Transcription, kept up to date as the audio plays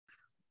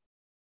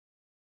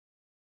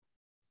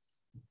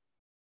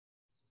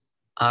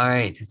All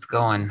right, it's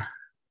going.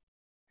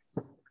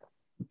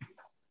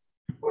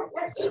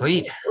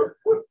 Sweet.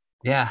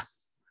 Yeah.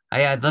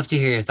 I'd love to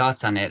hear your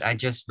thoughts on it. I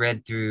just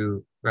read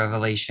through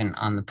Revelation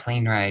on the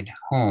plane ride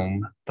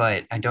home,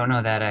 but I don't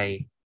know that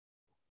I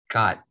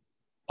got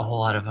a whole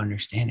lot of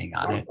understanding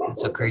on it.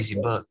 It's a crazy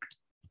book.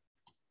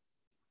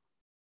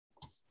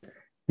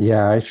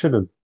 Yeah, I should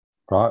have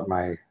brought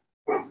my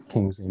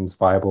King James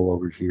Bible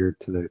over here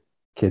to the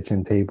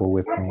kitchen table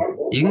with me.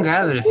 You can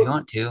grab it if you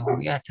want to.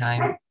 We got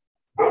time.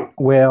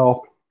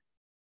 Well,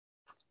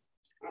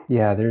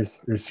 yeah,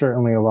 there's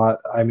certainly a lot.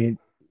 I mean,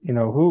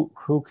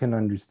 who can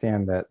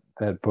understand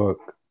that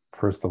book,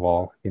 first of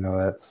all?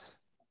 That's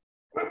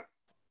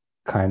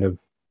kind of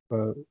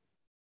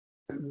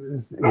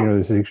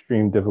there's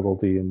extreme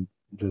difficulty in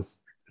just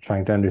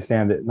trying to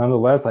understand it.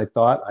 Nonetheless, I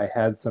thought I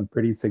had some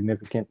pretty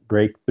significant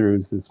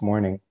breakthroughs this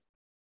morning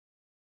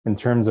in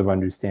terms of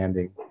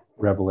understanding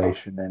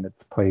Revelation and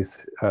its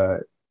place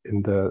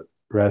in the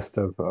rest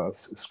of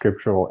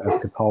scriptural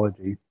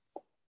eschatology.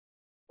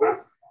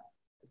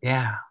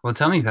 Yeah. Well,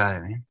 tell me about it,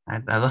 man.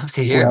 I'd love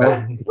to hear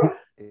about Well,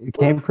 it. it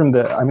came from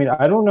I mean,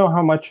 I don't know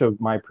how much of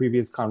my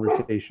previous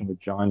conversation with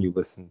John you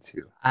listened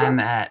to.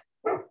 I'm at,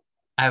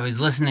 I was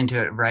listening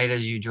to it right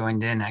as you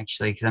joined in,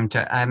 actually,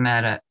 because I'm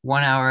at a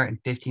 1 hour and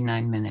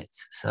 59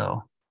 minutes.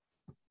 So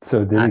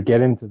So did I, it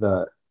get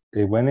into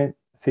it went it,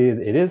 see,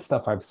 it is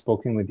stuff I've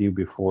spoken with you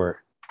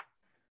before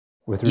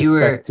with you were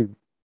respect to,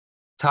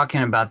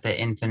 talking about the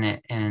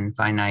infinite and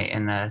finite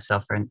and the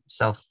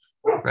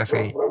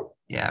refer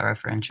yeah,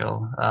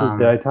 referential.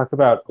 did I talk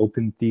about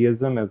open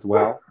theism as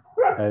well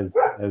as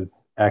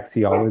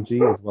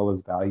axiology, as well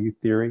as value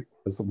theory,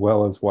 as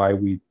well as why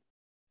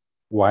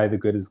the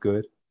good is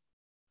good?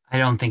 I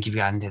don't think you've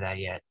gotten to that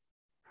yet.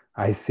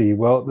 I see.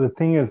 Well, the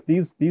thing is,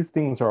 these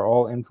things are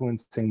all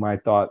influencing my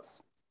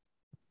thoughts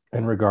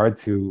in regard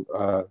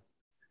to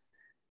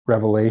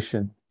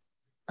Revelation,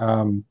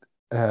 um,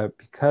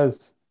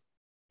 because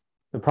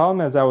the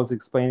problem, as I was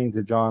explaining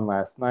to John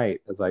last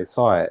night, as I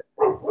saw it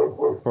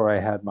before I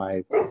had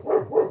my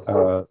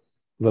uh,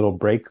 little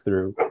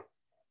breakthrough,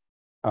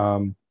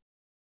 um,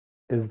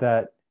 is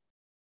that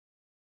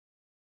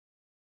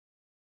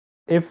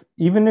if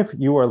even if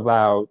you are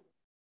allowed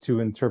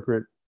to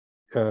interpret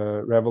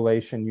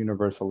Revelation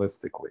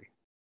universalistically,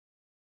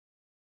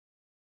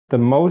 the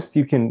most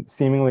you can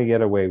seemingly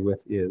get away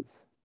with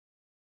is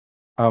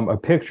a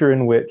picture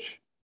in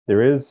which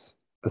there is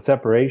a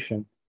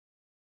separation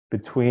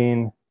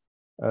between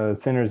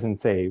sinners and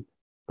saved,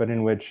 but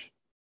in which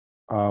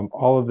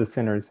all of the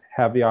sinners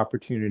have the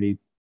opportunity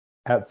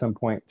at some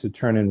point to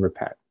turn and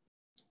repent.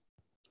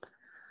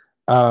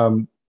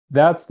 Um,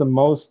 that's the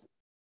most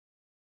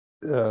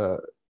uh,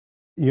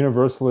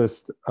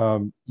 universalist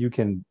you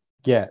can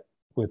get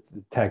with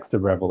the text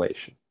of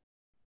Revelation.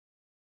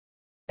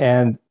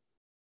 And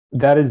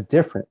that is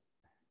different.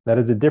 That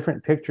is a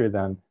different picture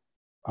than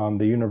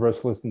the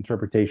universalist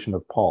interpretation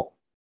of Paul.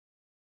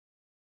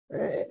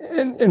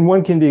 And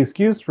one can be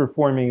excused for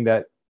forming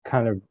that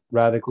kind of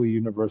radically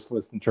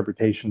universalist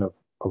interpretation of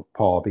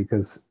Paul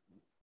because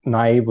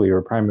naively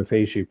or prima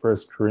facie, 1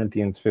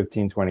 Corinthians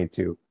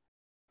 15:22,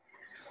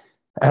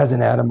 as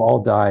in Adam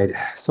all died,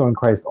 so in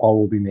Christ all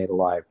will be made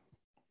alive.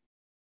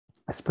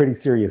 It's pretty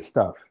serious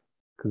stuff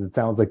because it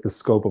sounds like the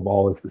scope of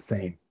all is the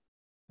same.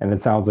 And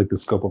it sounds like the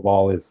scope of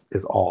all is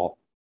all.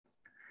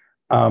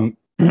 Um,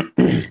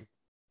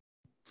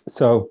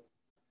 so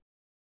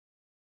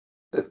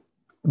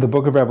the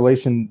book of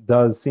Revelation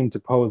does seem to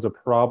pose a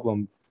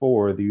problem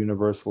for the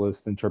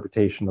universalist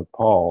interpretation of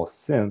Paul,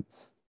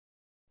 since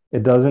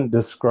it doesn't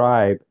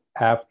describe,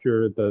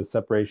 after the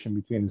separation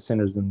between the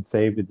sinners and the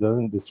saved, it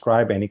doesn't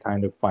describe any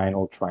kind of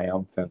final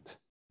triumphant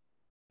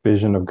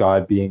vision of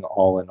God being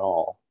all in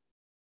all,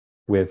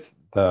 with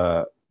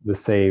the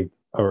saved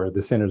or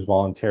the sinners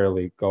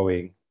voluntarily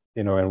going,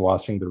 and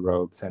washing the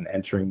robes and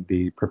entering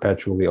the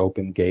perpetually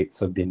open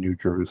gates of the New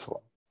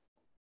Jerusalem.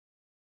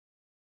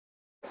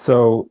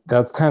 So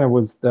that's kind of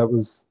was that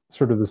was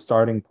sort of the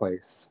starting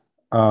place.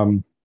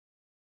 Um,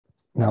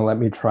 Now let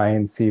me try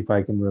and see if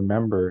I can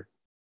remember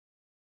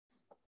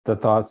the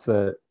thoughts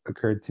that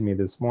occurred to me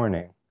this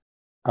morning.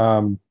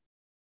 Um,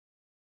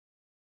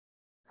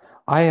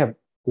 I have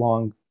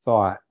long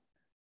thought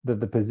that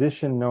the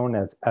position known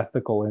as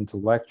ethical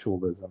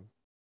intellectualism,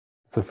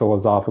 it's a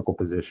philosophical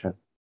position,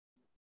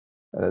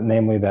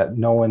 namely that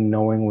no one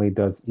knowingly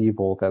does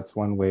evil. That's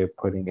one way of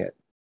putting it.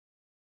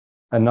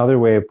 Another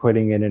way of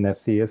putting it in a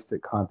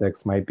theistic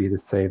context might be to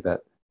say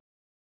that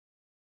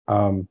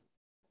um,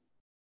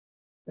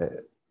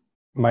 it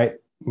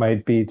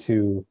might be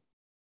to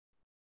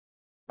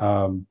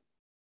um,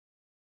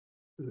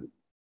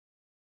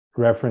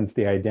 reference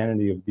the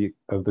identity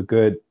of the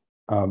good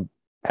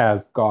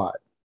as God.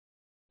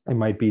 It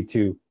might be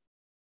to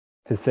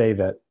say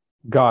that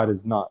God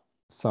is not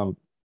some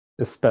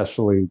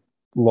especially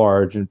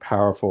large and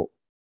powerful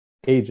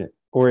agent,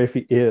 or if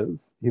he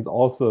is, he's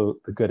also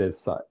the good as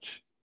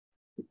such.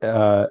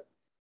 Uh,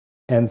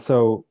 and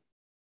so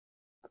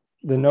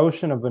the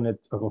notion of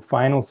a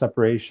final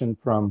separation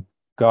from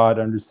God,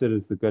 understood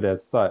as the good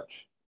as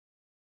such,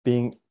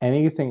 being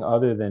anything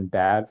other than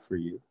bad for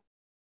you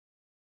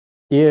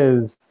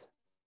is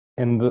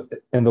in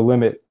the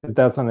limit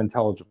that's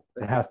unintelligible.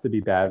 It has to be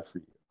bad for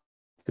you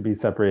to be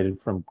separated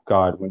from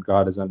God when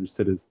God is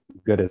understood as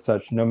good as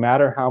such, no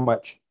matter how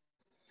much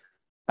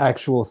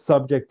actual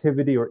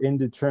subjectivity or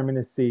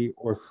indeterminacy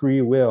or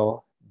free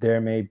will there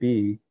may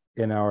be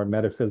in our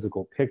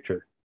metaphysical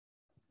picture.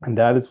 And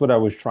that is what I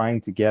was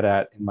trying to get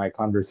at in my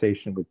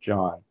conversation with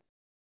John,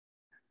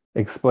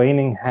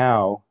 explaining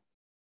how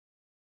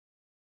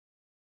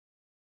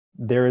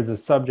there is a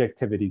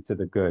subjectivity to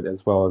the good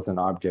as well as an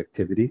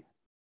objectivity,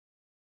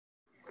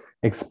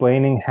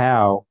 explaining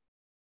how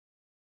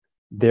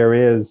there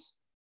is,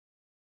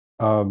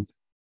 on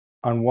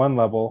one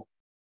level,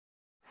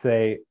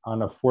 say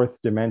on a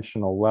fourth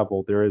dimensional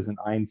level, there is an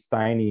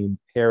Einsteinian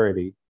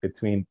parity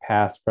between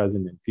past,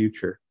 present, and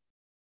future.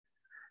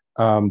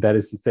 That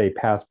is to say,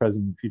 past,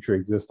 present, and future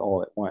exist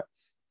all at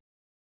once.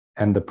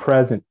 And the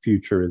present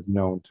future is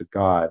known to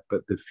God,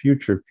 but the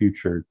future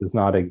future does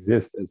not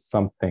exist as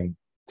something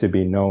to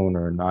be known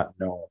or not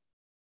known.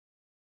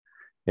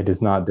 It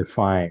is not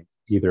defined,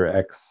 either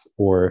X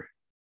or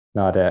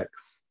not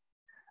X.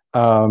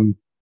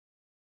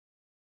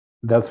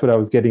 That's what I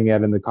was getting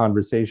at in the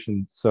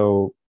conversation.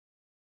 So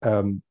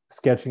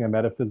sketching a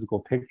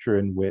metaphysical picture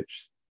in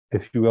which,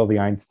 if you will, the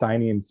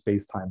Einsteinian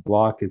space-time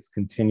block is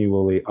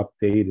continually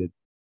updated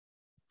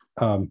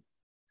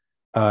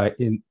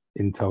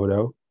in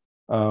toto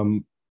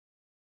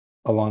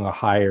along a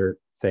higher,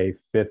 say,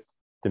 fifth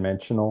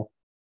dimensional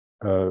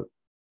or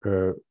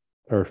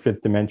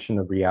fifth dimension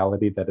of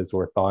reality that is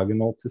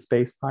orthogonal to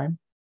space-time.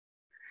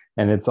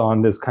 And it's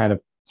on this kind of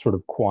sort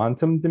of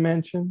quantum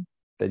dimension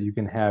that you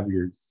can have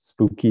your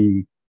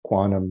spooky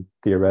quantum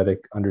theoretic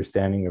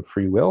understanding of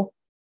free will,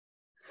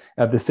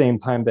 at the same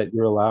time that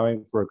you're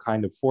allowing for a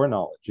kind of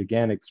foreknowledge,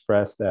 again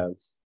expressed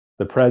as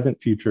the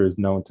present future is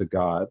known to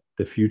God,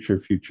 the future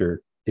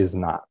future is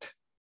not,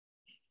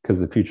 because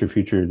the future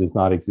future does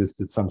not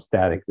exist as some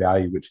static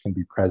value which can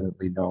be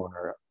presently known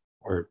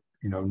or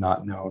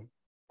not known.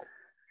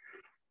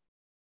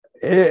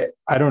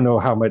 I don't know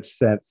how much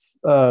sense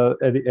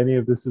any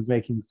of this is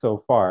making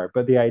so far,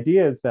 but the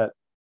idea is that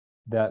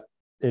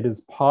it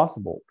is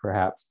possible,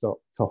 perhaps, to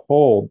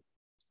hold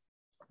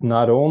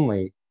not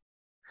only.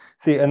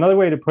 See, another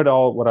way to put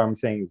all what I'm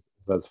saying is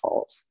as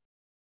follows.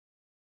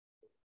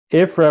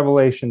 If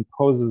Revelation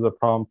poses a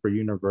problem for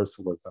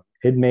universalism,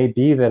 it may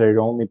be that it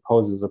only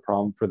poses a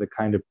problem for the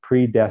kind of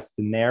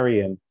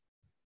predestinarian,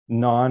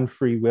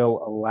 non-free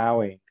will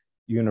allowing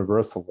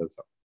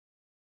universalism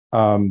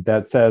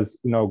that says,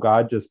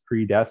 God just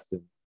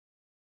predestined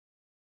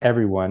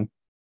everyone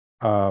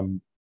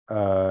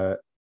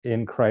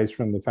in Christ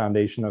from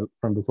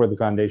before the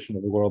foundation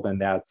of the world, and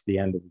that's the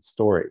end of the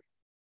story.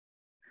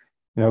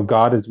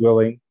 God is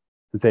willing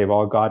to save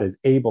all. God is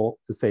able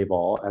to save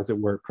all, as it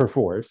were,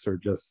 perforce, or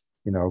just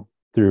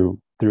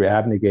through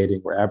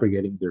abnegating or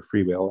abrogating their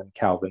free will in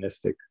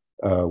Calvinistic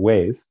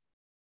ways.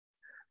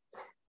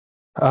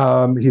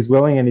 He's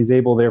willing and he's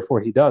able,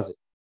 therefore he does it.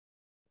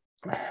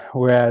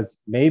 Whereas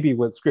maybe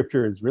what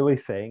Scripture is really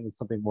saying is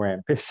something more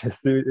ambitious,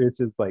 which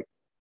is like,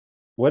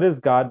 what does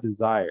God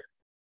desire?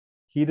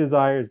 He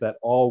desires that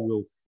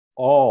crucially,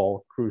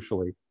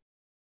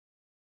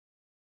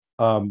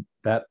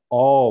 that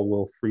all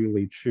will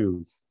freely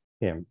choose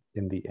him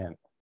in the end.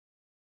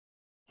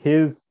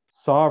 His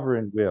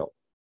sovereign will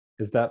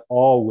is that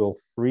all will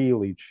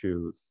freely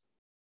choose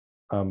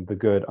the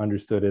good,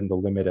 understood in the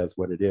limit as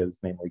what it is,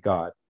 namely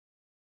God,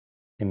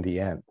 in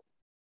the end.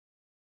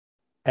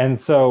 And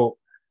so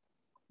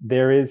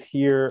there is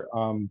here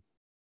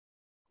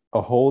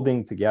a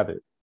holding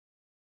together,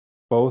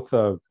 both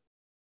of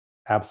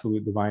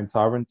absolute divine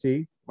sovereignty,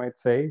 you might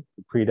say,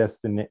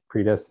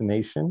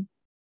 predestination,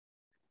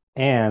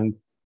 and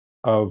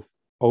of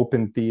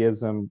open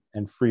theism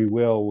and free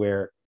will,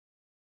 where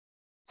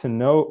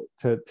to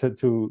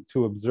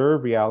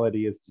observe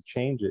reality is to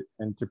change it,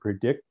 and to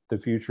predict the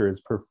future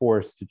is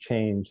perforce to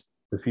change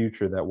the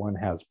future that one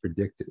has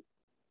predicted.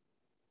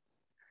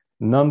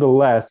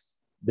 Nonetheless,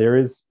 there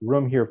is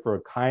room here for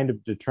a kind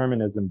of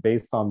determinism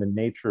based on the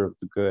nature of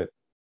the good,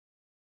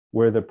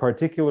 where the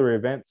particular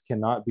events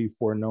cannot be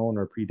foreknown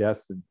or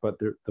predestined, but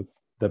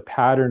the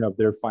pattern of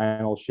their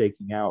final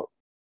shaking out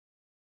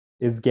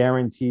is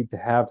guaranteed to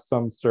have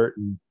some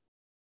certain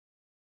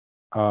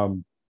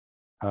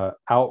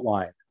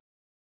outline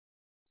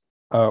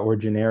or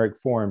generic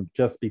form,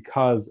 just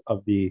because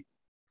of the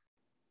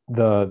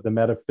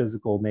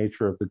metaphysical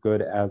nature of the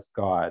good as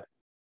God,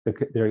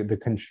 the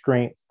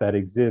constraints that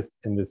exist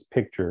in this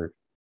picture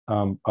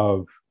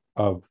of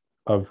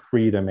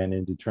freedom and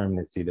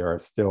indeterminacy. There are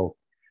still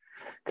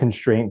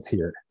constraints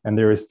here, and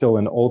there is still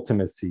an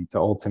ultimacy to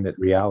ultimate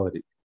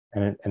reality,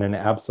 and an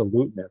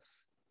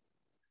absoluteness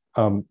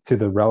to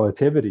the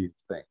relativity of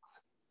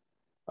things,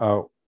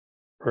 or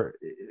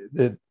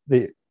the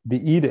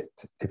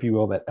edict, if you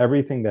will, that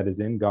everything that is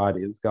in God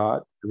is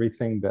God.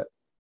 Everything that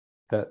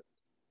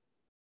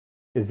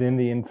is in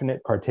the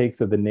infinite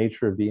partakes of the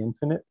nature of the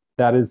infinite.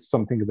 That is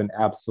something of an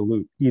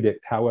absolute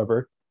edict.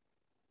 However,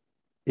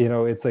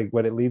 it's like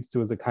what it leads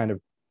to is a kind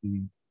of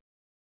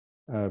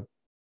uh,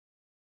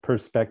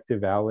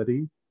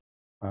 perspectivality,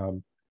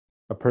 um,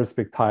 a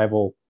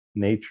perspectival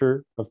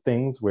nature of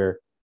things where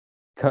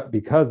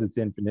because it's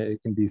infinite,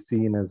 it can be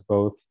seen as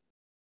both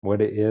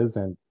what it is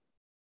and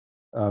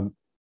um,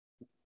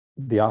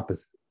 the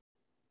opposite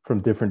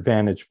from different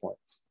vantage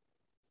points.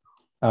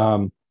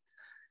 Um,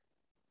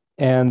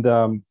 and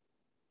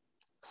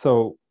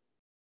so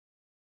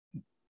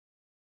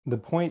the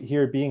point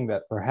here being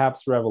that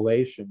perhaps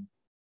Revelation,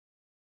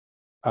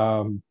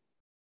 in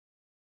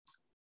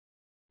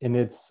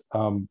its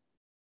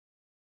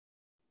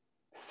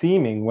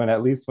seeming, when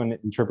at least when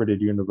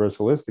interpreted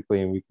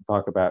universalistically, and we can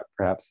talk about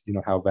perhaps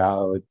how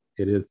valid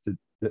it is to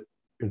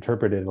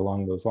interpret it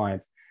along those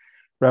lines.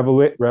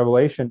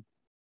 Revelation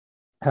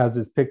has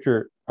this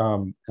picture,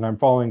 and I'm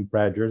following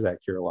Brad Jersak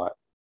here a lot.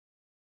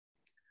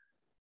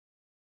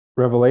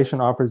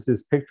 Revelation offers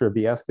this picture of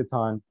the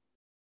eschaton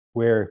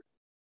where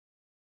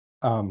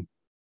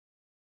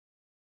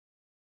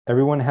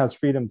everyone has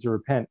freedom to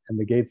repent, and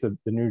the gates of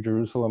the New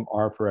Jerusalem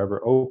are forever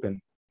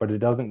open, but it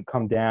doesn't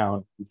come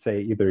down and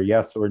say either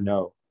yes or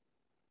no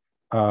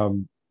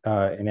in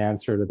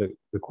answer to the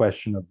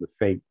question of the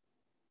fate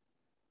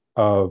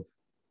of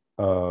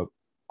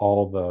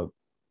all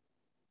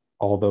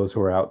those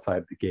who are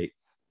outside the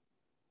gates.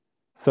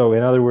 So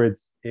in other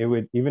words, it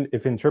would, even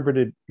if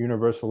interpreted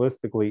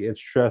universalistically,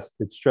 it's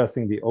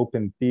stressing the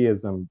open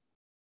theism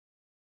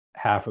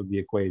half of the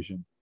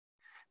equation.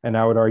 And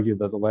I would argue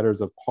that the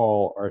letters of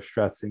Paul are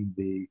stressing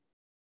the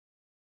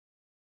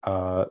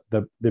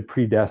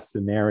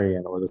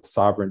predestinarian or the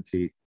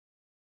sovereignty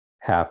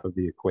half of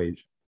the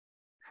equation,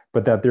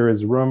 but that there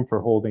is room for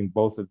holding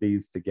both of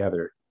these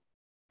together,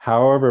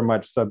 however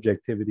much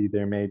subjectivity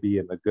there may be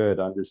in the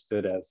good,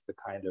 understood as the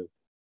kind of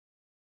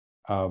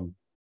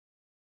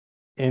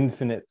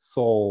infinite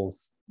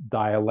soul's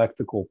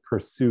dialectical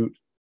pursuit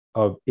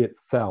of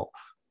itself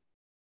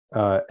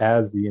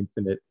as the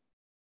infinite,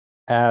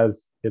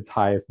 as its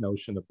highest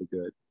notion of the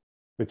good,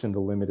 which in the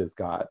limit is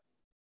God.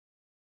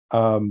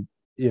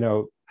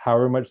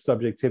 However much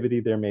subjectivity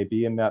there may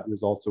be in that,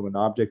 there's also an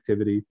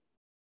objectivity,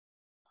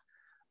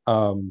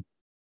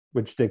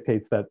 which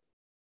dictates that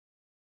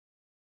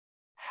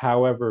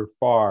however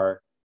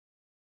far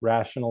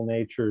rational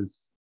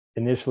natures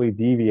initially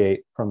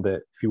deviate from the,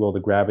 if you will, the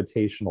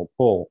gravitational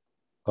pull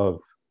of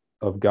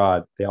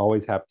God, they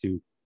always have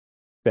to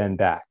bend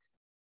back.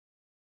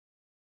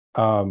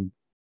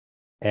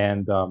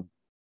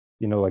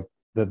 Like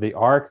the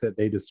arc that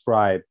they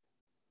describe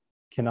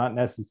cannot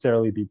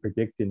necessarily be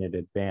predicted in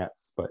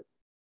advance, but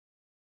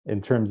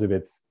in terms of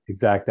its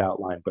exact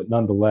outline, but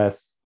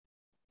nonetheless,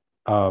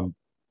 it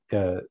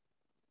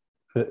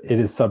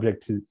is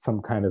subject to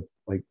some kind of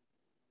like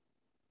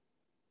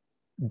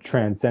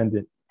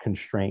transcendent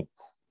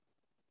constraints.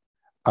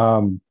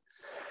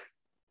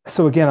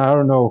 So again, I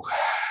don't know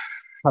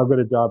how good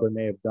a job I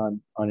may have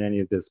done on any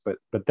of this, but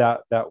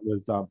that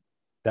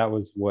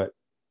was what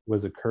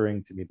was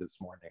occurring to me this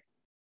morning.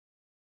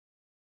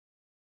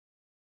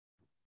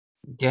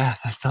 Yeah,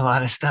 that's a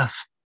lot of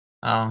stuff.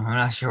 I'm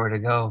not sure where to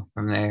go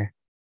from there.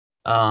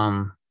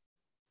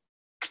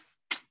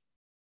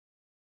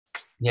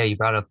 Yeah, you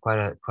brought up quite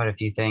a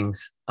few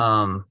things.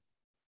 I'm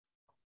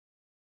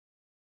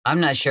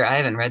not sure. I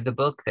haven't read the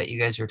book that you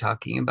guys were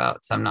talking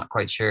about, so I'm not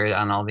quite sure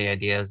on all the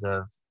ideas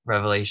of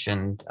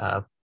Revelation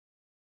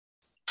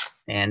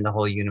and the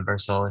whole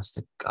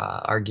universalistic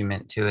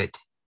argument to it.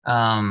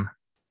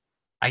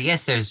 I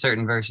guess there's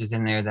certain verses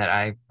in there that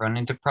I've run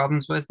into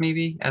problems with,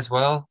 maybe as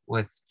well,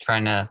 with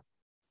trying to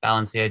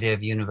balance the idea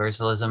of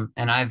universalism.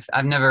 And I've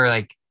never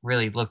like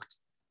really looked,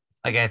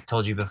 like I've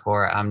told you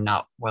before, I'm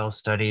not well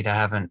studied.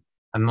 I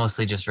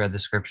mostly just read the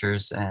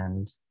scriptures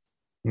and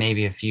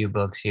maybe a few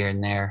books here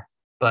and there.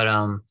 But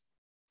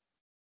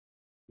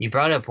you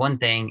brought up one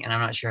thing, and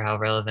I'm not sure how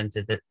relevant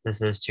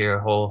this is to your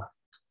whole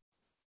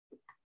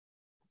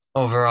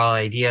overall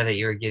idea that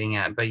you were getting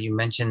at. But you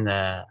mentioned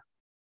the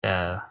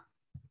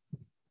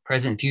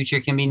present future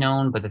can be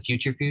known, but the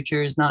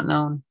future is not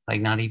known,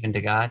 like not even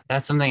to God.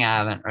 That's something I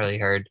haven't really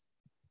heard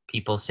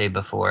people say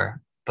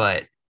before.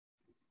 But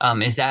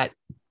is that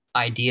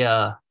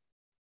idea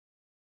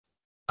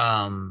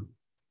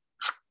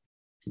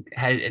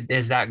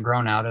has that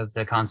grown out of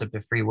the concept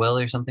of free will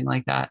or something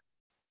like that?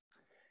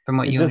 From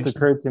what it you just understand?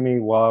 occurred to me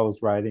while I was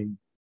riding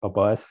a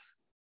bus.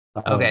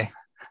 Okay.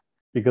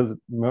 Because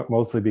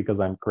mostly because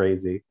I'm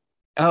crazy.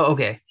 Oh,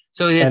 okay.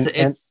 So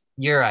it's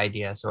your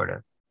idea, sort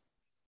of.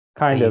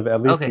 Kind of,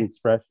 at least the Okay.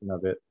 expression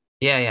of it.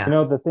 Yeah, yeah.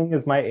 The thing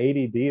is, my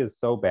ADD is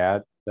so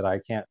bad that I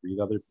can't read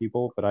other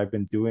people, but I've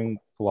been doing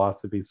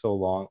philosophy so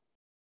long,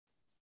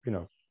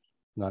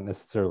 not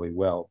necessarily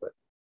well, but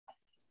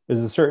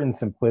there's a certain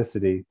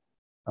simplicity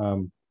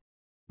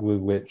with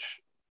which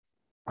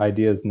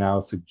ideas now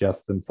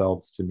suggest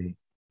themselves to me.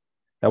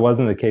 That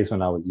wasn't the case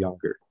when I was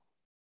younger.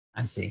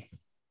 I see.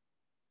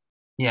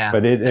 Yeah.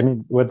 But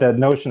what that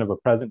notion of a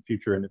present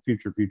future and a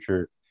future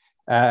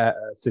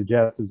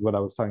suggests is what I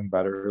was talking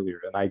about earlier,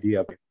 an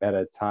idea of a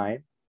meta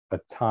time, a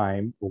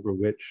time over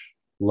which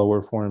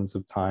lower forms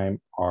of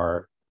time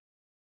are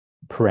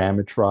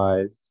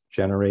parameterized,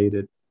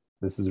 generated.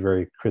 This is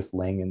very Chris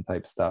Langan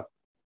type stuff.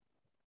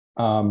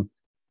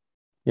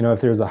 If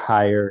there's a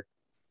higher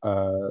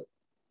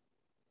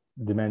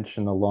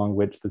dimension along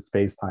which the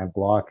space-time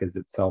block is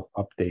itself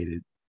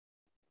updated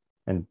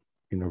and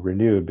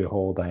renewed,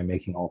 behold, I am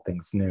making all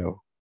things new.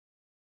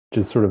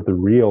 Just sort of the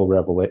real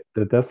revelation.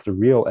 That's the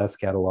real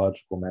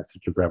eschatological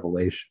message of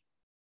Revelation.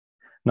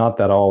 Not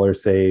that all are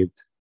saved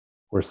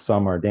or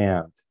some are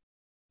damned.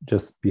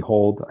 Just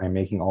behold, I'm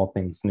making all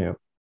things new.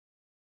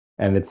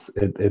 And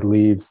it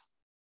leaves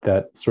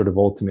that sort of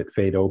ultimate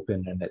fate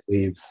open, and it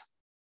leaves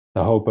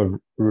the hope of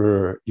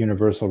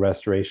universal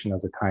restoration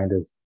as a kind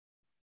of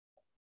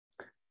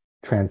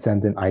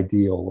transcendent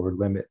ideal or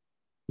limit.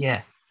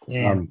 Yeah.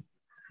 Yeah.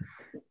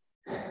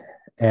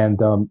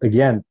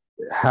 Again,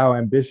 how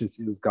ambitious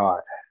is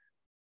God?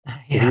 Yeah.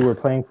 If he were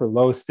playing for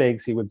low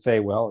stakes, he would say,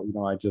 well,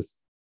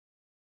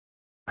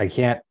 I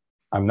can't,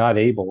 I'm not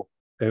able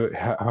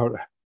to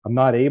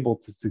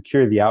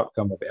secure the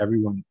outcome of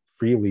everyone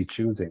freely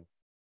choosing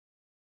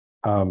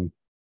my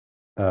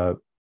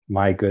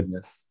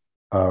goodness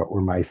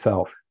or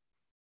myself.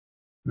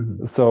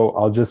 Mm-hmm. So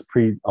I'll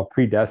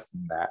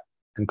predestine that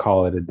and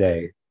call it a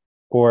day.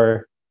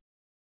 Or,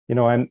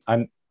 I'm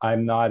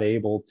not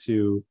able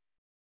to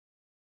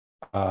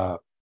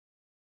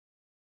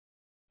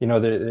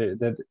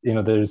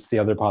there's the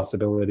other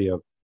possibility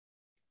of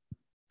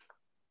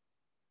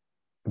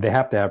they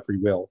have to have free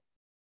will,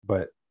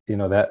 but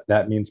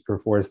that means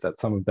perforce that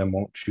some of them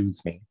won't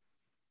choose me.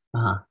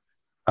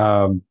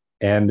 And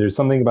there's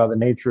something about the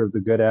nature of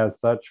the good as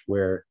such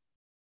where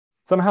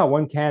somehow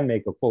one can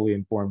make a fully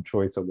informed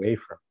choice away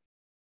from it.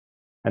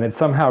 And it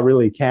somehow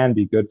really can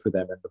be good for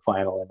them in the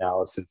final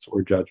analysis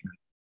or judgment,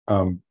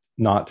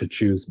 not to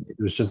choose me.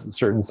 There's just a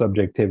certain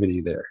subjectivity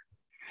there,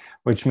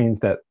 which means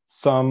that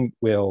some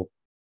will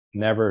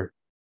never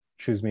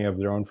choose me of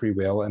their own free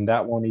will, and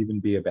that won't even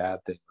be a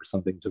bad thing or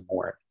something to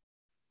mourn.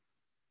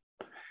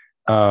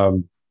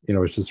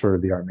 It's just sort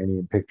of the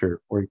Arminian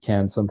picture, or it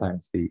can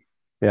sometimes be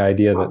the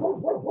idea that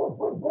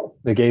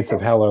the gates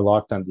of hell are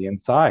locked on the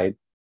inside.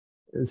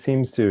 It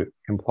seems to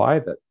imply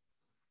that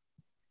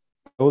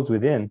those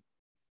within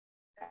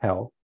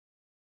hell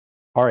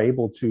are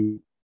able to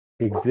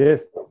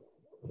exist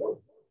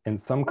in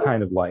some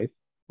kind of life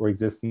or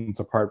existence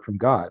apart from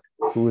God,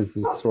 who is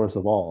the source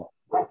of all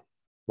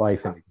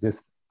life and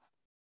existence.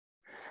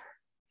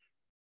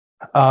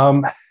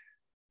 But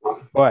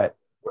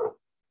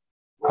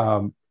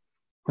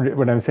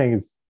what I'm saying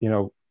is,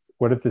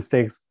 what if the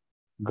stakes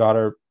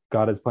God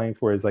is playing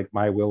for is like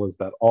my will is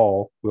that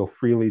all will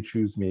freely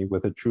choose me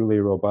with a truly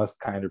robust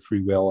kind of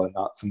free will and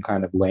not some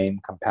kind of lame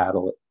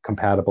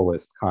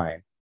compatibilist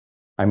kind.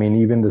 I mean,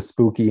 even the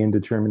spooky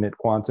indeterminate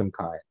quantum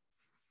kind.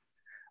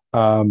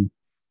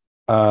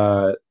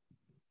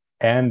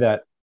 And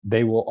that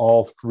they will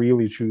all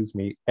freely choose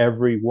me,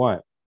 every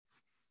one.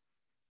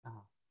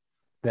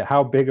 That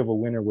how big of a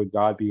winner would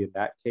God be in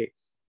that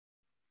case?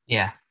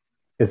 Yeah.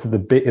 It's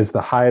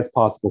the highest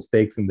possible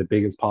stakes and the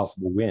biggest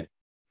possible win.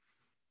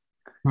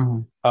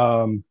 Mm-hmm.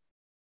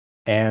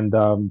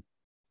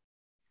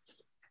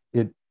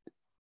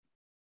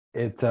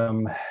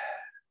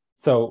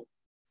 So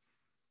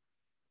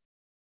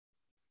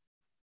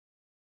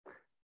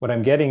what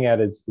I'm getting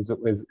at is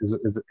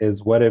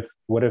what if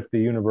the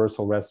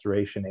universal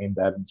restoration aimed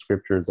at in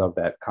scriptures of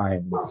that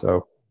kind?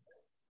 So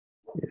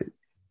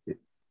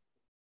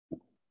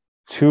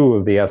two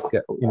of the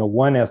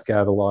one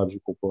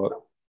eschatological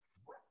book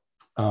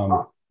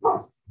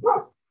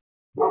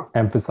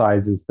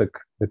emphasizes the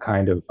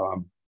kind of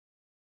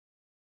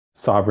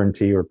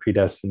sovereignty or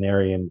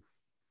predestinarian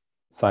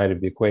side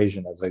of the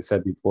equation, as I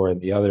said before,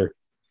 and the other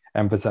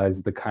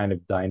emphasizes the kind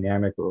of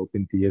dynamic or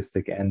open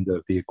theistic end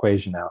of the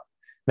equation. Now,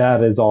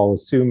 that is all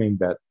assuming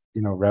that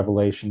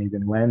Revelation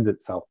even lends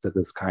itself to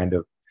this kind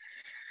of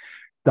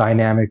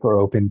dynamic or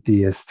open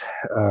theist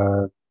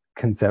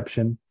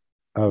conception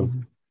of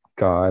mm-hmm.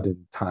 God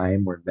and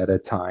time or meta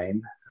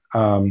time.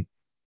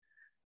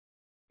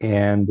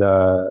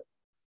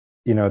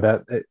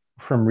 That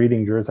from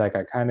reading Jersak,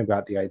 I kind of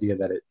got the idea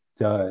that it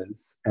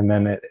does. And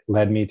then it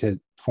led me to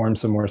form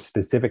some more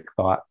specific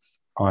thoughts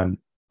on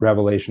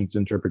Revelation's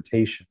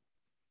interpretation.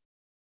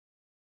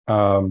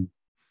 But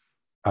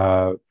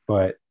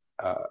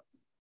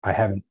I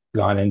haven't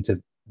gone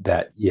into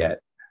that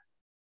yet.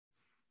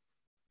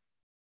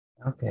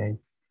 Okay.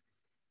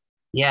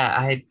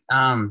 Yeah,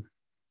 I'm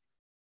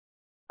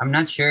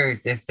not sure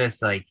if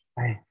this I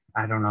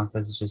don't know if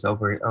this is just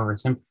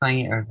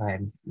oversimplifying it or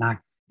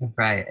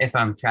if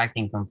I'm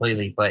tracking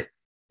completely, but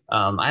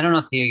I don't know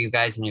if you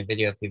guys in your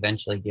video, if you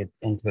eventually get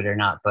into it or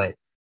not, but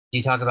do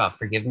you talk about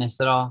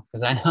forgiveness at all?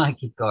 Because I know I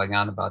keep going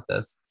on about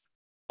this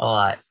a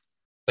lot,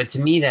 but to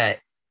me that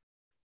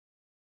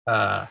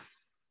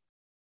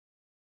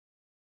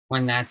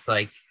when that's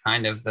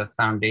kind of the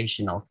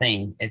foundational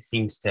thing, it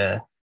seems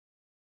to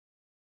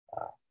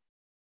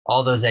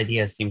all those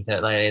ideas seem to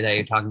that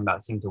you're talking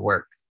about seem to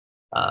work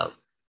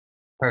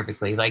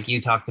perfectly. Like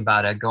you talked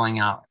about going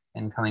out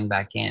and coming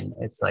back in.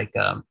 It's like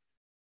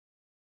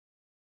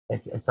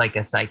it's like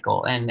a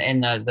cycle. And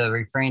the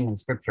refrain in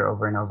scripture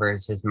over and over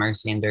is his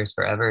mercy endures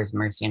forever, his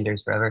mercy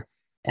endures forever.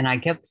 And I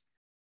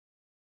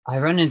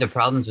run into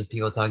problems with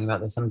people talking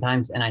about this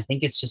sometimes, and I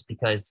think it's just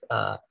because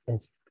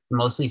it's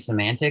mostly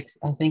semantics,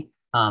 I think.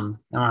 And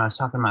when I was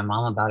talking to my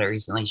mom about it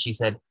recently, she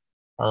said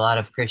a lot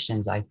of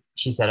Christians,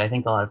 she said, I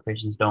think a lot of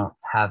Christians don't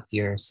have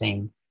your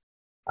same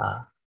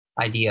uh,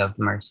 idea of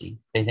mercy.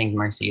 They think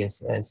mercy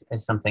is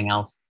something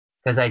else.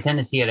 Because I tend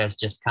to see it as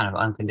just kind of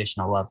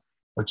unconditional love,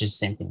 which is the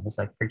same thing. It's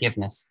like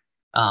forgiveness,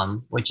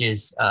 which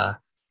is the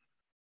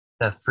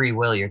free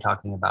will you're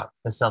talking about,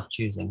 the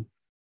self-choosing,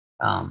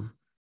 um,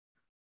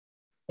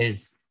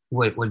 is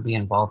what would be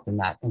involved in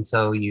that. And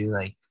so you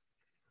like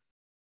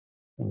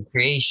in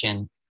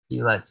creation,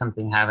 you let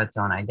something have its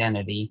own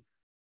identity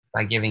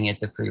by giving it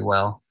the free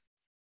will.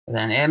 And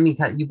then, I mean,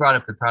 you brought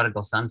up the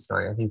prodigal son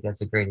story. I think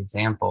that's a great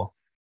example.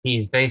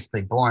 He's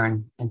basically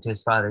born into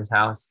his father's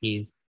house.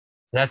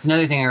 That's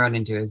another thing I run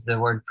into is the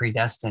word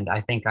predestined.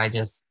 I think I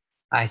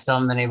still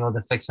haven't been able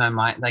to fix my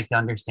mind, like to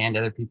understand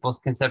other people's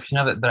conception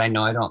of it, but I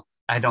know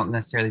I don't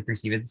necessarily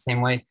perceive it the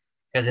same way.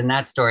 Because in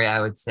that story, I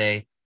would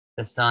say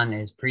the son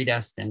is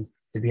predestined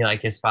to be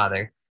like his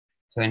father,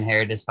 to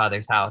inherit his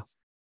father's house.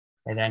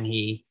 And then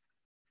he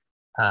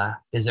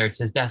deserts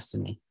his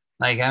destiny.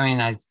 Like, I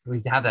mean,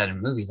 we have that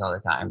in movies all the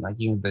time. Like,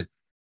 but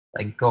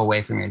like, go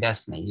away from your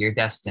destiny. You're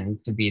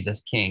destined to be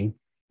this king,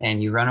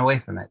 and you run away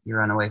from it. You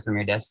run away from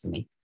your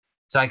destiny.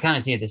 So I kind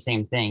of see it the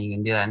same thing. You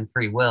can do that in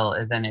free will,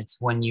 and then it's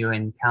when you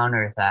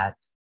encounter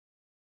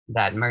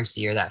that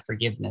mercy or that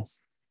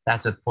forgiveness,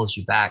 that's what pulls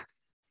you back.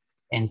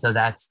 And so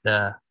that's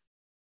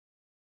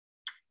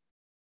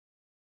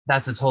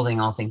what's holding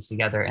all things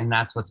together, and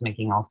that's what's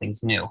making all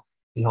things new.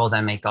 Behold,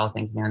 I make all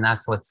things new, and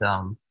that's what's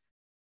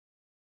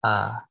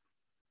uh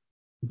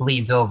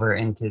bleeds over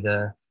into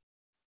the.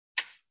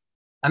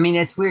 I mean,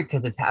 it's weird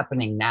because it's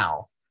happening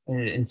now,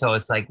 and so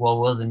it's like, well,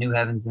 will the new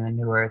heavens and the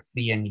new earth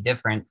be any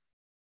different?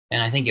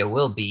 And I think it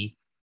will be,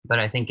 but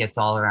I think it's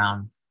all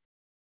around.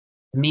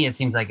 To me, it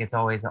seems like it's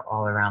always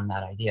all around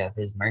that idea of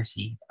his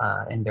mercy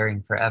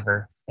enduring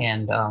forever,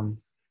 and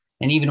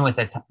even with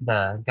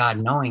the God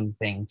knowing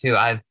thing too.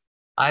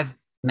 I've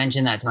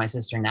mentioned that to my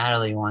sister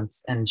Natalie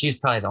once, and she's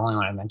probably the only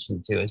one I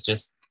mentioned it to. It's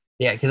just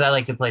yeah, because I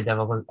like to play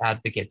devil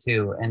advocate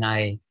too, and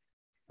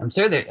I'm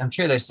sure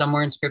there's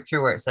somewhere in scripture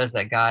where it says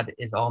that God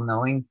is all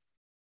knowing,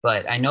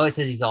 but I know it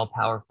says he's all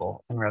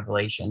powerful in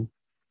Revelation,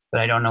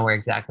 but I don't know where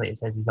exactly it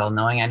says he's all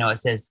knowing. I know it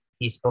says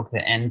he spoke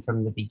the end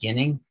from the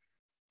beginning.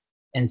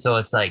 And so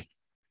it's like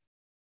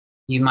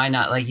you might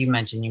not, like you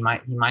mentioned, he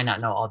might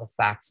not know all the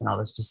facts and all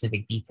the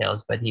specific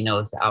details, but he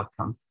knows the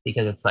outcome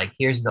because it's like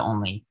here's the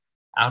only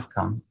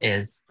outcome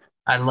is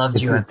I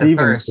loved you at the it's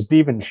first.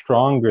 even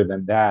stronger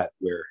than that,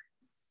 where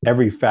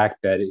every fact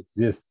that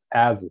exists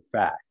as a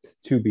fact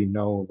to be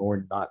known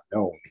or not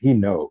known, he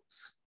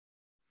knows.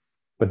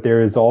 But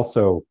there is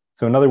also,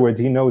 so in other words,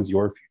 he knows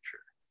your future.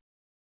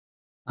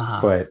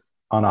 Uh-huh. But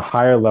on a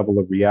higher level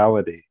of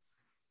reality,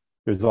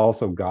 there's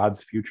also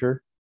God's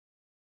future,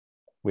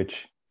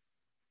 which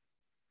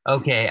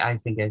Okay, I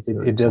think I see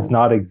what it you're does saying.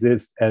 not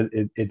exist as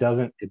it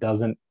doesn't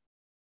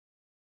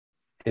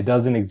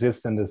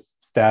exist in this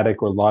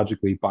static or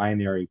logically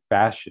binary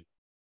fashion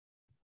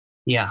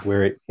Yeah.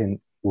 where it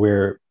can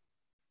where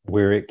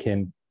it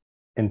can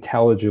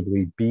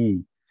intelligibly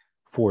be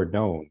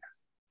foreknown.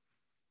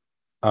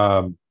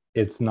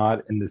 It's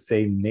not in the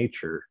same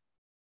nature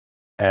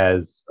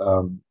as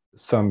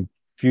some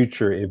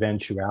future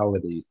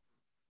eventuality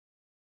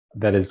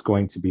that is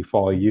going to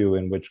befall you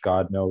in which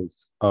God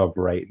knows of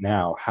right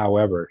now.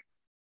 However,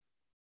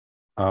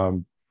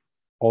 um,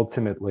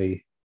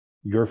 ultimately,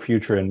 your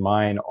future and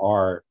mine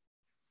are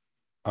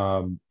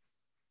um,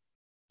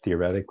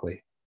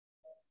 theoretically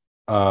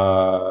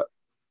uh,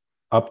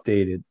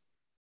 updated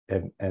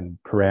and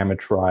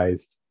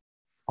parameterized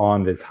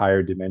on this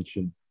higher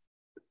dimension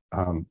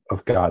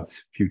of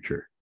God's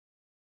future.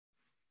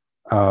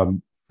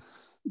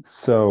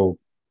 So,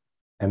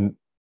 and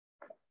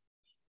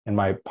in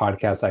my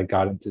podcast, I've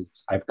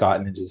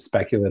gotten into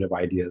speculative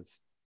ideas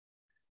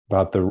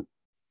about the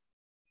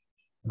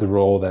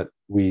role that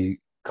we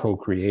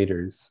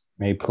co-creators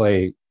may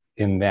play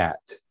in that.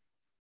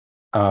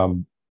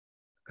 Um,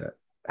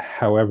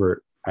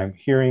 however, I'm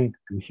hearing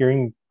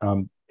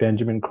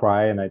Benjamin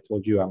cry, and I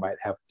told you I might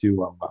have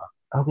to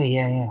Okay,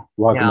 yeah, yeah.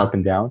 walk him Yeah. up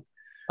and down.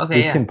 Okay,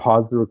 We yeah. can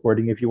pause the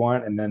recording if you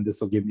want, and then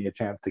this will give me a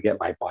chance to get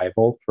my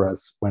Bible for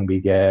us when we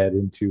get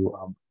into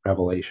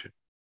Revelation.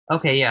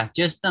 Okay, yeah.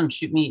 Just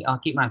shoot me. I'll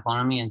keep my phone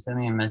on me and send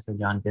me a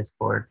message on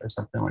Discord or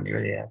something when you're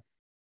ready to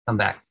come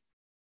back.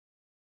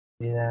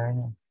 See that right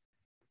now.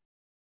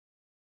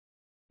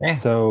 There.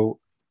 So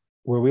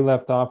where we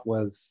left off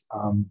was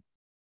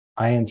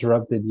I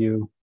interrupted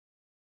you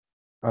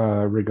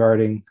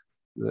regarding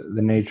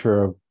the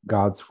nature of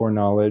God's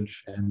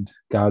foreknowledge and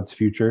God's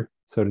future,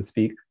 so to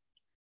speak.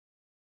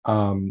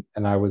 And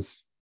I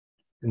was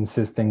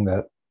insisting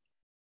that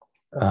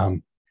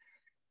um,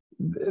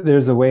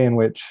 there's a way in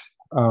which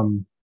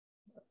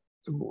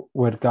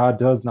what God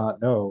does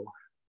not know,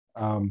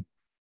 um,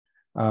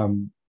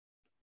 um,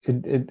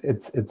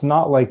 it's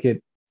not like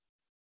it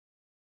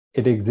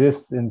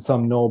exists in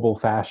some noble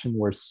fashion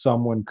where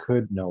someone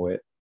could know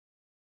it,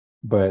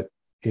 but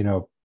you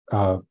know,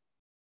 uh,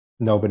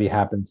 nobody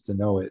happens to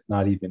know it,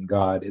 not even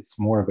God. It's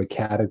more of a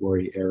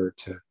category error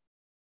to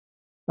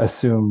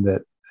assume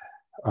that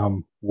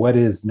what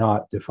is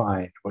not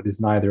defined, what is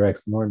neither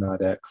X nor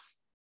not X,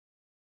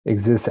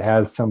 exists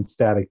as some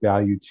static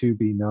value to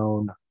be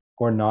known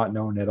or not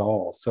known at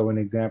all. So an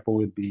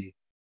example of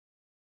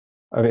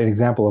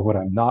what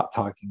I'm not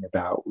talking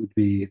about would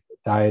be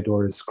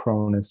Diodorus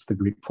Cronus, the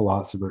Greek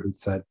philosopher, who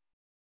said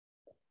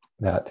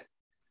that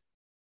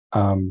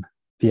um,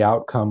 the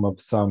outcome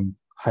of some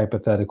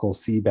hypothetical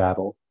sea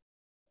battle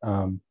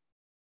um,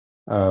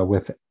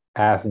 with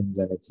Athens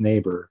and its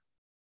neighbor,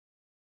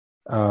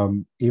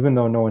 even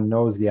though no one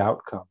knows the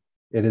outcome,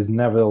 it is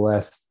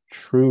nevertheless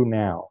true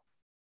now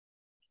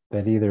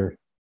that either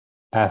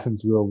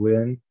Athens will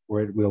win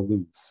or it will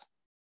lose.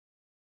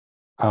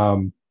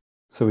 Um,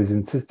 so he's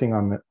insisting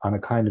on a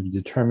kind of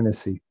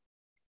determinacy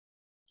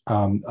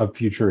of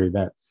future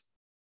events,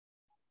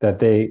 that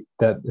the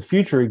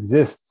future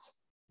exists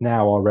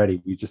now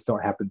already. We just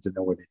don't happen to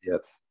know what it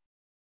is.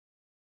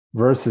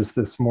 Versus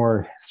this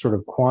more sort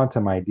of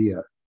quantum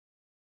idea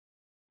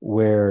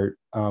where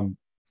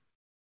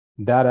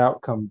that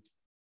outcome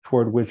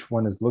toward which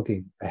one is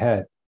looking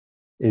ahead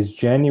is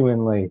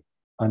genuinely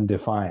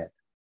undefined.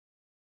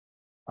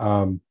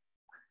 And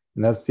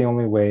that's the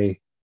only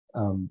way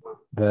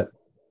that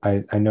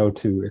I know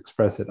to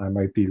express it. I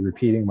might be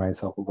repeating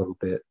myself a little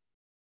bit,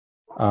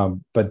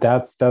 but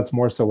that's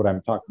more so what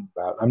I'm talking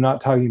about. I'm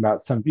not talking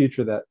about some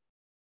future that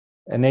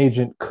an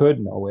agent could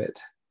know it,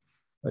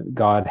 but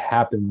God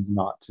happens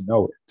not to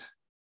know it.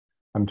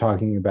 I'm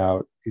talking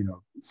about,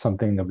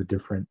 something of a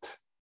different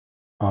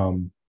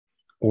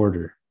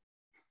order.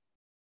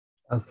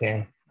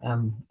 Okay.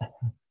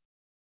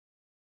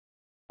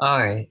 All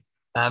right.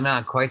 I'm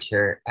not quite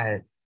sure.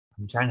 I'm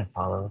trying to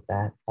follow with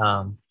that.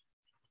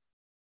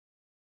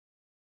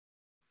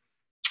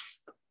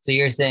 So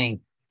you're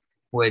saying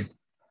would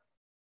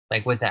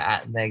like with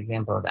the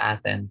example of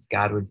Athens,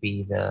 God would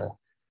be the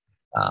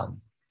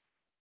um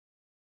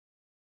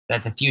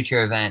that the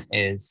future event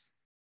is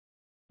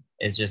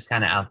just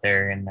kind of out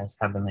there in this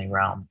heavenly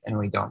realm, and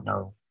we don't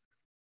know,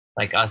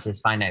 like us as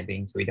finite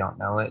beings, we don't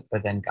know it,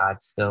 but then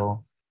God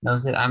still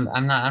knows it. I'm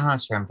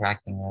not sure I'm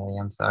tracking really.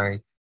 I'm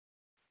sorry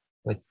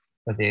with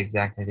what the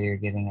exact idea you're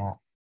getting at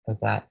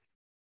with that.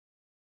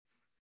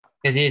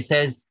 Because it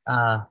says,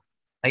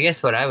 I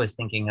guess what I was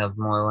thinking of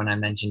more when I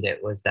mentioned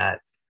it was that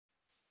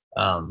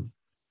um,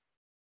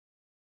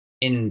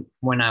 in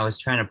when I was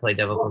trying to play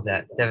devil's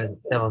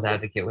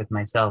advocate with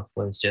myself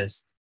was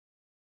just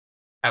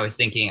I was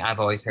thinking I've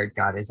always heard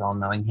God is all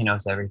knowing. He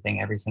knows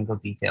everything, every single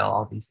detail,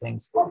 all these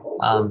things.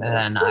 And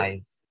then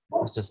I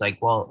was just like,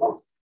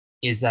 well,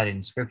 is that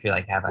in scripture?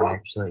 Like, have I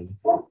actually?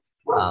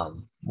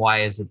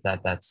 Why is it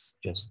that that's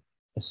just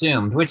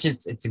assumed? Which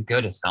it's a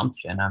good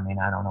assumption. I mean,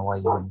 I don't know why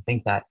you wouldn't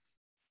think that.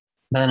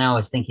 But then I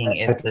was thinking I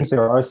if think this,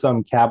 there are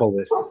some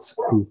Kabbalists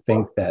who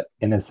think that,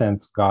 in a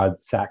sense, God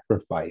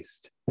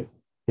sacrificed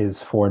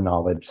his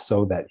foreknowledge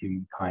so that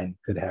humankind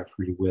could have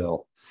free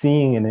will,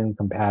 seeing an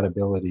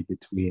incompatibility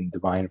between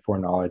divine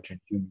foreknowledge and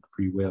human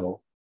free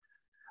will.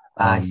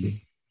 I Um,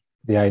 see.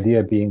 the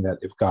idea being that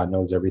if God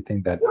knows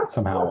everything, that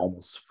somehow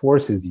almost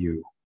forces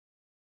you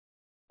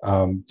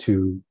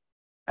to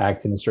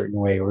act in a certain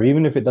way, or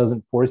even if it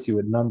doesn't force you,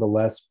 it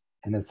nonetheless,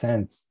 in a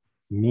sense,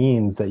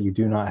 means that you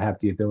do not have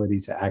the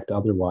ability to act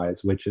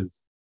otherwise, which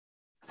is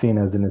seen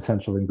as an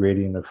essential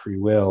ingredient of free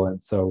will.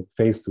 And so,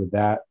 faced with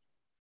that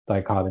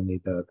dichotomy,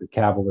 the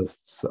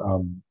Kabbalists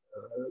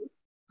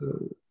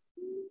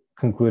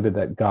concluded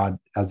that God,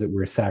 as it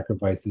were,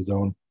 sacrificed his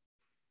own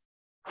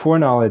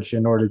foreknowledge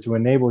in order to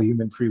enable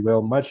human free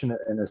will, much in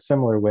a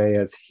similar way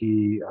as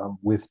he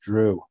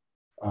withdrew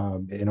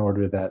in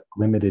order that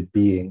limited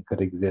being could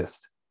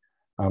exist.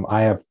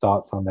 I have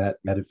thoughts on that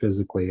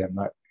metaphysically. I'm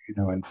not,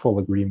 in full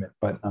agreement,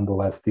 but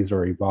nonetheless, these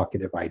are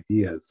evocative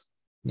ideas.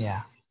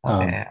 Yeah.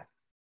 Um, Okay.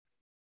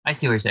 I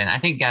see what you're saying. I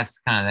think that's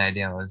kind of the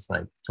idea I was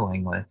like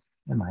toying with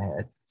in my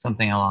head,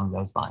 something along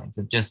those lines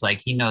of just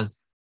like he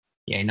knows,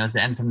 yeah, he knows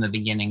the end from the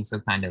beginning. So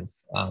kind of,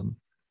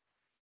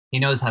 he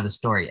knows how the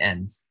story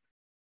ends.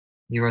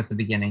 He wrote the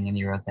beginning and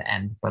he wrote the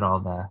end, but all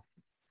the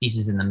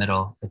pieces in the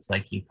middle, it's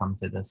like you come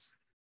to this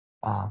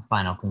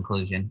final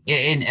conclusion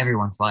in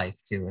everyone's life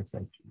too. It's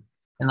like,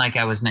 and like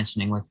I was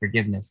mentioning with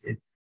forgiveness,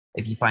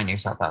 if you find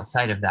yourself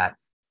outside of that,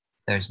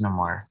 there's no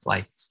more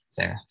life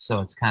there. So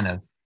it's kind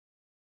of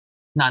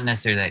not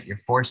necessarily that you're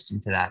forced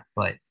into that,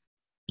 but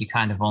you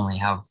kind of only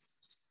have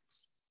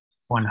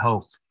one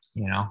hope.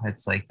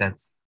 It's like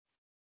that's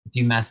if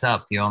you mess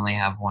up, you only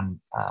have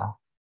one. I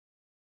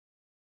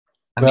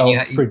mean, well,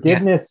 yeah,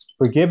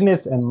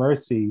 forgiveness and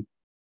mercy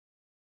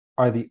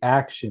are the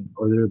action,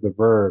 or they're the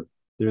verb.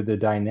 They're the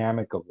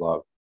dynamic of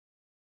love,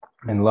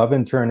 and love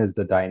in turn is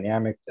the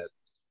dynamic that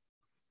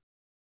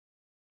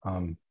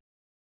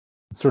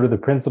sort of the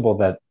principle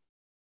that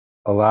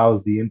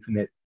allows the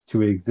infinite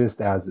to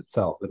exist as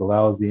itself. It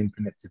allows the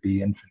infinite to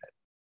be infinite.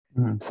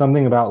 Mm-hmm.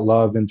 Something about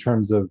love in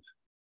terms of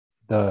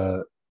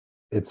the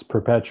its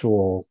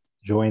perpetual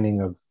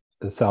joining of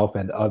the self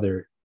and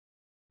other,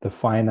 the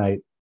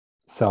finite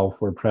self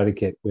or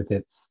predicate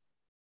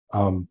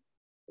um,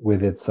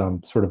 with its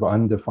sort of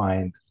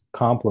undefined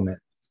complement,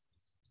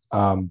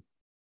 um,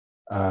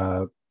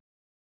 uh,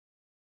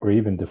 or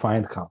even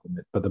defined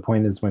complement. But the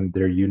point is, when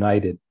they're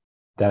united,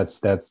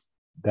 that's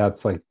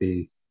like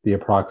the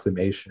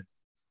approximation,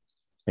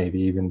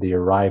 maybe even the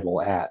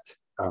arrival at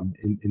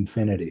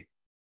infinity.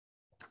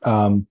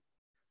 Um,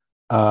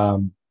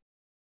 um,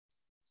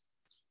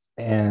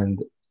 and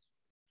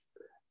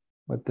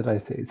what did I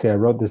say? I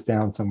wrote this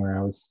down somewhere.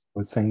 I was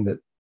saying that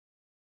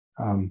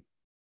um,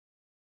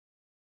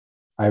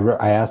 I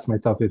asked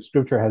myself, if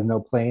scripture has no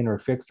plain or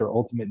fixed or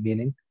ultimate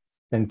meaning,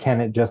 then can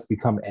it just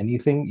become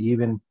anything,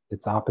 even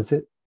its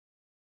opposite?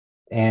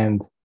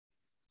 And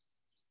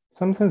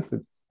some sense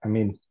that, I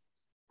mean,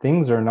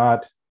 things are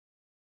not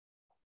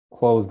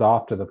closed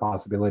off to the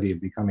possibility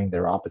of becoming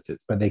their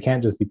opposites, but they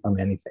can't just become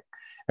anything.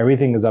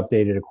 Everything is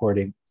updated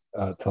according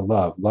to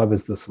love. Love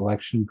is the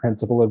selection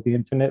principle of the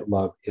infinite.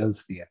 Love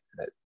is the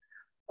infinite.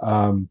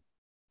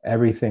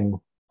 Everything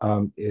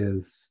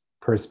is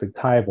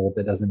perspectival.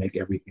 That doesn't make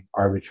everything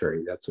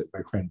arbitrary. That's what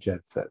my friend Jed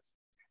says.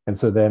 And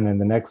so then in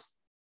the next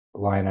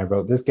line I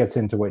wrote, this gets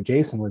into what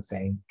Jason was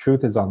saying.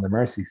 Truth is on the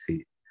mercy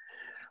seat.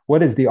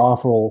 What is the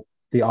awful,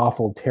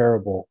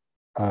 terrible,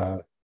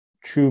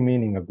 true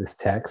meaning of this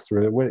text?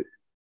 Or what?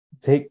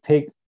 Take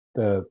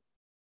the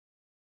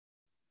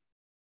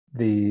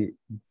the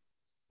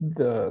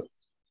the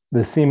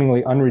the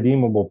seemingly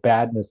unredeemable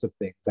badness of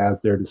things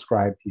as they're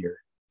described here,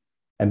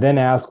 and then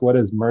ask, what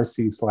does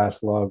mercy /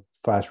 love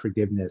 /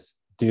 forgiveness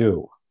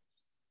do?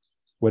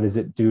 What does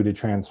it do to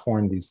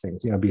transform these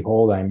things?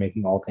 Behold, I'm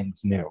making all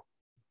things new.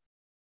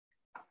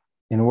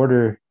 In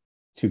order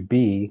to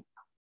be,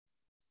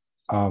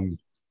 in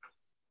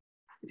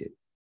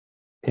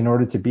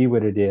order to be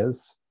what it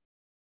is,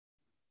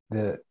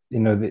 the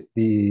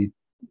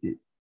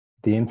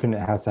infinite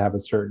has to have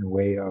a certain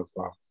way of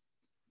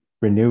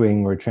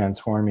renewing or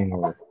transforming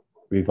or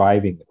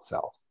reviving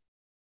itself.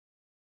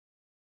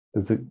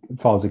 It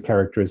follows a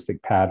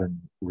characteristic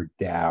pattern or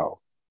Tao.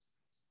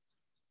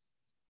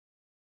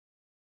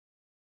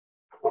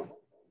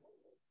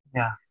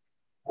 Yeah.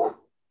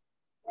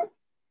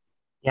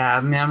 Yeah,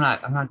 I mean,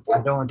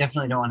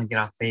 definitely don't want to get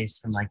off base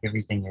from like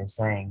everything you're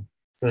saying.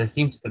 So it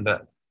seems to be,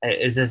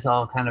 is this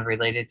all kind of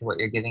related to what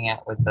you're getting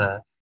at with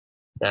the,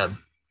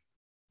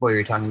 what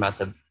you're talking about,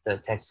 the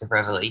text of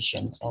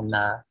Revelation and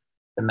the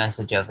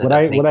message of it, of What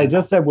I making,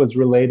 just said was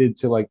related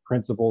to like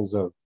principles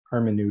of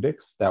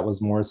hermeneutics. That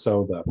was more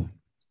so the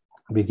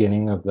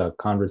beginning of the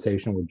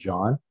conversation with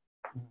John.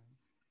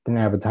 Didn't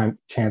have a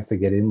chance to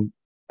get into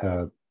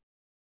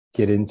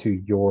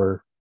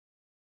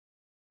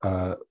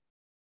uh,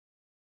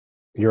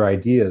 your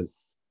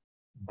ideas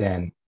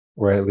then,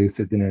 or at least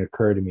it didn't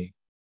occur to me.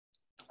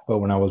 But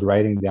when I was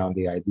writing down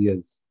the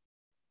ideas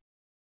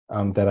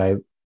that I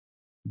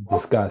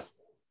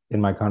discussed in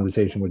my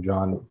conversation with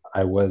John,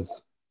 I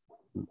was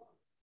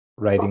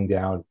writing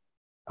down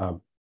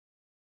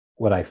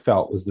what I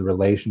felt was the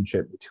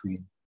relationship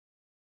between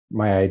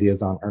my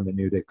ideas on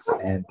hermeneutics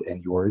and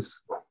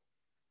yours.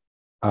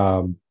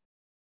 Because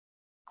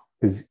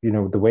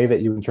the way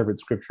that you interpret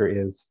scripture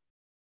is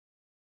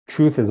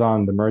truth is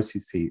on the mercy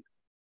seat.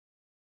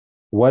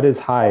 What is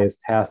highest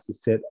has to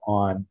sit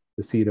on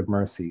the seat of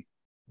mercy.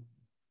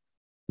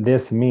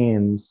 This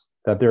means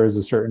that there is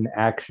a certain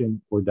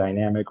action or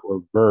dynamic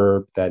or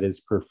verb that is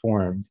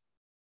performed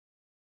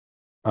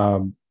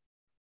when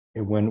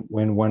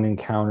one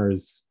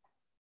encounters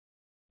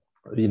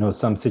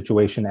some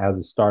situation as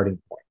a starting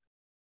point.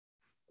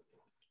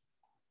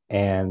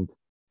 And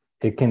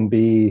it can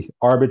be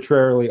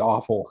arbitrarily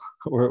awful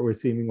or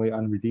seemingly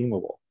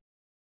unredeemable.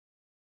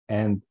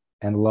 And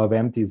love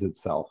empties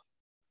itself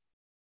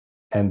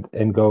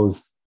and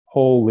goes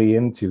wholly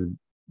into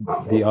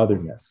the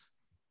otherness,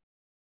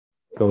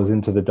 goes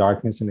into the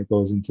darkness, and it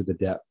goes into the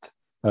depth.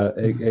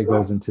 It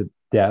goes into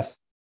death.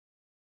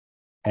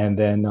 And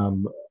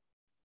then,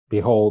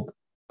 behold,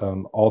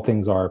 all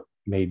things are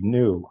made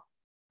new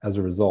as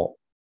a result.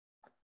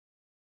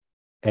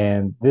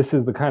 And this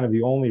is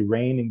the only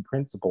reigning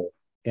principle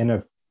in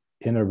a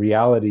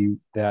reality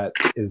that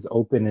is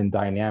open and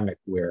dynamic,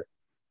 where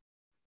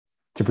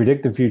to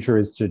predict the future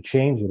is to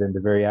change it in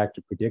the very act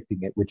of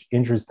predicting it, which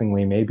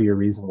interestingly may be a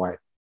reason why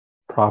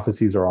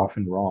prophecies are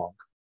often wrong,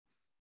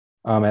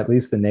 at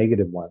least the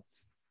negative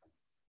ones.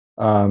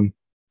 And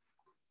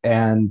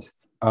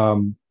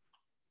the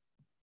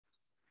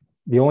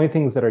only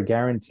things that are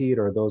guaranteed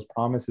are those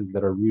promises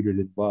that are rooted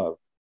in love,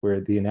 where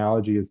the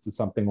analogy is to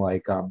something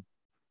like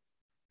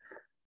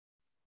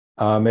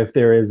if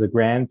there is a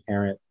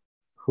grandparent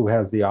who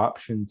has the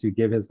option to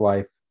give his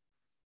life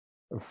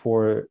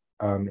for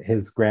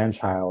his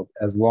grandchild,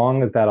 as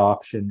long as that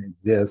option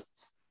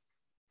exists,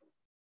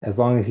 as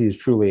long as he is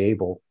truly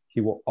able, he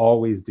will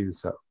always do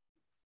so,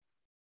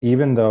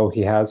 even though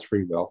he has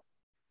free will,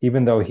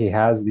 even though he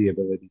has the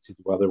ability to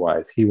do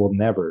otherwise, he will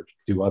never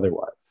do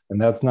otherwise. And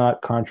that's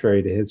not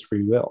contrary to his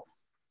free will.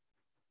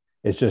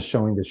 It's just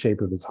showing the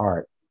shape of his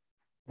heart.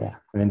 Yeah.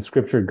 And in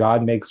scripture,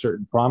 God makes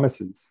certain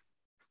promises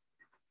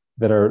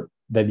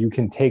that you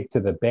can take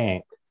to the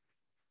bank,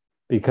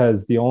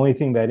 because the only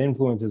thing that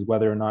influences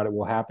whether or not it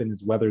will happen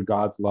is whether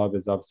God's love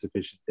is of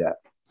sufficient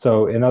depth.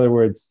 So in other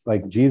words,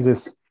 like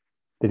Jesus,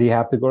 did he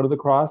have to go to the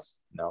cross?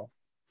 No,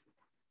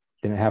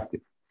 didn't have to.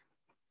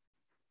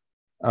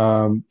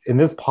 In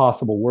this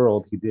possible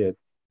world, he did.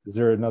 Is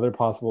there another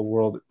possible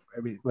world? I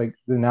mean, like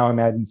now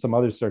imagine some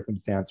other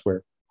circumstance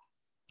where,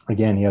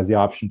 again, he has the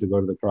option to go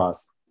to the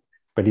cross,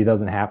 but he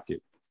doesn't have to.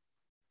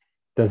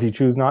 Does he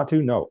choose not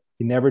to? No,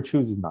 he never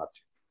chooses not to.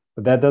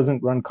 But that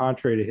doesn't run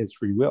contrary to his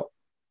free will.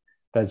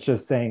 That's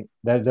just saying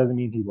that doesn't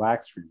mean he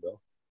lacks free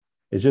will.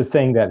 It's just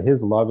saying that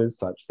his love is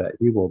such that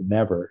he will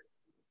never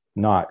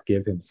not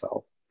give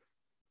himself.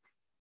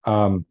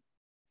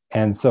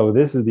 And so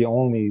this is the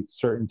only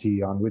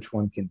certainty on which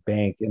one can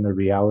bank in a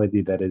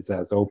reality that is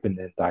as open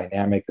and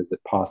dynamic as it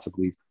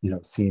possibly,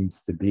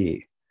 seems to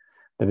be.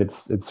 That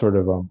it's sort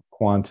of a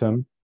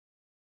quantum.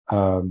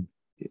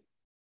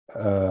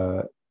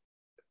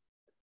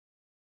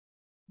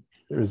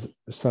 There's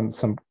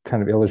some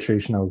kind of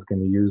illustration I was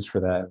going to use for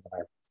that, and I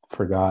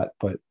forgot.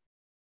 But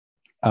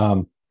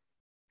I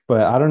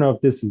don't know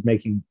if this is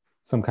making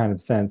some kind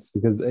of sense,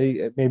 because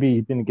maybe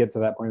he didn't get to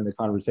that point in the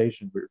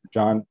conversation where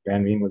John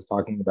Van Veen was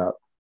talking about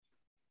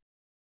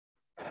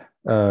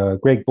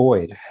Greg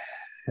Boyd,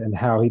 and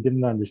how he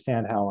didn't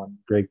understand how on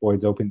Greg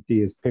Boyd's open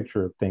theist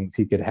picture of things,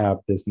 he could have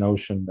this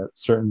notion that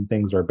certain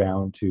things are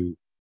bound to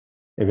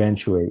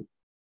eventuate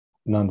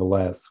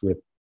nonetheless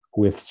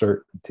with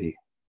certainty.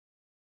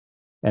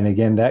 And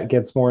again, that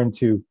gets more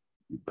into,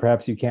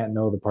 perhaps you can't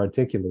know the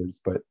particulars,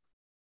 but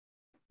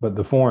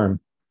the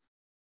form,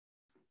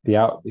 the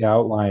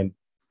outline,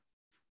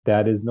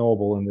 that is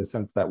knowable in the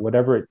sense that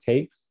whatever it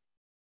takes,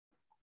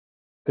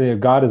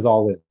 God is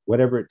all in.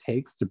 Whatever it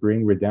takes to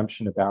bring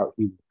redemption about,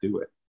 he will do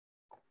it.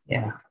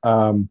 Yeah.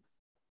 God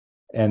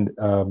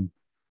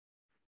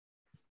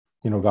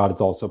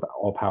is also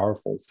all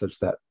powerful, such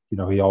that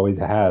he always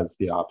has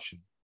the option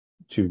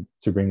to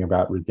bring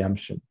about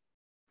redemption.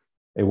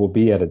 It will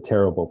be at a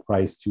terrible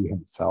price to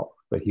himself,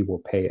 but he will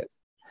pay it.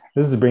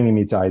 This is bringing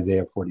me to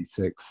Isaiah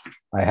 46.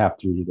 I have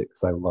to read it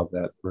because I love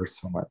that verse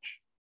so much.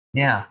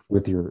 Yeah.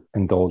 With your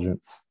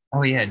indulgence.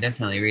 Oh yeah,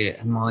 definitely read it.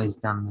 I'm always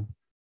down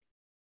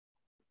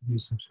to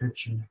use some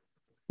scripture.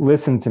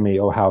 Listen to me,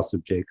 O house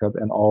of Jacob,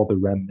 and all the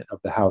remnant of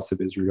the house of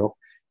Israel.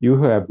 You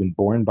who have been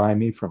born by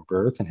me from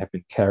birth and have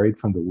been carried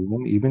from the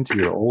womb, even to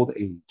your old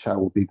age, I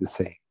will be the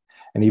same.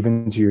 And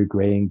even to your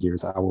graying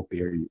years, I will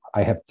bear you.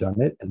 I have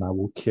done it, and I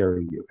will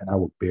carry you, and I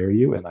will bear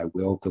you, and I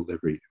will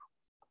deliver you.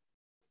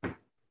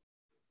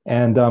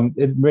 And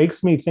it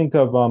makes me think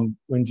of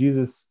when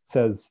Jesus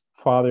says,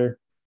 Father,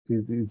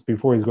 he's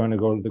before he's going to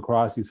go to the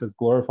cross, he says,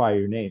 glorify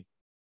your name.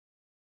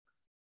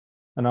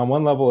 And on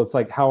one level, it's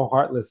like how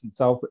heartless and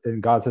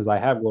and God says, I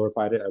have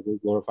glorified it, I will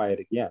glorify it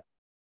again.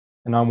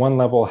 And on one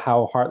level,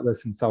 how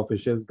heartless and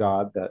selfish is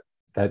God that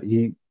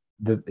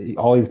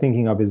all he's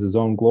thinking of is his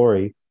own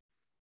glory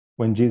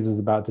when Jesus is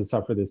about to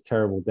suffer this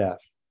terrible death.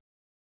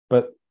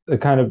 But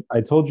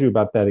I told you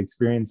about that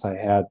experience I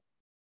had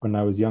when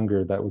I was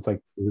younger. That was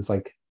it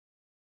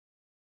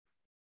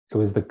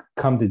was the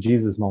come to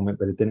Jesus moment,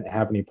 but it didn't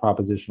have any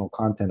propositional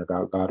content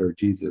about God or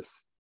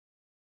Jesus.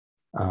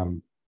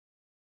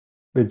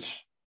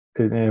 Which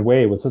in a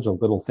way was such a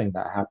little thing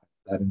that happened,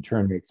 that in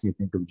turn makes me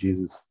think of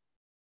Jesus'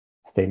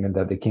 statement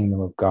that the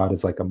kingdom of God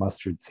is like a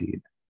mustard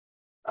seed.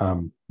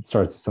 It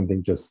starts as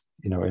something just,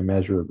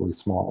 immeasurably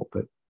small,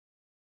 but,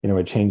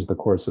 it changed the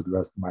course of the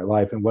rest of my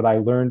life. And what I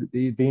learned,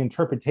 the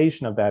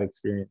interpretation of that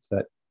experience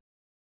that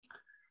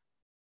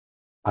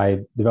I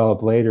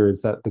developed later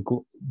is that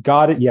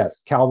God,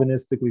 yes,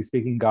 Calvinistically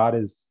speaking, God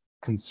is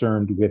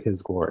concerned with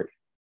his glory,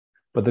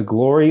 but the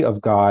glory of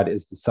God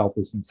is the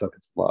selflessness of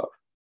his love.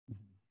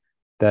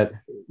 That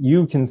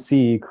you can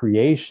see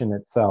creation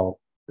itself,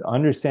 the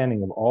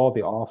understanding of all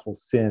the awful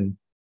sin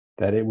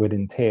that it would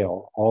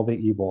entail, all the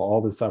evil,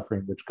 all the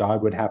suffering, which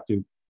God would have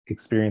to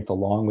experience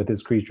along with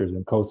his creatures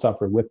and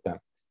co-suffer with them.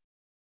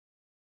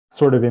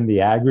 Sort of in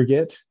the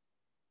aggregate,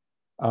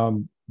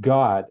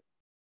 God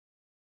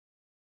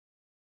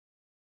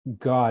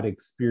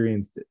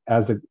experienced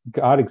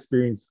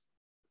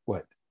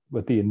what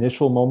the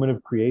initial moment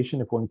of creation,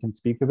 if one can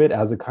speak of it,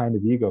 as a kind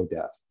of ego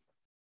death.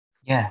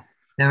 Yeah.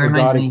 That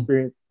reminds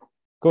me.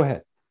 Go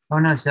ahead. Oh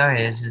no,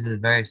 sorry. This is the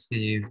verse.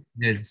 The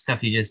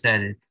stuff you just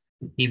said.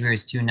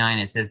 Hebrews 2:9.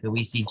 It says, "But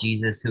we see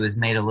Jesus, who was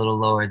made a little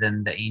lower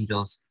than the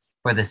angels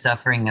for the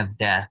suffering of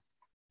death,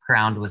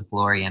 crowned with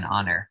glory and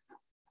honor,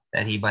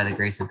 that he, by the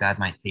grace of God,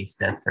 might taste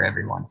death for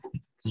everyone."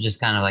 So just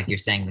kind of like you're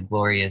saying, the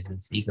glory is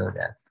this ego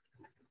death.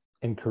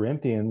 In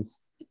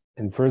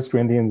First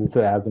Corinthians, it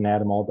says, "As in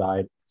Adam all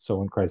died,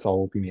 so in Christ all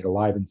will be made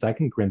alive." In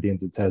Second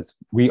Corinthians, it says,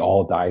 "We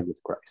all died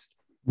with Christ."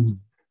 Mm-hmm.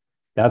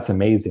 That's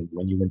amazing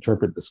when you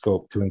interpret the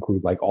scope to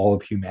include like all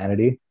of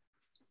humanity.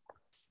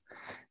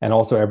 And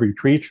also every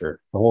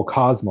creature, the whole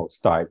cosmos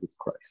died with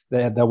Christ.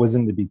 That was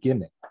in the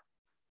beginning.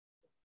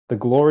 The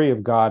glory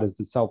of God is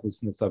the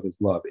selflessness of his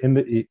love.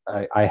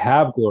 I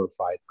have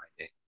glorified my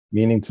name,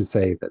 meaning to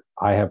say that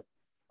I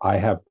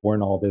have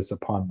borne all this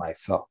upon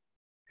myself.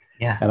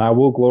 Yeah. And I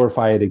will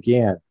glorify it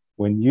again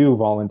when you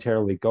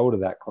voluntarily go to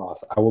that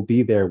cross. I will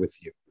be there with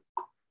you.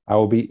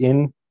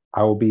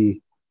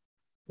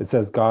 It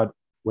says God,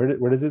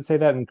 where does it say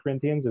that in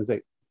Corinthians? Is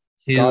it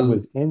God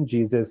was in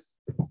Jesus?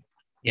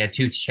 Yeah,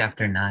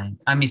 chapter 9.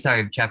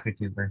 Chapter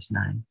 2, verse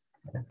 9.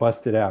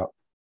 Bust it out.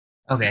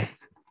 Okay.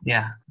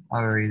 Yeah,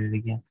 I'll read it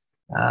again.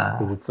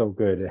 Because it's so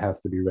good, it has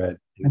to be read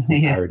in its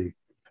entirety.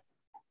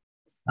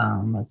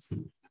 Let's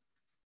see.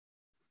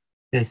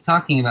 It's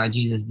talking about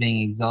Jesus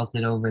being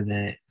exalted over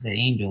the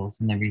angels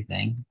and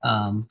everything.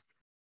 I'll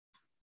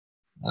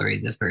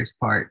read the first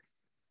part.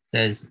 It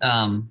says,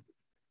 I'll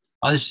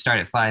just start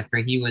at 5. For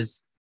he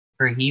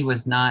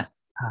has not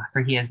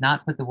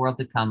put the world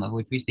to come, of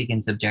which we speak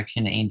in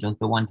subjection to angels,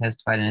 but one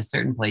testified in a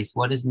certain place,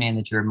 what is man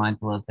that you are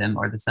mindful of him,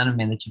 or the son of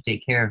man that you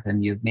take care of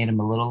him? You have made him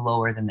a little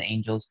lower than the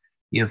angels.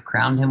 You have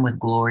crowned him with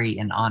glory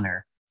and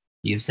honor.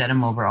 You have set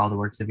him over all the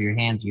works of your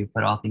hands. You have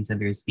put all things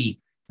under his feet.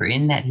 For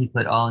in that he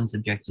put all in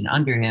subjection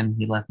under him,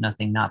 he left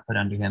nothing not put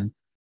under him.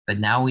 But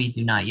now we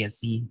do not yet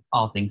see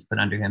all things put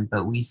under him,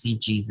 but we see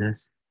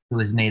Jesus, who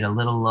was made a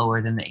little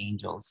lower than the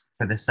angels,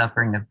 for the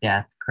suffering of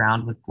death,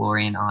 crowned with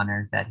glory and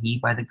honor, that he,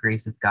 by the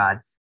grace of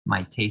God,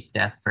 might taste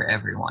death for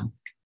everyone.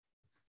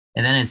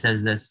 And then it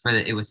says this, for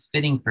it was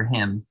fitting for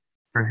him,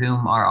 for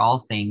whom are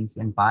all things,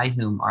 and by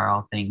whom are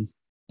all things,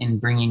 in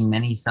bringing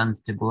many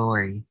sons to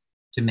glory,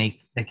 to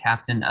make the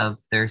captain of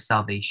their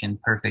salvation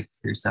perfect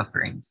through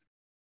sufferings.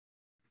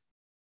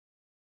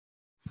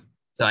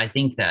 So I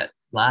think that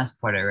last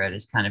part I read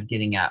is kind of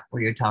getting at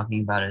what you're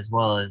talking about, as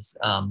well as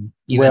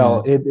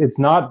it's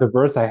not the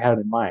verse I had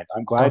in mind.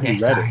 I'm glad you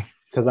read it,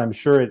 because I'm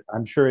sure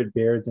it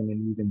bears in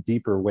an even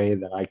deeper way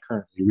than I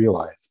currently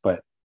realize.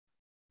 But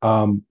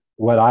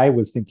what I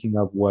was thinking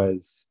of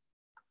was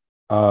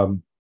it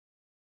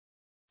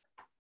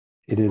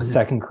is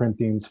 2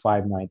 Corinthians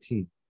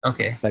 5:19.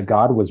 Okay. That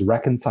God was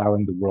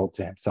reconciling the world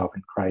to himself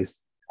in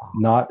Christ,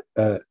 not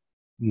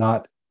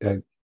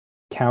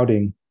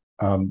counting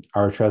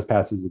our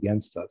trespasses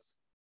against us.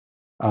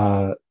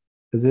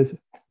 Is this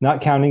not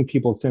counting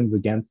people's sins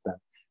against them?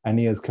 And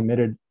he has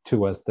committed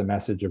to us the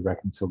message of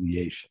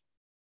reconciliation.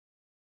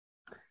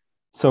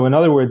 So in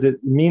other words,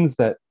 it means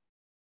that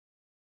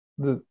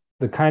the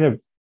kind of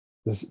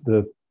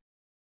the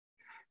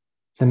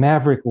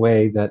maverick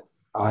way that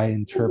I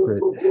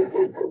interpret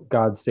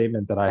God's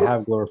statement that I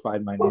have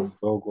glorified my name,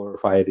 will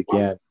glorify it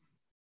again,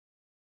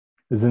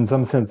 is in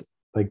some sense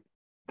like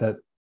that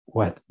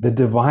what the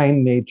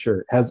divine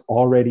nature has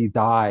already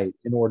died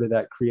in order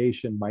that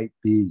creation might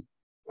be.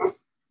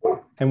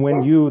 And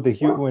when you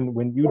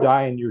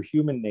die in your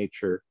human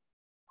nature,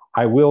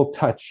 I will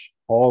touch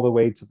all the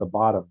way to the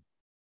bottom,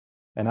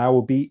 and I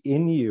will be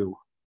in you,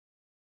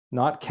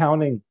 not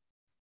counting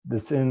the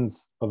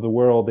sins of the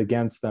world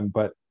against them,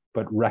 but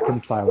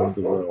reconciling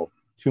the world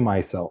to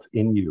myself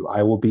in you.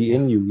 I will be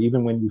in you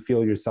even when you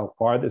feel yourself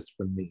farthest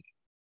from me.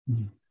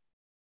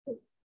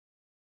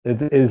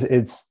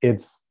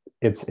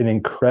 It's an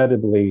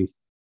incredibly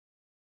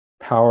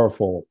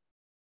powerful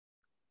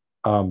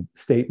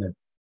statement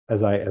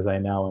as I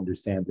now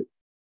understand it.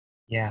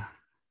 Yeah.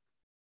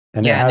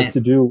 And it has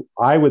to do,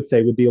 I would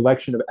say, with the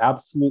election of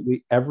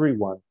absolutely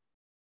everyone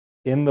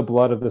in the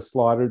blood of the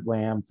slaughtered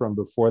lamb from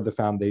before the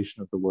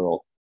foundation of the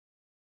world.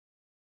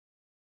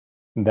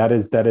 And that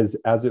is,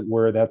 as it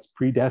were, that's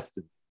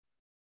predestined.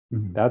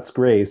 Mm-hmm. That's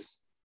grace.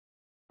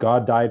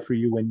 God died for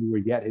you when you were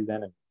yet his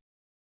enemy.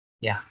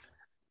 Yeah.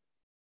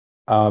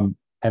 And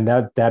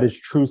that is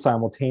true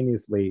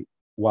simultaneously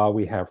while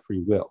we have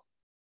free will.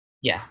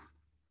 Yeah.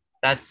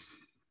 That's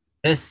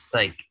this,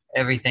 like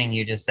everything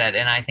you just said.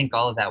 And I think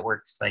all of that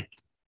works, like,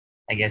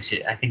 I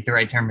think the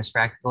right term is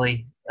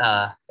practically.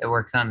 It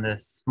works on the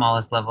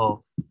smallest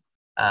level,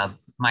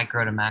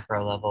 micro to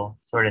macro level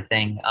sort of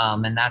thing.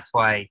 And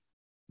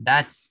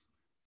that's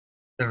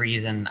the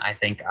reason I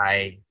think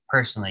I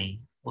personally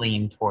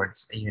lean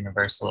towards a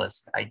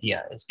universalist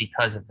idea, is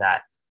because of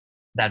that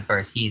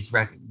verse.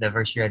 The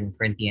verse you read in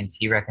Corinthians,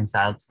 he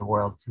reconciles the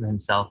world to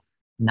himself,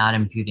 not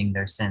imputing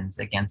their sins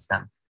against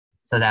them.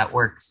 So that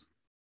works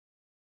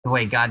the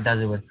way God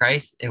does it with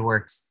Christ. It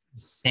works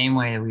the same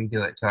way we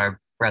do it to our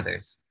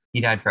brothers.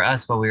 He died for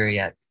us while we were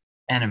yet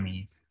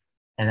enemies.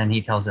 And then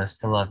he tells us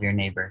to love your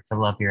neighbor, to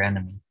love your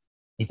enemy.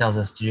 He tells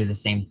us to do the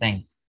same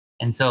thing.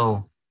 And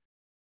so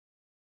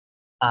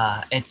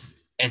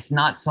it's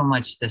not so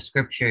much the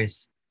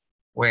scriptures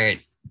where it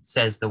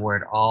says the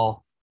word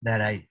all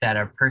that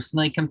are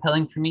personally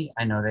compelling for me.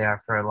 I know they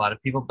are for a lot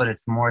of people, but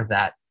it's more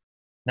that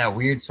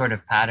weird sort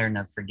of pattern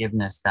of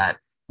forgiveness that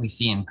we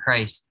see in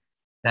Christ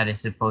that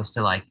is supposed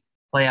to like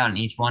play out in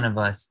each one of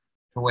us,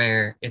 to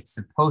where it's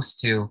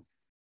supposed to,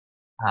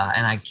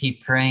 and I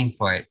keep praying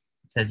for it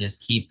to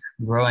just keep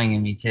growing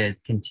in me, to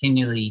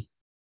continually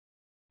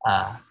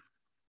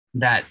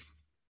that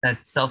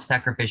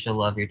self-sacrificial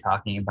love you're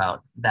talking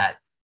about, that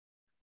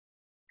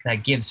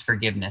that gives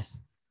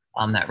forgiveness,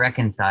 that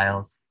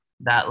reconciles.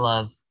 That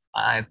love,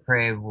 I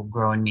pray, will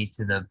grow in me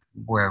to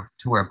where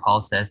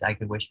Paul says, I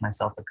could wish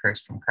myself a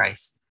curse from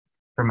Christ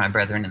for my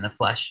brethren in the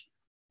flesh.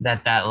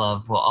 That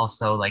love will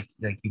also, like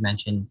you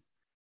mentioned,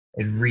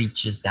 it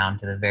reaches down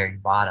to the very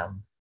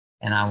bottom,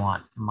 and I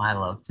want my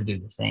love to do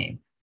the same.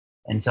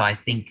 And so I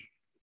think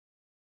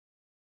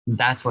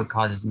that's what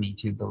causes me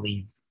to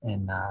believe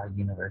in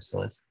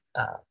universalist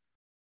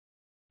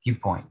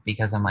viewpoint,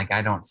 because I'm like,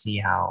 I don't see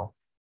how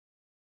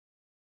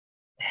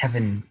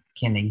heaven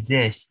can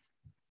exist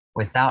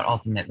without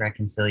ultimate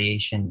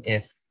reconciliation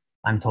if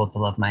I'm told to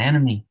love my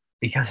enemy,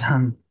 because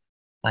I'm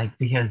like,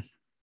 because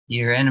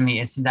your enemy,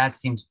 it's that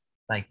seems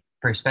like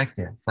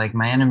perspective. Like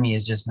my enemy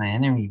is just my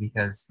enemy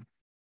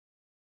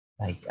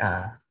like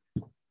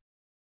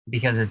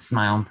because it's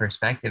my own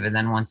perspective. And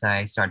then once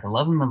I start to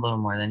love him a little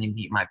more, then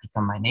he might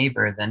become my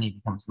neighbor, then he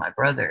becomes my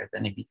brother,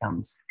 then he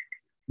becomes,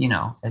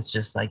 it's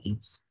just like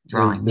he's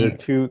drawing near.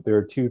 There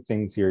are two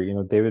things here.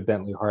 David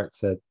Bentley Hart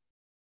said,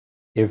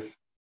 if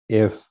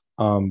if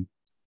um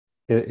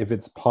if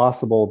it's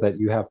possible that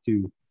you have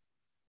to,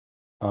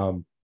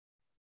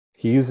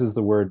 he uses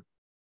the word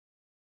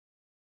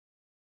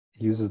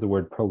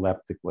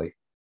proleptically.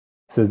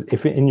 Says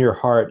if in your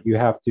heart you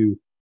have to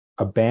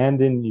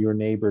abandon your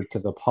neighbor to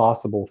the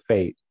possible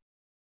fate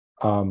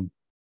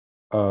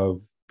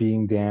of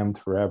being damned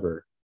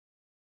forever,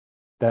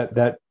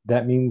 that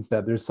means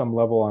that there's some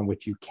level on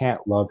which you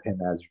can't love him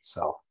as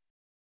yourself.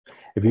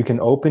 If you can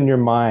open your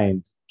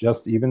mind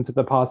just even to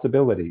the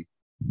possibility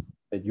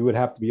that you would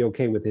have to be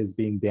okay with his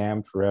being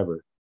damned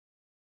forever,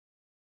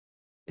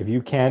 if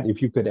you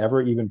could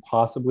ever even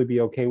possibly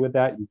be okay with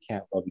that, you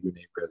can't love your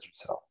neighbor as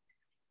yourself.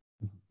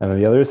 And on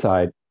the other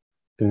side,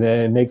 and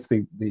then it makes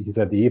he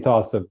said the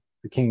ethos of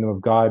the kingdom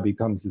of God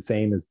becomes the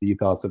same as the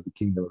ethos of the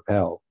kingdom of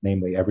hell,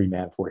 namely every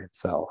man for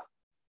himself.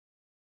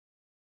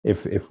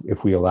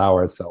 If we allow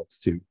ourselves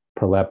to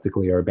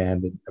proleptically or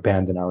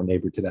abandon our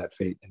neighbor to that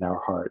fate in our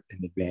heart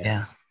in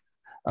advance.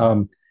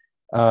 Yeah.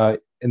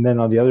 And then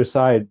on the other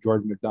side,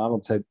 George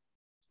MacDonald said,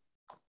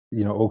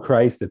 "O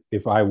Christ,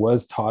 if I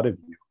was taught of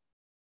you,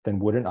 then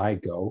wouldn't I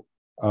go?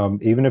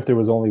 Even if there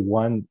was only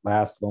one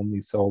last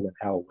lonely soul in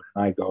hell, wouldn't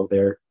I go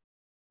there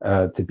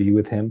to be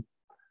with him?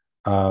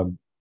 Not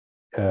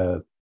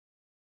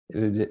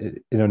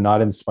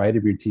in spite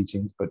of your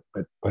teachings,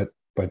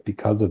 but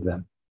because of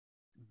them."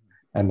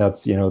 And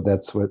that's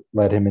what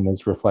led him in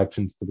his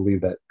reflections to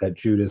believe that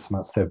Judas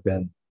must have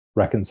been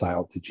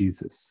reconciled to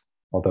Jesus.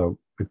 Although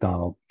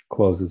MacDonald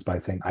closes by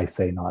saying, "I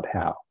say not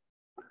how."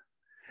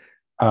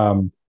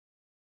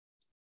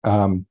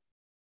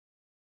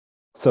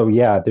 So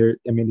yeah,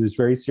 there's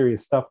very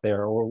serious stuff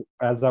there. Or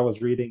as I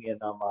was reading in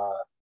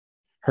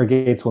Her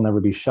Gates Will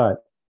Never Be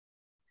Shut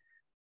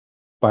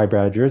by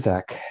Brad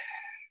Jersak,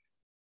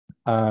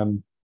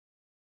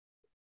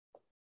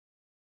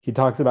 he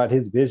talks about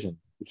his vision,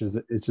 which is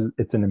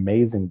it's an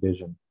amazing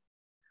vision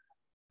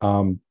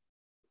of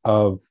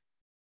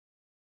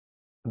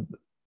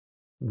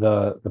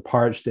the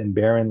parched and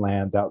barren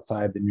lands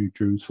outside the New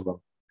Jerusalem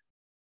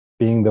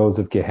being those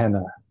of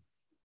Gehenna,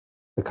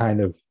 the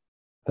kind of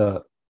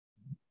the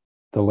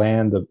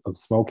land of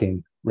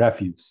smoking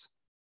refuse,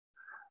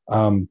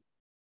 and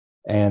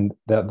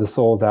that the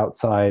souls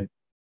outside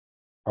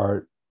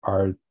are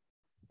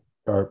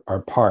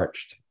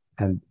parched,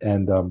 and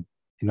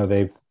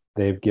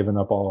they've given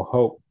up all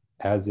hope,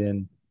 as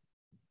in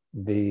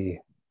the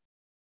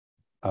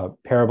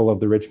parable of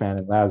the rich man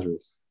and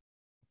Lazarus,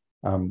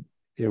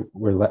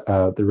 where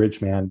the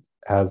rich man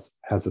has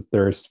a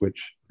thirst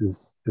which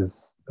is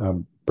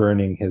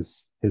burning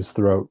his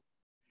throat,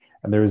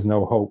 and there is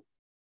no hope.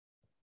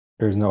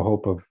 There's no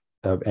hope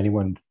of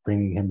anyone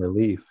bringing him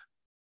relief.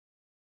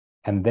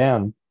 And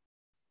then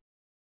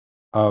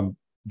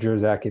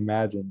Jersak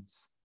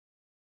imagines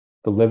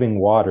the living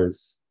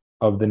waters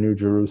of the New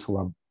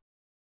Jerusalem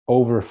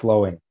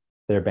overflowing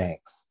their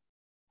banks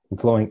and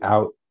flowing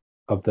out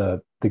of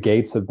the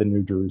gates of the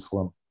New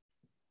Jerusalem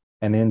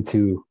and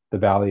into the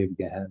valley of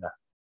Gehenna.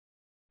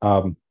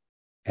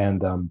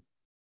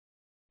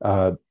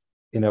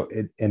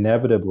 It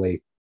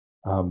inevitably,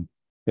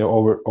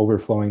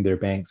 overflowing their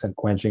banks and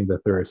quenching the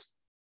thirst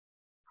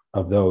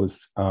of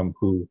those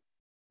who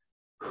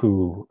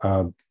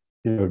have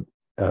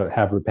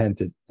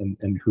repented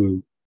and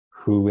who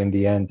in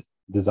the end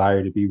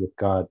desire to be with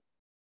God,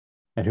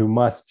 and who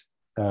must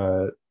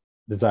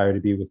desire to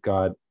be with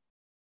God,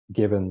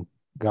 given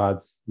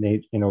God's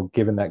nature,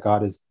 given that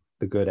God is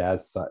the good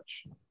as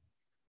such.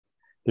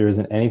 There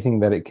isn't anything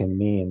that it can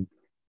mean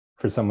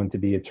for someone to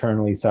be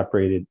eternally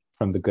separated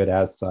from the good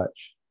as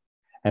such,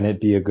 and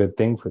it be a good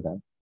thing for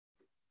them,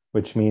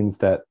 which means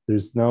that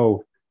there's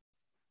no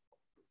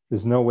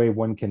way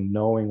one can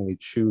knowingly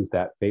choose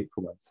that fate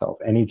for oneself.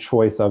 Any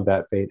choice of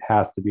that fate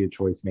has to be a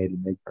choice made in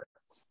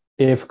ignorance,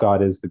 if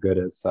God is the good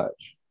as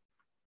such.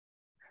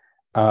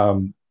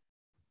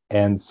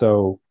 And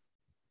so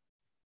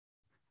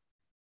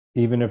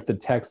even if the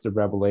text of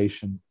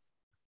Revelation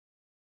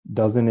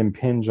doesn't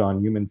impinge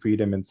on human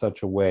freedom in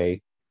such a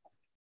way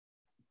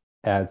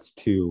as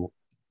to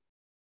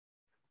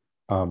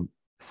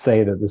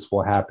say that this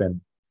will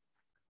happen,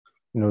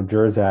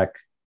 Jersak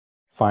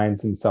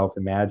finds himself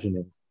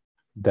imagining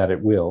that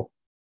it will,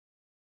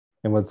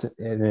 and what's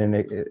an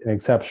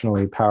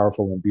exceptionally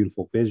powerful and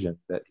beautiful vision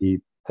that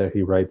he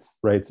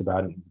writes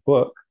about in his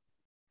book.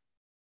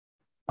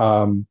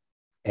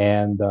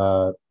 And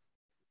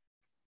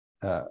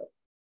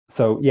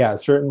so yeah,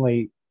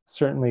 certainly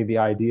the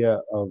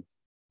idea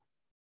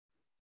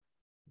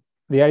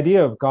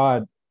of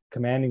God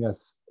commanding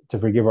us to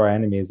forgive our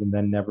enemies and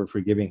then never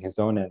forgiving his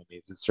own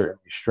enemies is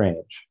certainly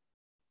strange.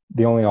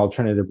 The only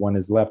alternative one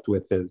is left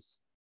with is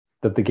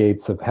that the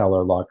gates of hell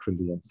are locked from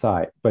the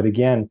inside. But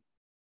again,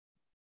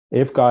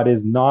 if God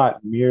is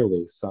not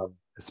merely some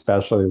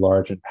especially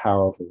large and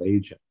powerful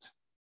agent,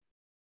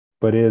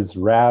 but is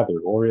rather,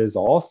 or is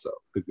also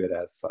the good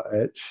as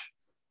such,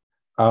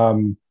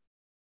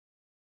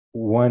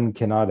 one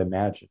cannot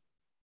imagine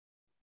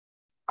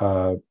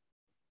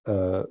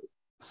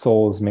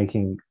souls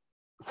making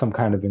some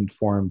kind of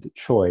informed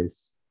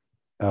choice,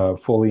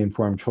 fully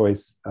informed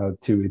choice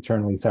to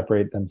eternally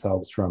separate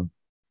themselves from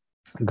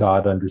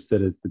God,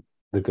 understood as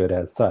the good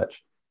as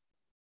such.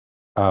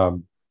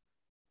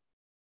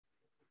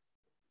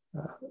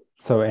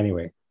 So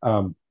anyway,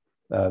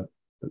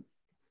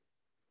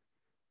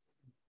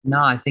 No,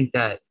 I think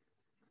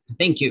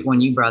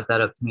when you brought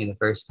that up to me the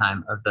first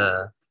time of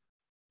a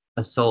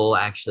soul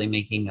actually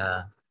making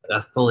a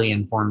fully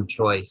informed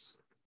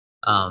choice,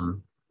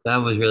 that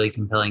was really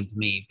compelling to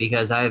me,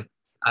 because I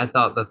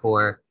thought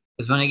before,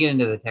 because when I get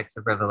into the text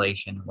of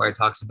Revelation where it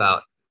talks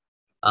about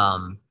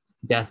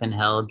death and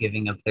hell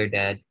giving up their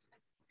dead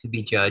to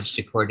be judged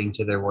according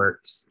to their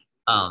works,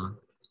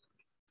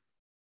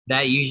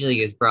 that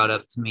usually is brought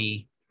up to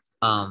me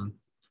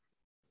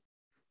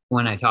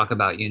when I talk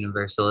about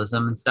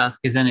universalism and stuff,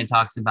 because then it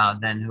talks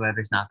about then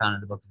whoever's not found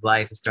in the book of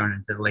life is thrown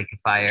into the lake of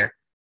fire,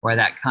 where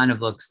that kind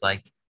of looks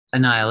like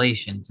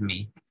annihilation to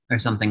me or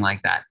something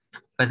like that.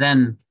 But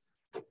then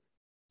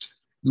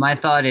my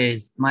thought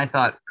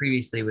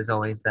previously was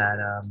always that,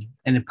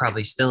 and it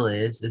probably still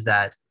is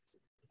that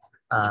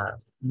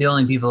the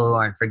only people who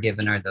aren't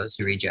forgiven are those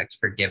who reject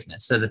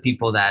forgiveness. So the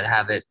people that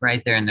have it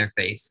right there in their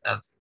face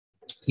of,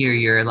 here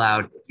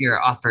you're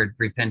offered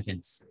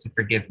repentance to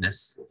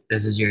forgiveness. Do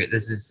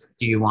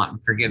you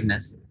want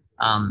forgiveness?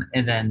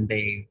 And then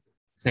they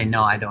say,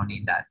 no, I don't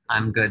need that.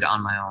 I'm good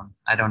on my own.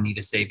 I don't need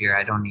a savior.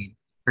 I don't need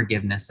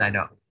forgiveness.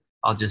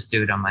 I'll just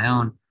do it on my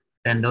own.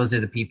 Then those are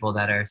the people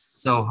that are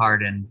so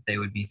hardened they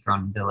would be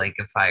thrown into the lake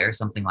of fire or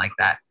something like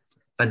that.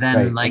 But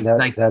then right,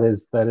 that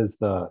is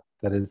the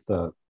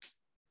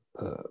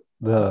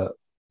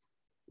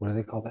what do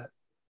they call that?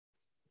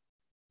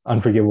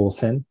 Unforgivable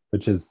sin,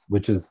 which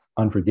is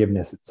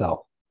unforgiveness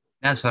itself.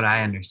 That's what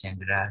I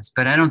understand it as.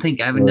 But I don't think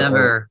I would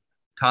never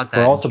taught that.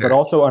 But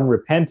also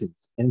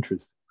unrepentance.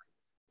 Interesting.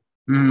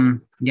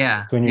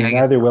 Yeah. So when you're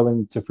neither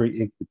willing to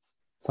forgive,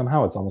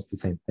 somehow it's almost the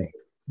same thing.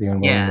 The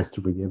unwillingness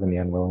to forgive and the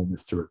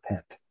unwillingness to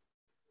repent.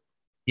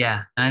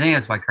 Yeah, and I think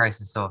that's why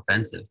Christ is so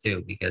offensive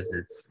too, because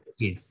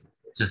he's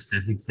just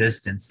his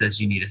existence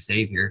says you need a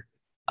savior.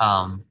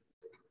 But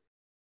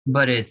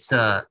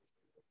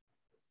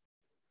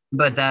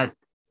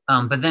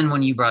then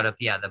when you brought up,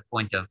 the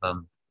point of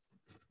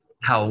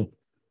how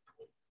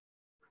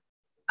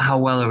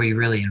well are we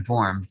really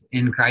informed?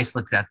 And Christ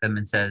looks at them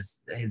and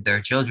says, hey,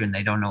 they're children,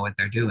 they don't know what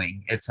they're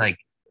doing. It's like,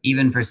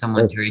 even for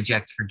someone to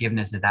reject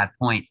forgiveness at that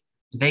point,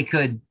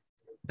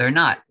 they're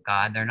not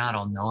God, they're not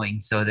all knowing,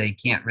 so they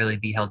can't really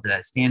be held to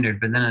that standard.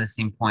 But then at the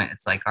same point,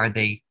 it's like, are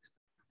they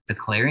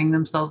declaring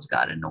themselves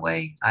God in a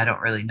way? I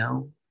don't really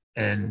know.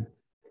 And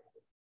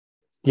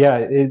yeah,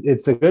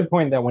 it's a good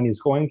point that when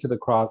he's going to the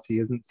cross, he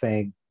isn't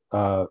saying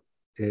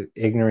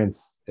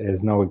ignorance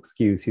is no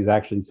excuse. He's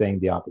actually saying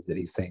the opposite.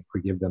 He's saying,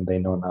 forgive them, they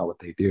know not what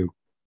they do.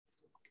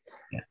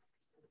 Yeah.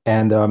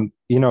 And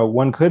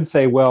one could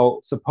say,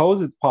 well,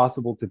 suppose it's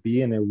possible to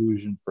be an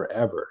illusion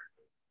forever.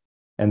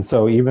 And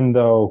so even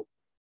though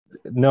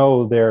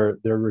their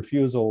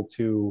refusal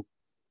to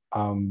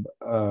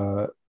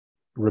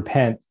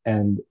repent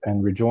and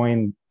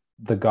rejoin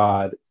the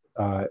God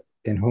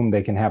in whom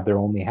they can have their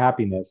only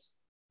happiness,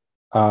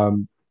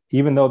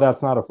 even though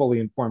that's not a fully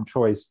informed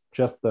choice,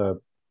 just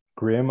the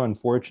grim,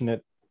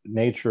 unfortunate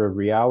nature of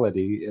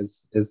reality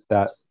is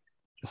that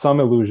some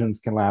illusions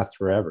can last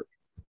forever.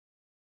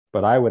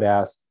 But I would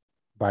ask,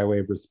 by way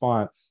of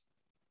response,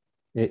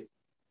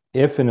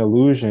 if an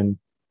illusion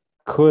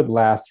could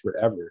last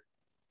forever,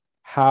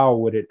 how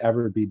would it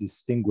ever be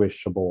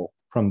distinguishable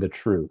from the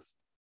truth?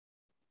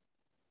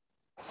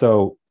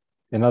 So,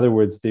 in other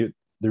words, the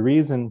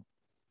reason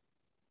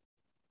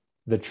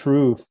the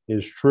truth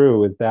is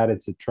true is that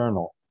it's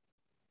eternal.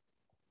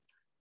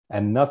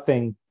 And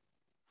nothing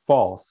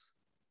false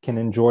can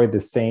enjoy the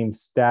same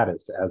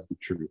status as the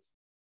truth.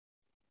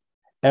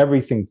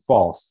 Everything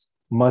false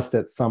must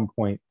at some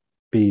point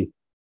be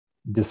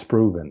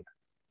disproven.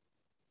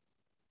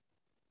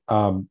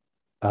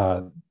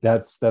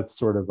 That's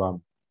sort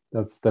of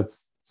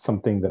that's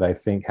something that I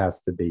think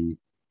has to be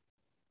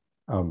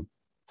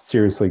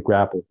seriously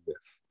grappled with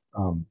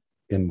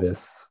in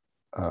this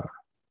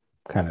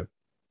kind of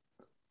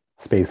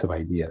space of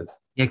ideas.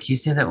 Yeah, can you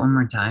say that one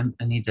more time?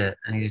 I need to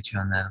chew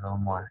on that a little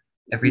more.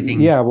 Everything.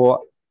 Yeah,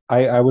 well,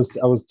 I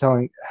was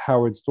telling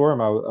Howard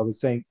Storm, I was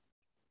saying,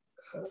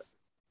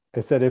 I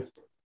said,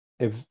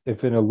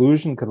 if an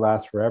illusion could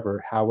last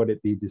forever, how would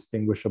it be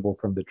distinguishable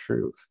from the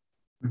truth?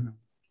 Mhm.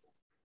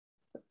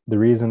 The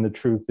reason the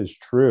truth is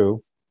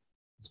true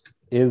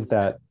is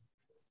that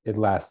it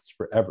lasts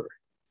forever.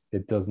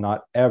 It does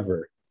not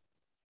ever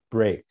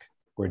break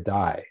or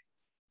die.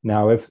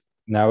 Now if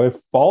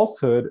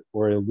falsehood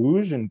or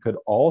illusion could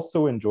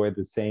also enjoy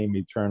the same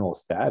eternal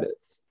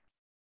status,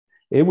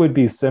 it would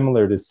be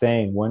similar to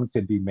saying one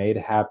could be made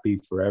happy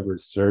forever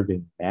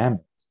serving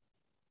mammon.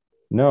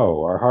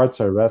 No, our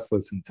hearts are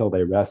restless until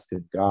they rest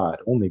in God.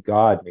 Only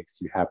God makes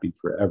you happy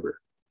forever.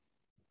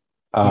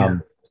 Yeah.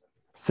 Um,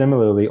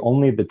 Similarly,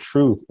 only the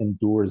truth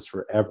endures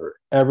forever.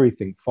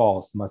 Everything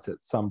false must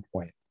at some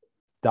point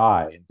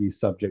die and be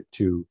subject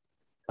to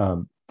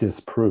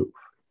disproof.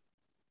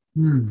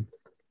 Hmm.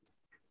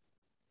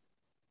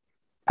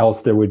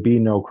 Else, there would be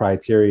no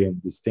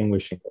criterion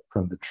distinguishing it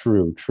from the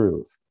true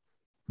truth.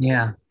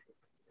 Yeah.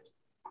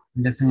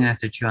 I'm definitely gonna have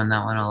to chew on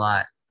that one a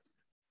lot.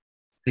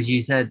 Because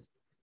you said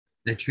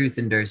the truth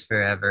endures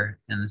forever,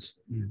 and this,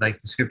 like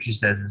the scripture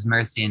says, his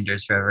mercy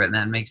endures forever. And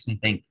that makes me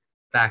think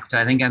back to,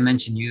 I think I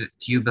mentioned you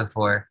to you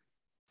before.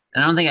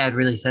 And I don't think I had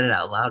really said it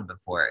out loud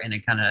before. And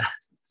it kind of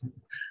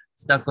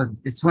stuck with,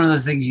 it's one of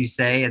those things you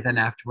say, and then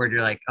afterward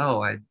you're like,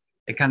 oh,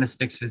 it kind of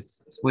sticks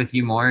with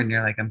you more. And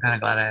you're like, I'm kind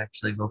of glad I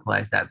actually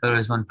vocalized that. But it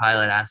was when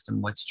Pilate asked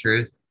him, what's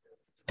truth?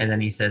 And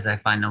then he says, I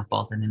find no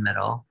fault in him at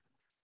all.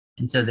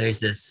 And so there's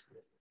this,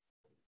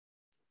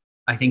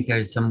 I think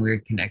there's some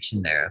weird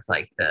connection there of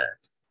like that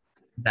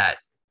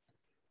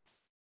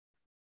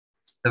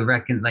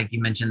like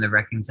you mentioned, the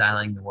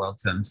reconciling the world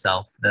to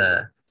himself,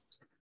 the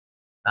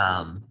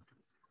um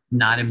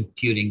not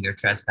imputing their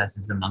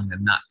trespasses among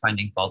them, not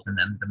finding fault in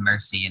them, the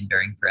mercy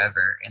enduring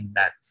forever. And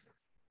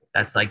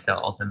that's like the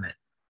ultimate,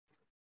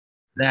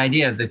 the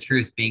idea of the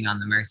truth being on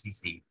the mercy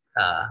seat.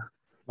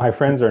 My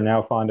friends are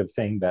now fond of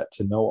saying that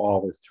to know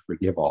all is to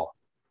forgive all.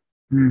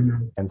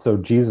 Mhm. And so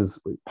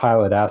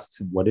Pilate asks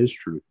him, what is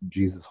truth? And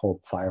Jesus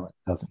holds silent,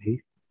 doesn't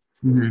he?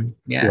 Mhm.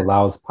 He Yeah.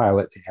 allows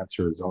Pilate to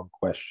answer his own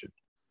question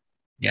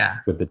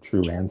Yeah. with the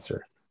true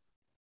answer,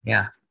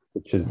 Yeah.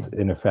 which is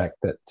in effect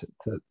that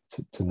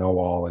to know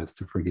all is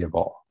to forgive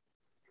all.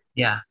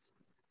 Yeah.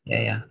 Yeah.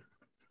 Yeah.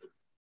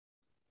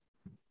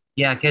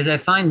 Yeah. Because I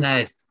find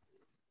that,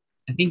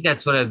 I think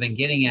that's what I've been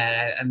getting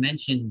at. I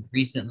mentioned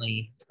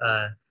recently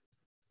to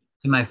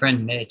my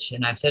friend Mitch,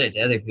 and I've said it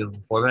to other people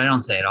before, but I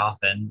don't say it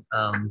often.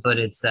 But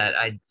it's that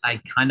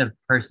I kind of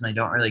personally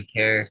don't really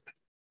care.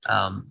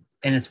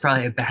 And it's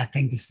probably a bad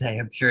thing to say.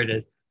 I'm sure it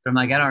is. But I'm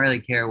like, I don't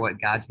really care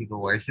what God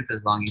people worship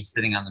as long as he's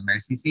sitting on the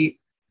mercy seat.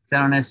 Because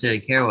I don't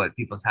necessarily care what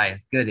people's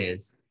highest good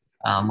is,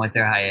 what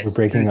their We're highest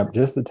breaking truth. up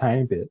just a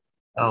tiny bit.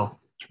 Oh,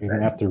 You're going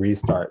to have to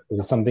restart. It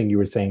was something you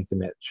were saying to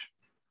Mitch.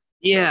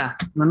 yeah.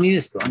 Let me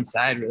just go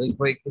inside really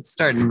quick. It's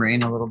starting to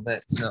rain a little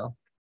bit. So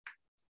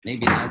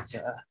maybe that's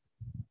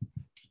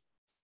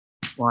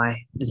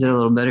why. Is it a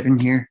little better in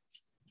here?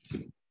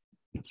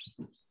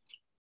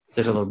 Is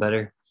it a little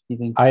better, you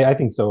think? I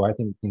think so. I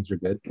think things are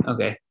good.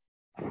 Okay.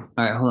 All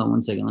right, hold on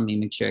one second. Let me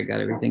make sure I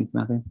got everything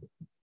from out there.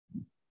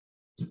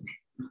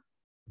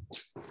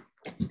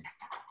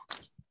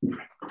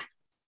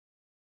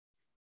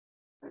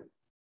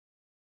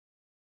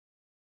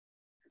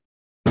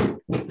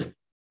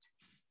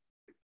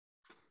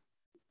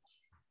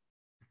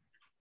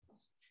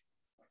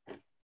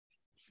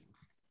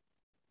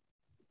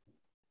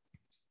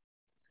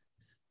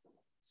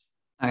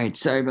 All right,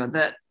 sorry about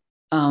that.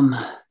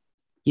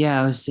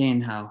 Yeah, I was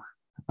saying how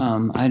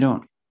I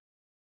don't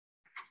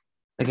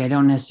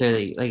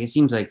necessarily like, it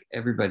seems like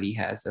everybody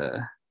has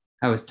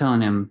I was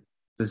telling him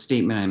the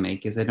statement I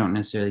make is I don't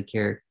necessarily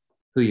care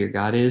who your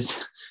God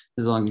is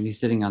as long as he's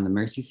sitting on the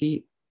mercy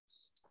seat.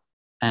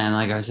 And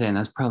like I was saying,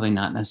 that's probably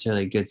not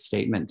necessarily a good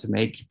statement to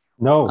make.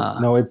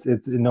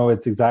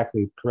 It's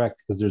exactly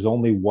correct because there's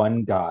only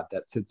one God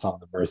that sits on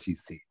the mercy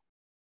seat.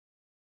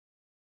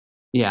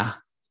 Yeah.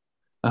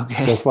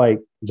 Okay.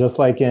 Just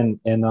like in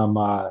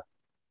the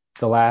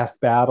last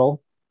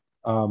battle,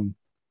 um,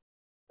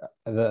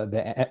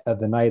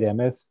 the knight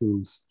Emeth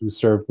who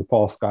served the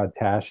false god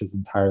Tash his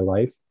entire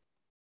life,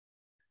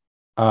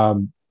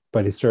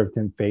 but he served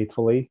him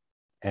faithfully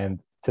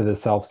and to the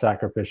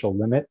self-sacrificial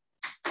limit.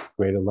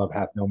 Greater love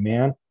hath no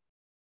man.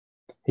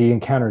 He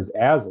encounters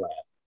Aslan,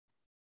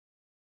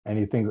 and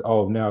he thinks,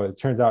 "Oh no!" It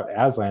turns out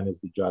Aslan is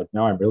the judge.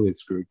 Now I'm really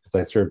screwed because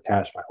I served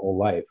Tash my whole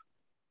life.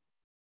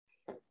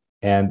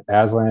 And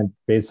Aslan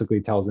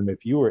basically tells him,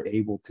 if you were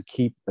able to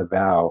keep the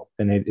vow,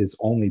 then it is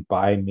only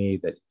by me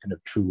that you can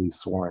have truly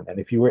sworn. And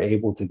if you were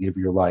able to give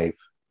your life,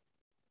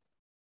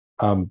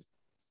 um,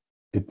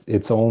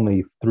 it's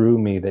only through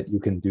me that you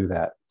can do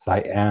that. Because I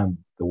am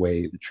the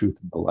way, the truth,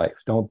 and the life.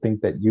 Don't think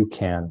that you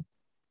can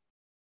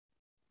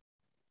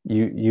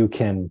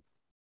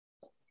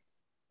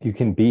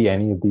be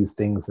any of these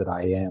things that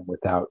I am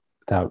without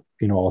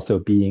also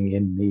being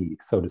in me,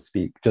 so to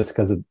speak. Just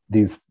because of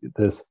this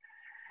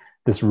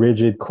this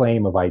rigid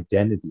claim of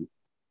identity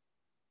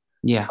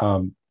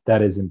Yeah.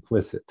 that is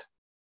implicit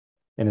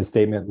in a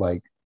statement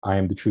like, I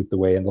am the truth, the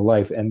way, and the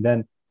life. And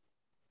then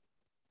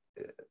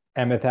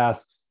Emmett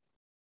asks,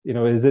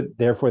 is it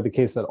therefore the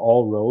case that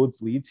all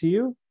roads lead to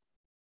you?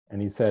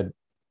 And he said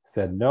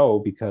no,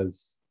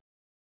 because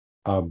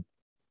um,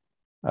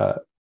 uh,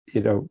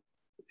 you know,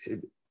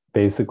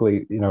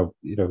 basically,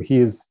 he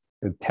is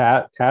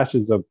Tash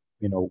is of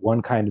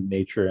one kind of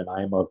nature, and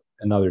I'm of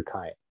another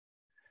kind,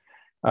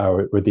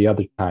 or the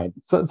other kind,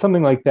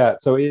 something like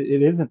that. So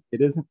it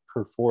isn't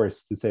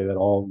perforce to say that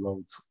all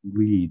roads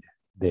lead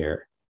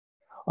there,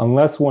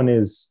 unless one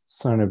is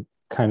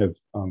kind of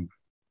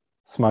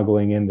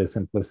smuggling in this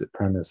implicit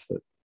premise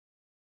that,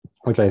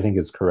 which I think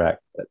is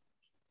correct, that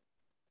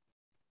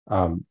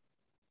um,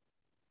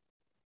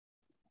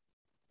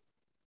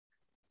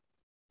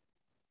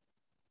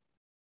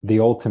 the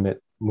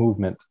ultimate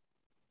movement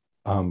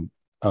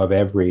of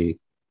every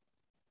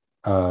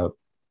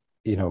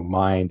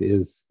mind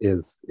is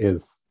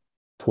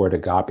toward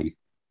agape,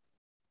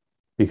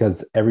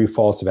 because every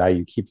false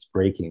value keeps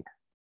breaking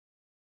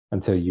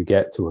until you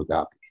get to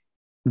agape,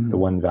 the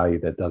one value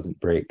that doesn't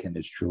break and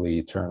is truly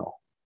eternal.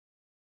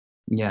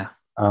 Yeah.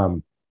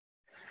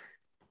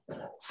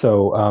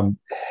 So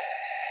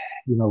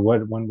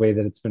what one way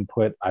that it's been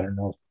put, I don't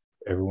know if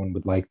everyone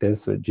would like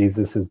this, that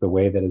Jesus is the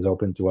way that is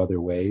open to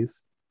other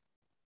ways.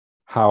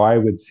 How I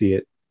would see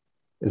it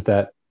is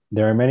that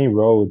there are many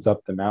roads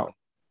up the mountain.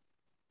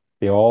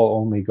 They all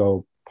only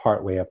go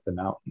part way up the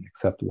mountain,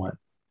 except one,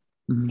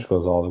 which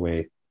goes all the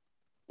way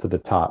to the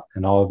top,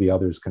 and all of the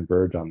others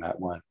converge on that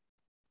one.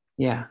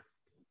 Yeah.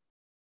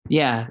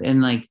 Yeah.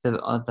 And like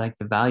the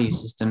value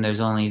system,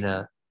 there's only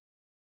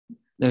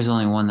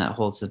one that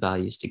holds the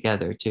values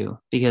together too.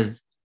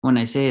 Because when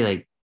I say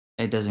like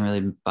it doesn't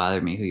really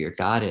bother me who your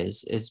God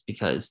is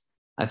because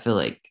I feel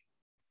like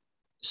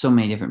so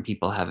many different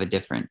people have a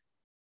different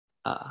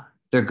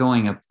they're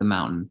going up the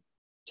mountain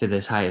to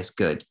this highest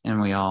good,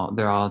 and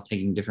they're all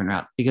taking different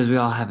routes because we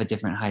all have a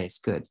different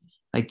highest good.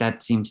 Like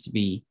that seems to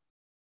be,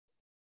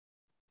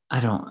 I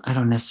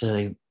don't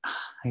necessarily,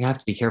 I have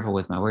to be careful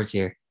with my words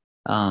here.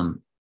 I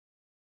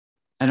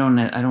don't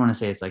want to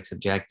say it's like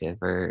subjective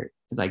or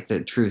like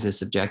the truth is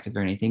subjective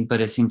or anything,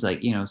 but it seems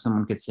like,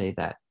 someone could say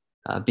that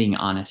being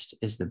honest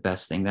is the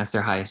best thing. That's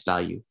their highest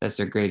value. That's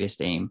their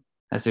greatest aim.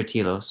 That's their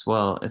telos.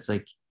 Well, it's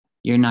like,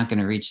 you're not going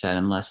to reach that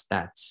unless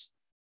that's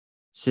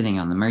sitting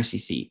on the mercy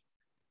seat,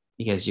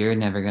 because you're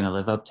never going to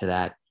live up to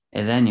that.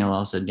 And then you'll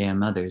also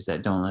damn others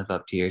that don't live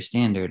up to your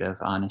standard of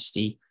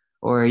honesty,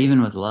 or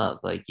even with love.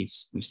 Like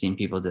we've seen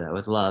people do that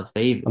with love.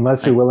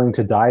 Unless you're willing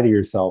to die to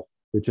yourself,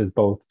 which is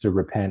both to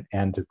repent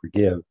and to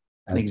forgive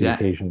as the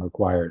occasion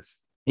requires.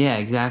 Yeah,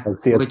 exactly. Like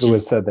C.S.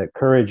 Lewis said that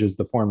courage is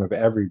the form of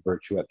every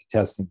virtue at the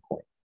testing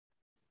point.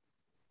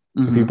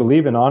 If you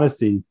believe in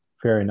honesty,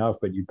 fair enough,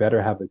 but you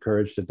better have the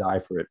courage to die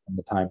for it when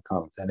the time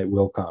comes, and it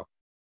will come.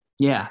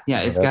 Yeah,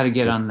 it's got to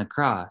get on the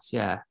cross.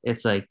 Yeah,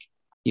 it's like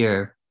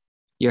your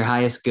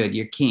highest good,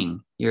 your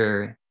king,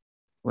 your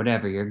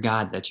whatever, your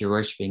God that you're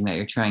worshiping, that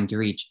you're trying to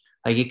reach.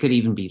 Like it could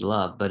even be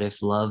love, but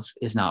if love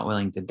is not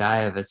willing to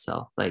die of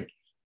itself,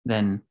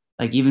 then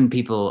even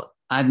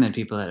I've met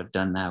people that have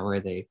done that, where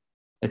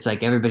it's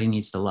like everybody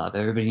needs to love,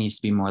 everybody needs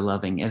to be more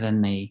loving, and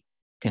then they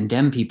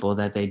condemn people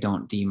that they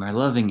don't deem are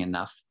loving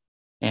enough,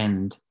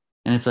 and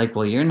it's like,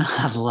 well, you're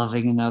not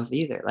loving enough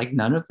either. Like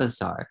none of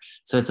us are.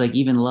 So it's like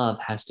even love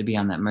has to be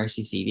on that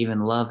mercy seat. Even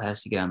love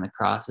has to get on the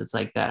cross. It's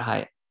like that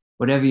high,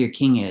 whatever your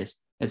king is.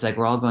 It's like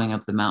we're all going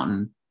up the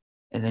mountain,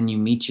 and then you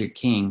meet your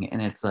king, and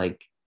it's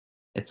like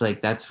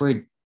that's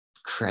where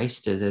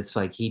Christ is. It's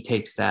like he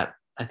takes that.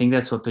 I think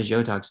that's what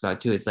Peugeot talks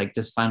about too. It's like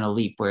this final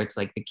leap where it's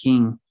like the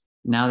king.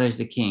 Now there's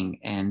the king,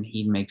 and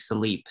he makes the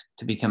leap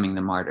to becoming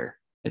the martyr.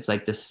 It's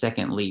like the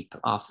second leap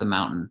off the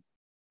mountain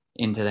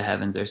into the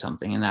heavens or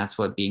something, and that's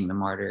what being the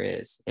martyr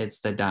is.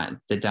 It's the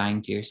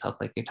dying to yourself,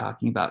 like you're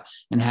talking about,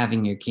 and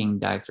having your king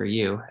die for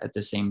you at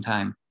the same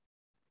time.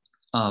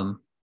 So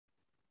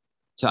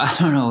I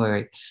don't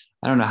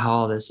know how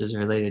all this is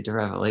related to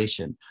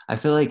Revelation. I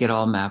feel like it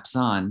all maps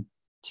on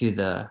to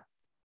the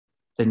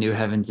new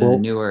heavens and the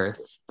new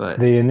earth. But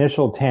the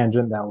initial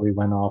tangent that we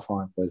went off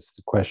on was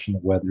the question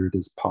of whether it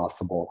is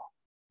possible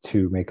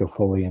to make a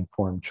fully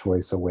informed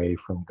choice away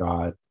from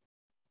God.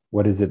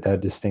 What is it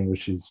that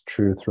distinguishes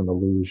truth from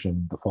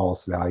illusion, the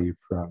false value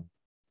from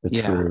the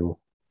true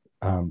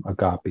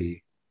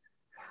agape?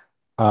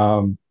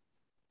 I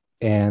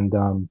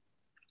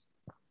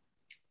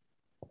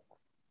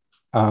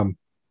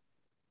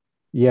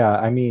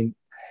mean,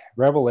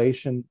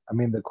 Revelation,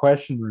 the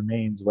question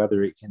remains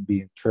whether it can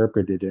be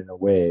interpreted in a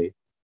way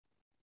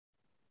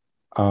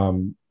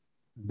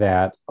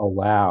that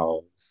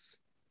allows.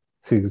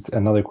 See,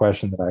 another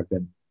question that I've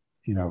been,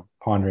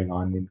 pondering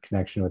on in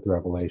connection with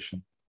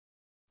Revelation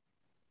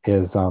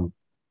is,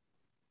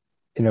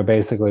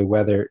 basically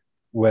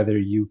whether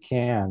you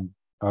can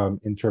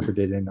interpret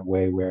it in a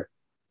way where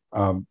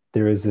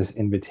there is this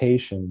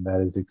invitation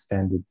that is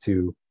extended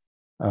to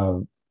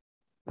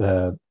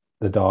the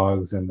the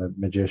dogs and the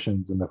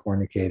magicians and the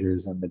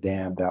fornicators and the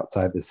damned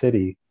outside the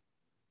city,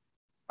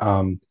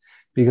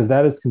 because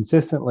that is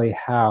consistently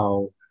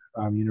how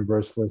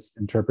Universalist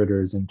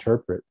interpreters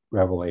interpret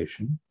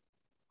Revelation.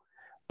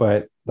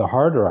 But the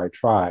harder I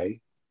try,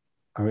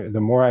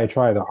 the more I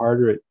try, the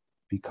harder it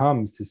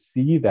becomes to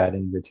see that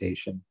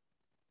invitation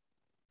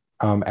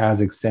as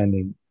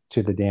extending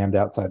to the damned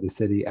outside the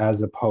city,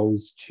 as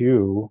opposed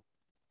to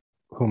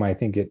whom I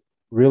think it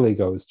really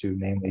goes to,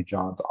 namely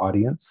John's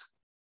audience,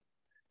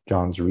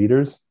 John's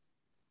readers.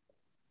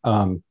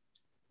 But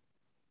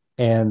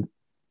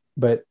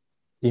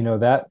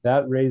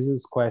that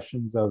raises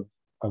questions of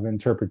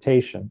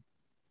interpretation,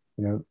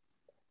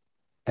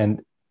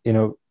 and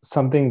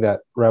something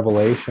that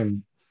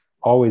Revelation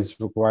always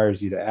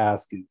requires you to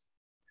ask is,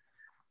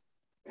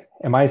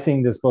 am I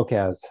seeing this book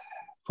as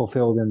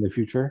fulfilled in the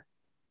future,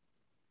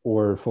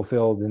 or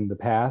fulfilled in the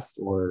past,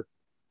 or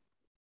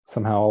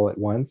somehow all at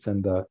once?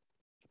 And the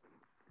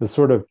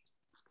sort of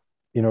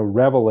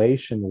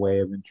Revelation way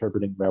of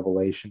interpreting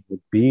Revelation would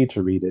be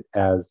to read it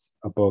as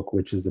a book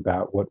which is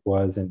about what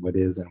was and what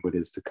is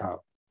to come,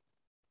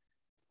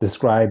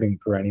 describing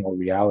perennial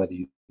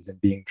realities and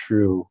being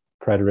true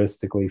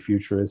preteristically,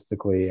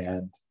 futuristically,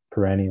 and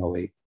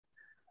perennially,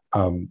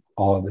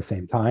 all at the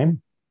same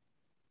time,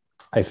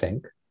 I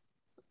think.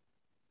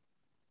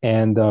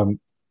 And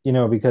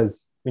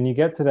because when you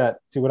get to that,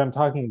 see what I'm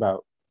talking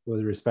about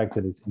with respect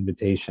to this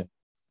invitation.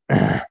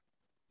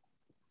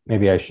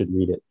 Maybe I should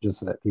read it just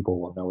so that people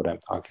will know what I'm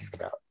talking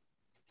about.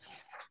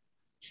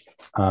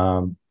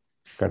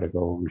 Got to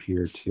go over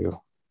here too.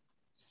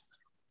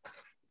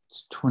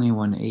 It's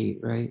 21:8,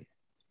 right?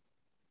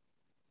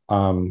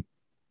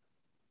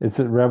 It's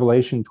in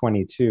Revelation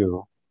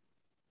 22.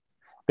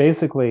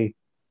 Basically,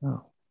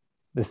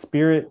 the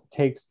Spirit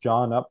takes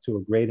John up to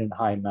a great and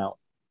high mountain.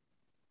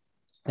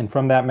 And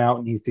from that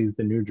mountain, he sees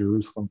the New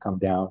Jerusalem come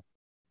down,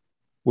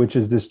 which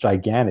is this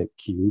gigantic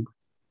cube.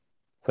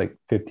 It's like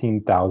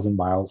 15,000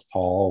 miles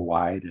tall,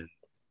 wide,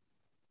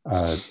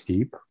 and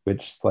deep,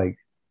 which, like,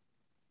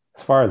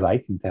 as far as I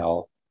can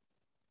tell,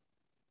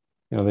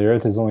 the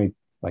Earth is only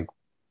like,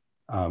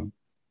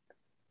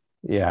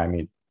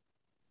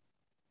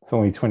 it's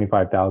only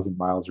 25,000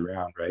 miles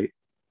around, right?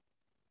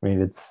 I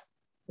mean, it's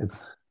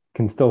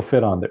can still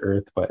fit on the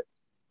Earth, but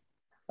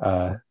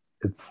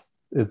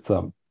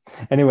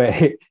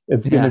anyway,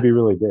 it's going to be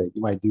really big.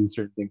 You might do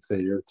certain things to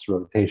the Earth's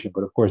rotation,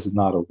 but of course, it's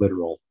not a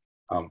literal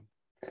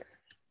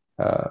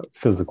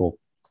physical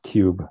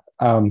cube.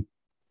 But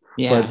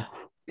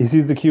he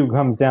sees the cube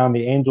comes down,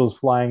 the angels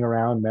flying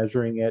around,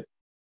 measuring it.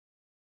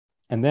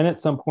 And then at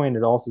some point,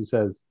 it also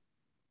says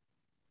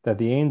that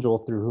the angel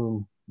through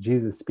whom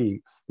Jesus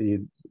speaks,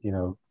 the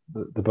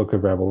book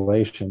of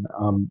Revelation,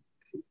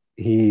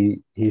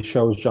 he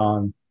shows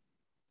John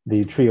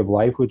the tree of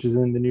life, which is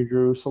in the New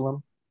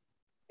Jerusalem.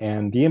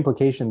 And the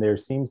implication there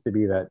seems to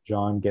be that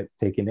John gets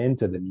taken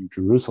into the New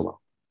Jerusalem.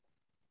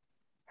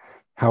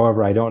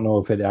 However, I don't know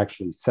if it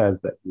actually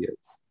says that he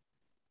is.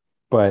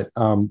 But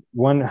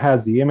one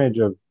has the image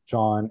of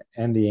John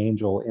and the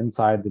angel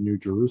inside the New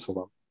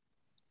Jerusalem.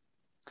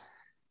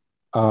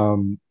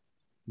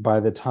 By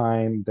the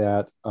time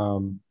that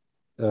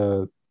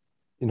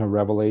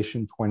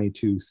Revelation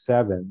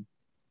 22:7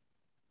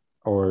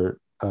 or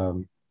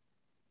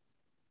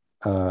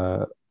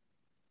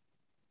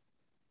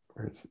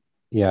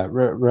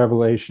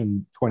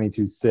Revelation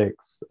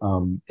 22:6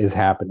 is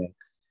happening.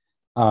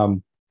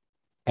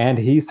 And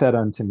he said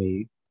unto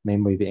me,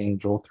 namely the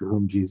angel through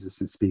whom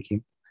Jesus is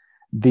speaking,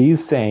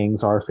 these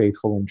sayings are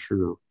faithful and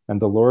true.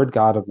 And the Lord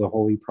God of the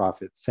holy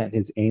prophets sent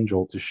his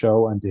angel to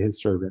show unto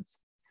his servants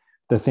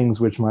the things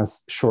which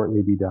must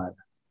shortly be done.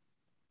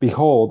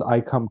 Behold,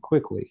 I come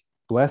quickly.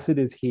 Blessed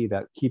is he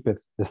that keepeth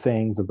the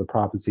sayings of the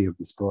prophecy of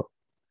this book.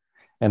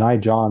 And I,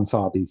 John,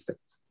 saw these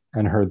things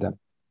and heard them.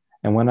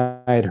 And when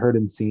I had heard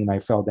and seen, I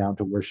fell down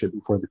to worship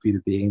before the feet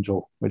of the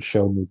angel which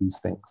showed me these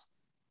things.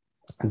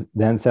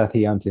 Then saith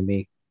he unto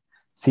me,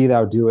 see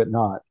thou do it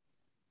not,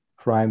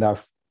 for I am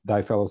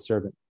thy fellow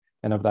servant,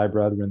 and of thy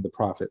brethren the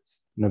prophets,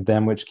 and of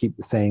them which keep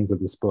the sayings of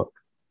this book.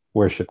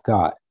 Worship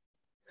God.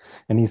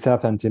 And he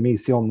saith unto me,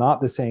 seal not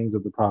the sayings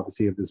of the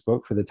prophecy of this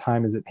book, for the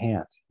time is at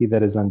hand. He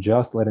that is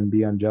unjust, let him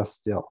be unjust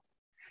still.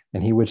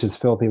 And he which is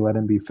filthy, let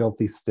him be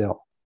filthy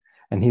still.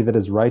 And he that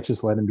is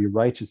righteous, let him be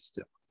righteous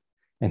still.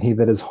 And he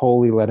that is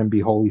holy, let him be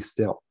holy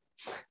still.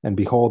 And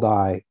behold,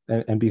 I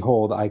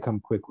come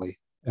quickly,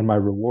 and my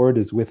reward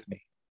is with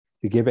me,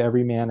 to give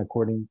every man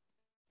according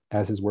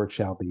as his work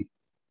shall be.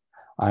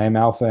 I am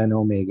Alpha and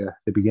Omega,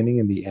 the beginning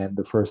and the end,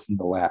 the first and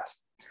the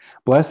last.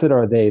 Blessed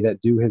are they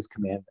that do his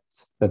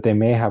commandments, that they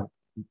may have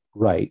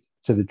right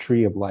to the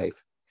tree of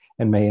life,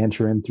 and may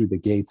enter in through the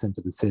gates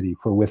into the city.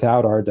 For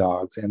without are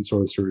dogs, and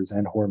sorcerers,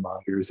 and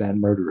whoremongers, and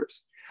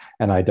murderers,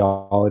 and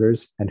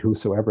idolaters, and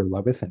whosoever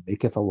loveth and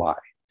maketh a lie.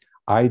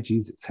 I,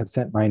 Jesus, have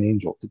sent mine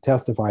angel to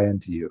testify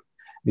unto you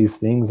these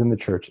things in the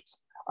churches.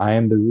 I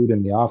am the root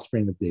and the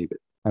offspring of David,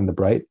 and the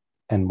bright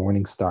and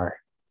morning star.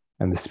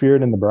 And the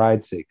Spirit and the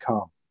bride say,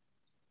 come.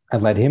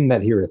 And let him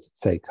that heareth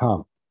say,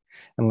 come.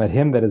 And let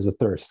him that is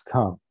athirst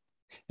come.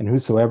 and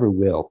whosoever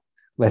will,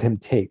 let him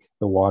take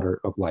the water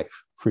of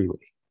life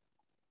freely.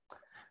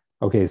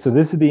 Okay, so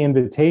this is the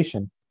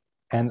invitation,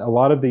 and a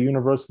lot of the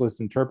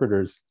Universalist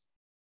interpreters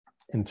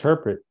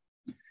interpret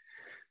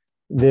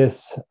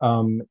this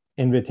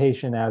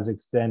invitation as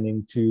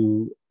extending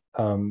to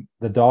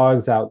the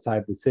dogs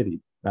outside the city.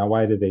 Now,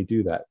 why do they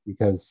do that?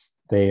 Because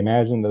they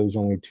imagine there's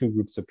only two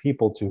groups of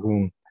people to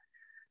whom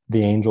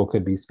the angel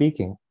could be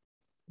speaking,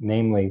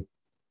 namely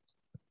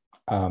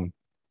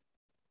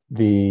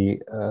the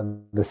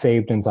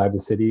saved inside the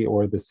city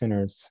or the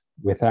sinners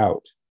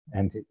without.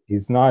 And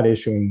he's not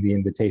issuing the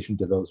invitation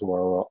to those who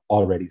are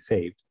already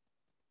saved.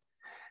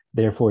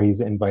 Therefore,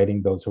 he's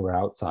inviting those who are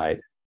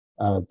outside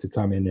to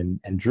come in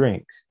and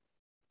drink.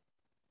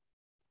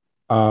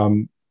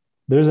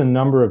 There's a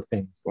number of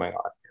things going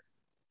on here.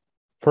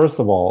 First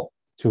of all,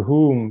 to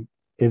whom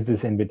is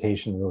this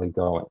invitation really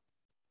going?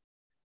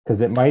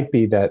 Because it might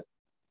be that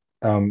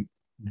the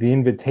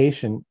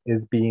invitation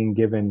is being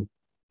given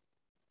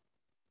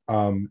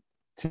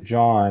to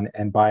John,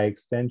 and by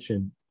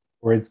extension,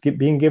 or it's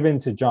being given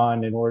to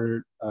John in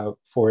order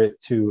for it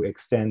to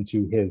extend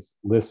to his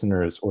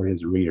listeners or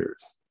his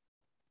readers.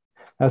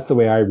 That's the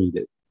way I read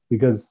it,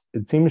 because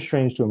it seems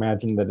strange to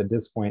imagine that at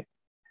this point,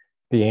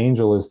 the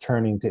angel is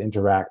turning to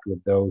interact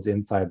with those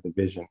inside the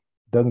vision.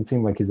 It doesn't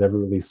seem like he's ever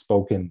really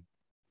spoken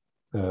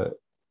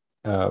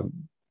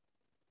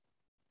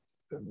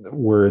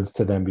words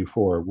to them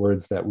before,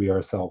 words that we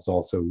ourselves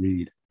also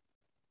read.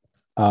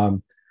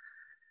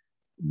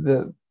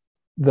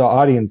 The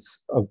audience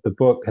of the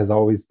book has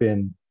always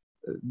been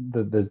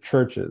the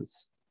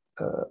churches,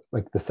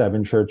 like the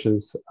seven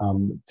churches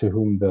to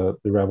whom the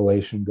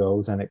revelation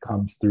goes, and it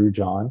comes through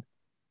John.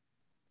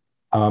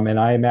 And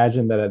I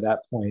imagine that at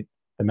that point,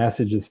 the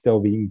message is still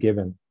being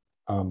given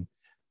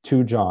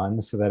to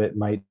John so that it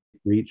might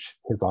reach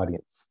his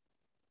audience.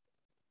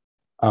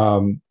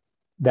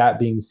 That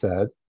being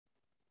said,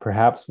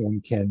 perhaps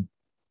one can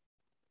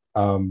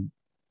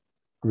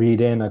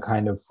read in a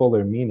kind of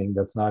fuller meaning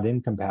that's not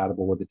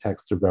incompatible with the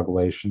text of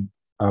Revelation,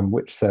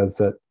 which says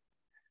that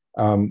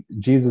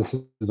Jesus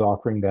is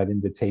offering that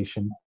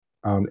invitation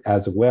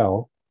as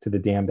well to the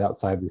damned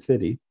outside the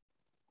city.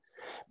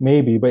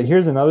 Maybe, but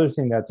here's another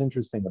thing that's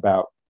interesting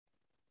about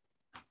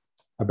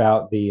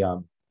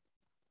the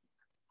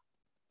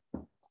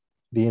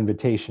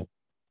invitation.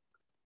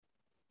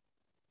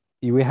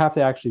 We have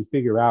to actually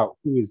figure out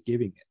who is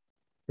giving it.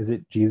 Is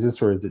it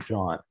Jesus or is it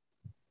John?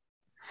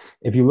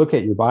 If you look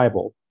at your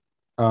Bible,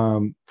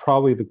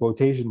 probably the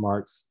quotation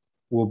marks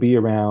will be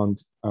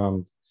around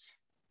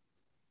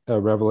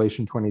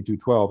Revelation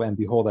 22:12, and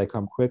behold, I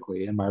come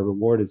quickly, and my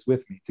reward is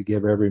with me to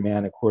give every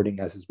man according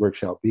as his work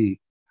shall be.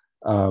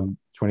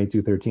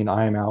 22:13,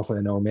 I am Alpha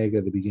and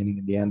Omega, the beginning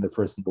and the end, the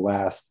first and the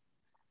last.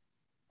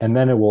 And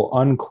then it will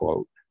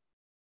unquote.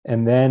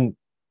 And then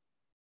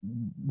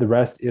the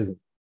rest isn't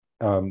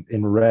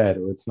in red,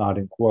 or it's not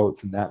in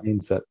quotes, and that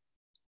means that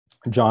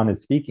John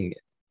is speaking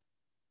it.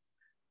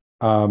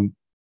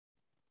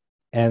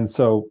 And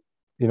so,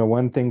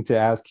 one thing to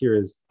ask here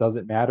is, does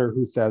it matter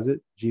who says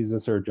it,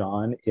 Jesus or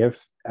John,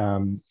 if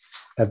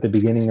at the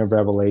beginning of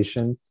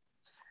Revelation,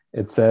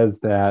 it says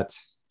that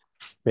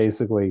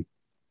basically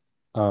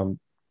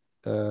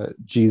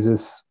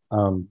Jesus,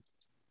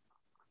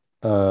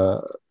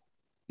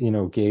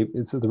 gave,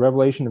 it's the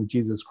revelation of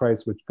Jesus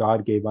Christ, which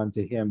God gave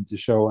unto him to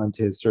show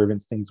unto his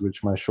servants things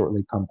which must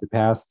shortly come to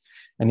pass.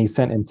 And he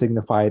sent and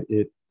signified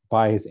it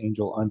by his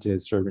angel unto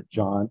his servant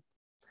John.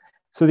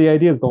 So the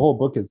idea is the whole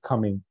book is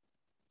coming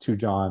to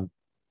John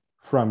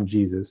from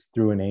Jesus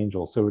through an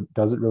angel. So it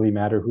doesn't really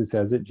matter who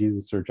says it,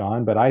 Jesus or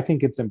John, but I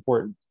think it's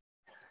important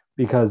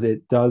because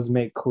it does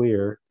make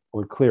clear,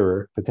 or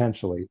clearer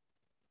potentially,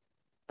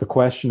 the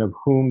question of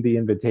whom the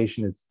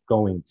invitation is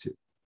going to.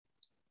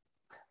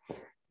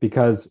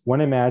 Because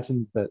one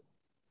imagines that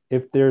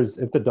if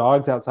the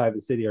dogs outside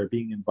the city are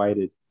being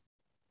invited,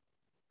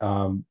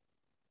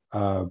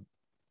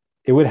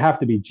 it would have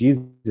to be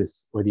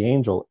Jesus or the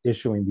angel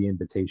issuing the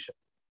invitation.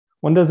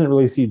 One doesn't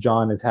really see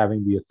John as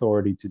having the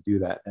authority to do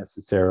that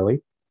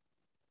necessarily.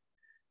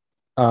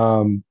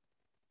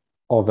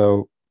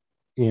 Although,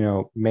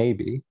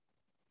 maybe.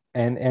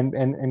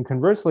 And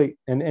conversely,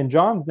 and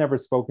John's never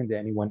spoken to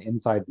anyone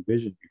inside the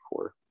vision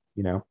before,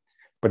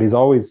 but he's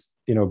always,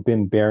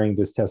 been bearing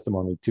this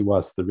testimony to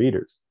us, the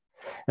readers.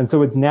 And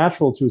so it's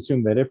natural to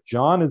assume that if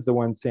John is the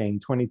one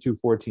saying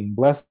 22:14,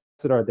 blessed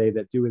are they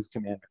that do his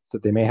commandments,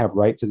 that they may have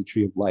right to the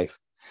tree of life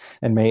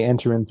and may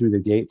enter in through the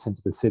gates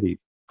into the city.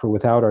 For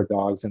without are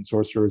dogs and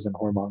sorcerers and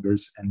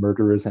whoremongers and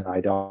murderers and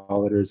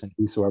idolaters and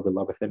whosoever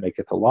loveth and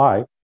maketh a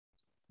lie.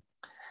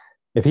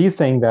 If he's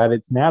saying that,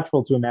 it's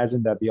natural to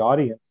imagine that the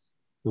audience,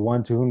 the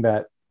one to whom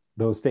that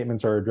those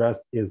statements are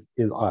addressed, is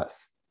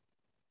us,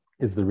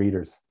 is the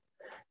readers,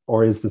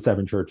 or is the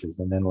seven churches,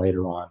 and then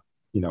later on,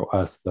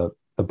 us, the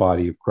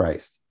body of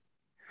Christ.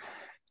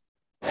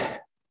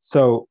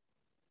 So,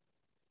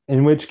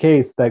 in which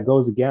case, that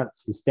goes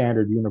against the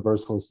standard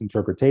universalist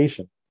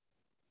interpretation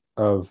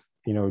of,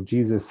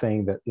 Jesus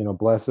saying that,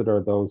 blessed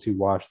are those who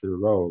wash their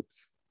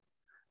robes.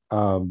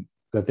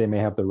 that they may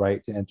have the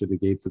right to enter the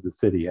gates of the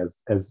city,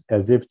 as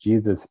if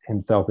Jesus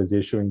himself is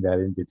issuing that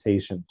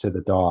invitation to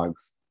the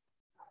dogs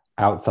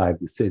outside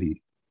the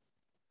city.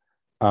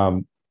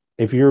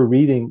 If you're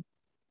reading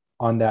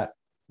on that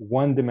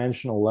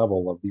one-dimensional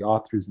level of the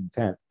author's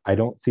intent, I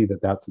don't see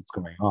that that's what's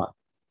going on.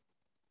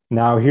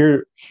 Now,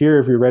 here, if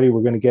you're ready,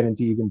 we're going to get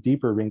into even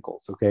deeper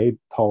wrinkles, okay?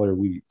 Taller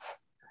weeds.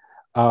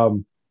 Are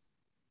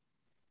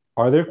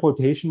there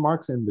quotation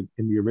marks in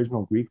the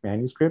original Greek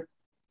manuscript?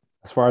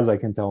 As far as I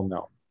can tell,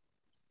 no.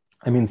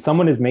 I mean,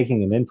 someone is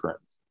making an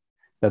inference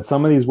that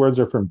some of these words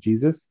are from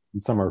Jesus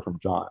and some are from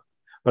John.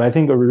 But I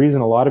think the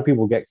reason a lot of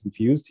people get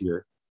confused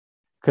here,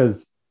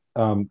 because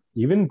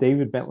even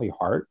David Bentley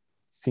Hart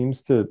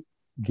seems to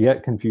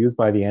get confused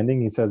by the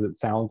ending. He says it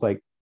sounds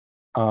like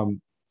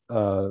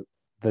the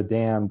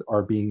damned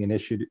are being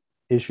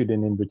issued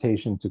an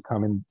invitation to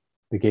come in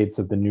the gates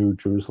of the New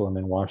Jerusalem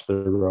and wash their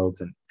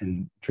robes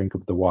and drink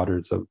of the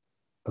waters of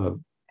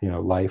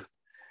life.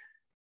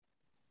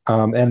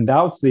 And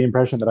that was the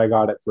impression that I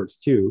got at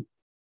first too.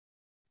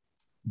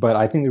 But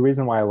I think the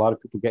reason why a lot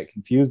of people get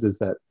confused is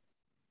that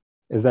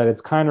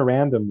it's kind of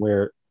random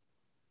where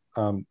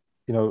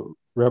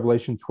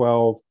Revelation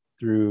 12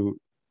 through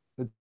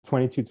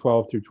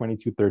 22:12 through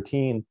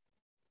 22:13,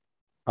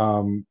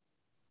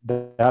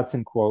 that's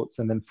in quotes,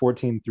 and then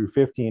 14 through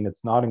 15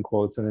 it's not in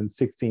quotes, and then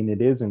 16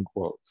 it is in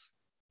quotes.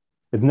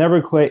 It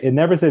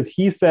never says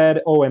he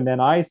said, oh, and then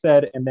I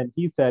said, and then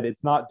he said.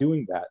 It's not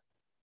doing that.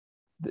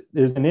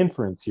 There's an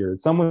inference here.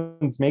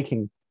 Someone's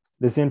making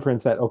this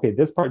inference that, okay,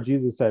 this part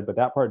Jesus said, but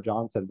that part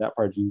John said, that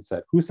part Jesus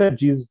said. Who said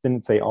Jesus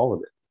didn't say all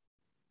of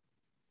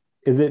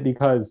it? Is it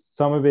because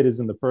some of it is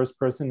in the first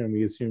person and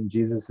we assume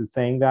Jesus is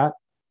saying that?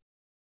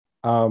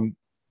 And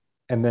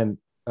then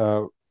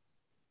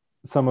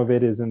some of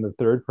it is in the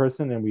third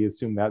person and we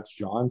assume that's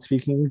John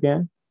speaking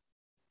again?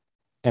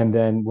 And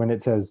then when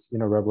it says,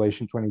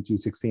 Revelation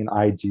 22:16,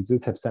 I,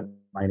 Jesus, have sent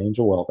mine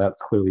angel, well,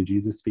 that's clearly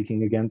Jesus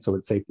speaking again, so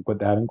it's safe to put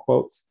that in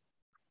quotes.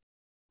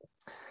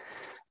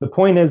 The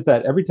point is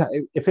that every time,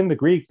 if in the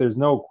Greek, there's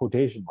no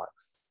quotation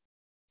marks,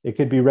 it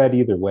could be read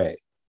either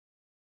way.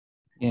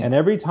 Yeah. And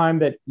every time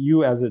that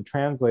you as a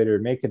translator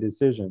make a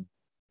decision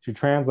to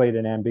translate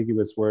an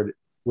ambiguous word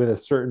with a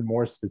certain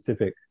more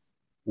specific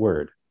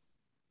word,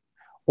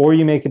 or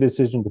you make a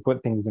decision to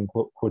put things in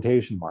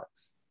quotation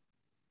marks,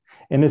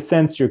 in a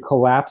sense, you're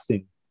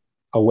collapsing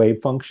a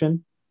wave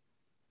function.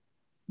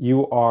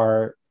 You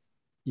are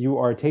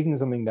taking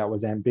something that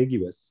was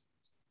ambiguous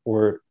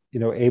or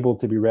able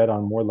to be read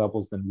on more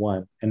levels than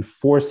one and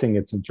forcing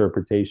its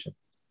interpretation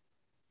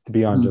to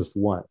be on just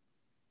one.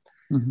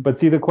 Mm-hmm. But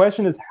see, the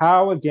question is,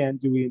 how again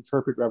do we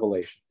interpret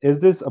Revelation? Is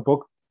this a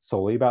book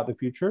solely about the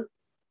future?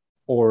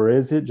 Or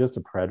is it just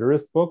a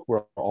preterist book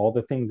where all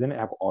the things in it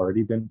have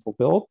already been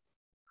fulfilled?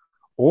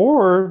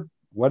 Or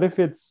what if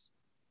it's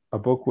a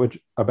book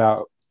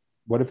about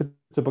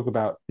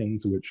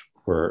things which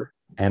were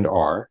and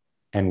are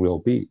and will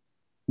be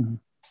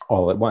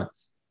all at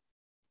once?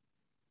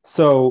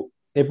 So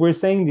if we're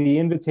saying the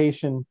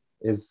invitation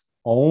is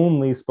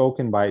only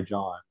spoken by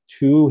John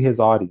to his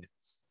audience,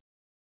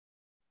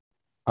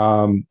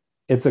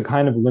 it's a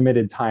kind of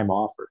limited time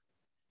offer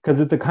because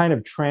it's a kind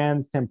of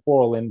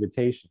trans-temporal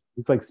invitation.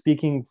 It's like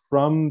speaking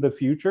from the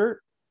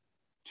future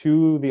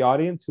to the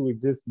audience who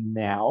exists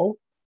now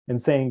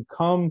and saying,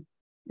 come,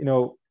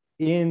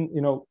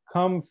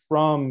 come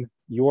from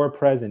your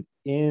present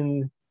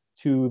into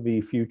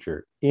the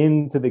future,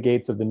 into the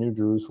gates of the New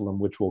Jerusalem,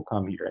 which will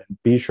come here. And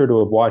be sure to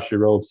have washed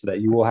your robes so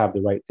that you will have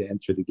the right to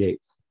enter the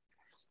gates.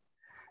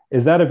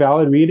 Is that a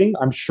valid reading?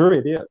 I'm sure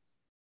it is.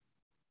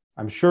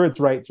 I'm sure it's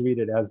right to read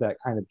it as that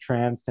kind of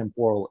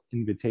trans-temporal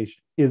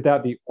invitation. Is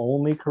that the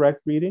only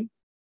correct reading?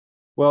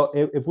 Well,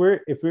 if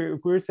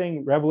we're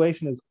saying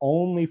Revelation is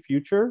only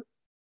future,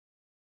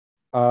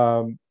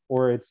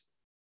 or it's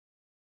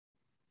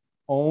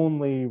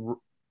only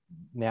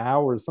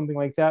now or something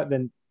like that,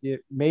 then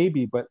it may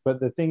be. But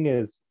the thing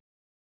is,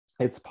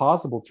 it's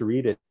possible to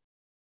read it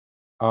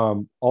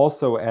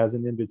also as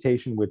an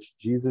invitation which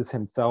Jesus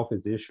himself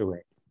is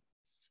issuing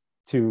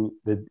to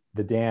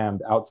the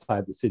damned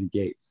outside the city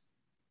gates.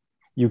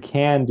 You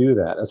can do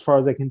that. As far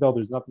as I can tell,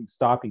 there's nothing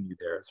stopping you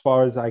there. As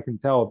far as I can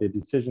tell, the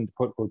decision to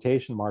put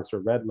quotation marks or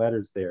red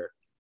letters there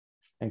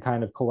and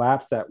kind of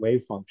collapse that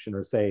wave function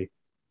or say,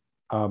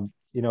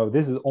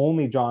 this is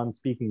only John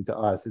speaking to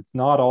us. It's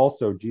not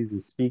also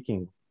Jesus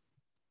speaking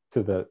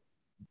to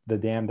the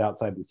damned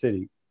outside the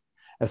city.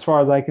 As far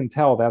as I can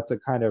tell, that's a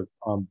kind of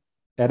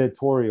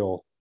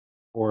editorial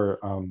or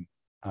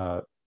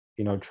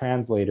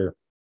translator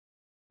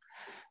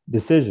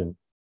decision,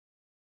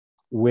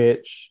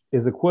 which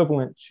is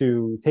equivalent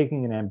to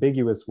taking an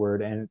ambiguous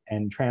word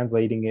and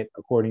translating it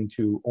according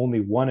to only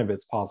one of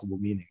its possible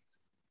meanings,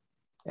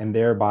 and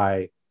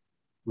thereby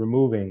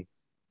removing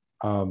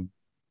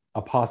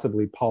a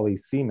possibly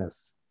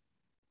polysemous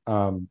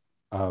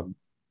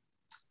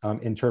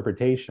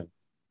interpretation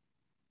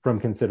from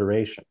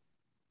consideration.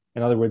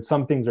 In other words,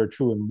 some things are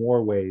true in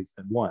more ways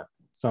than one.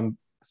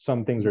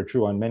 Some things are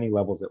true on many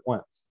levels at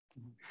once.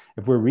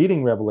 If we're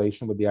reading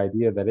Revelation with the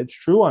idea that it's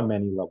true on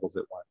many levels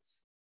at once,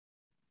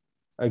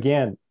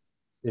 again,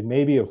 it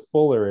may be a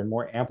fuller and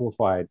more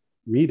amplified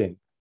reading,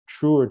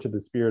 truer to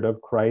the spirit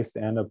of Christ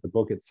and of the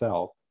book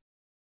itself,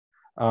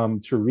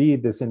 to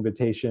read this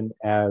invitation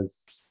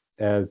as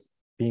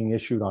being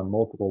issued on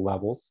multiple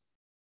levels,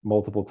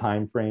 multiple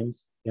time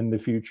frames in the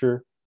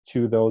future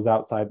to those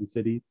outside the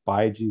city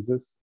by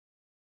Jesus,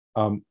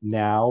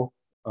 now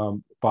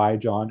by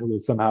John, who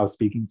is somehow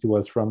speaking to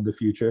us from the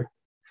future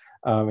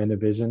in a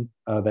vision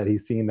that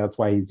he's seen. That's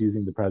why he's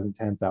using the present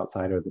tense.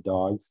 Outside are the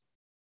dogs.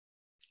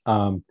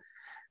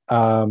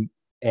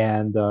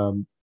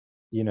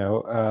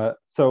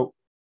 So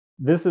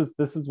this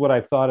is what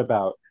I've thought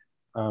about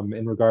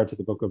in regard to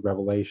the book of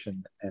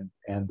Revelation,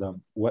 and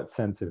what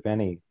sense, if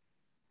any,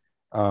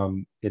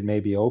 it may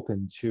be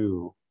open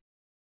to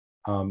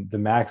the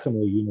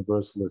maximal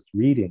universalist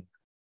reading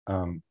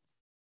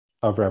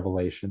of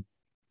Revelation,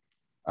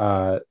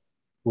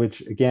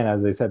 which, again,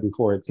 as I said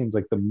before, it seems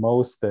like the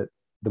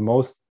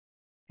most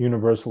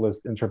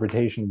universalist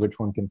interpretation which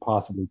one can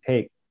possibly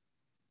take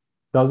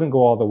doesn't go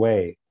all the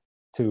way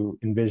to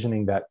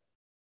envisioning that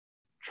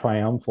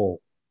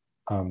triumphal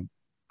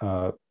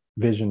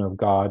vision of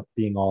God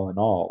being all in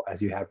all,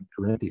 as you have in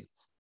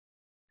Corinthians.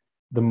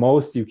 The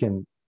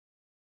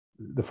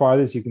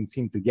farthest you can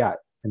seem to get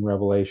in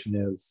Revelation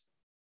is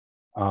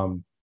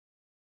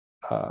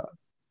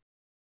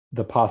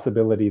the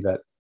possibility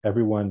that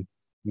everyone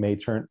may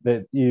turn,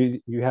 that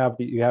you have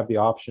the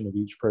option of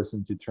each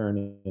person to turn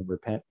and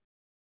repent,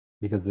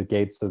 because the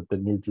gates of the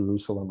New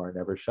Jerusalem are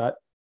never shut.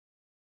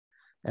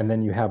 And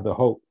then you have the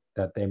hope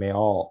that they may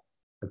all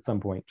at some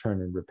point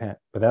turn and repent.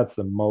 But that's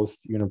the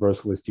most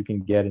universalist you can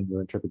get in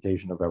your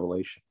interpretation of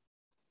Revelation.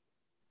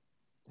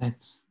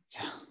 That's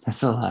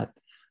a lot.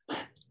 It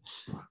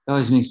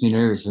always makes me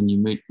nervous when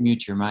you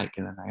mute your mic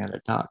and then I gotta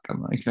talk.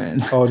 I'm like,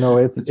 man. Oh no,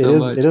 it is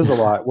a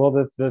lot.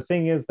 Well, the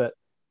thing is that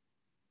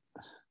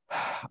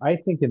I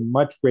think in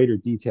much greater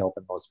detail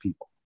than most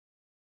people.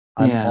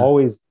 I'm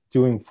always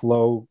doing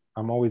flow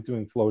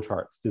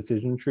charts,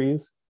 decision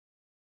trees,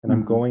 and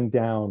I'm going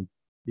down,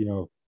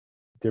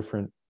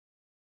 different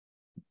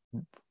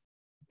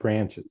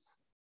branches,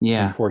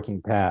 and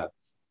forking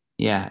paths.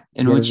 Yeah,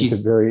 and what you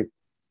say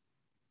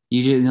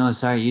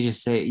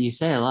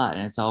a lot,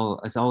 and it's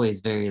always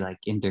very like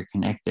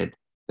interconnected,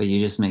 but you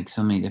just make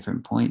so many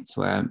different points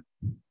where I'm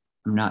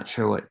not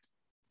sure what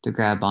to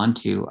grab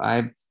onto.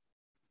 I've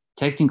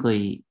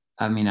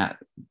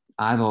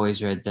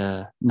always read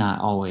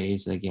not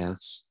always, I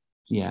guess.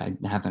 Yeah,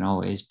 I haven't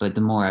always, but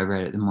the more I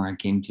read it, the more I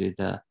came to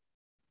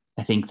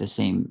I think the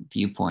same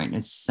viewpoint.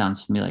 It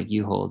sounds to me like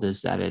you hold,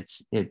 is that it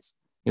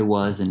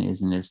was and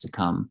is and is to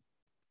come.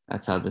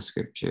 That's how the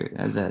scripture,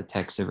 the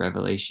text of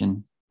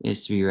Revelation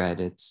is to be read.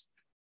 It's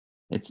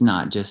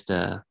not just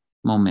a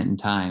moment in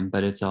time,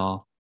 but it's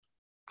all,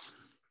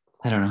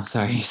 I don't know.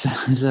 Sorry, you said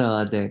a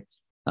lot there.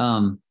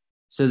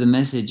 So the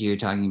message you're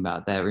talking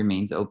about that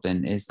remains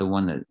open is the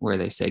one where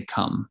they say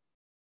come,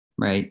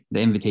 right?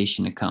 The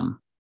invitation to come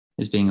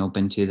is being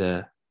open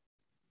to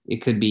it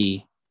could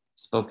be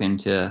spoken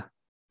to.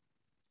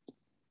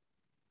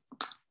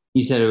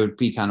 You said it would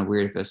be kind of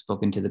weird if it was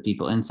spoken to the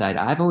people inside.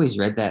 I've always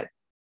read that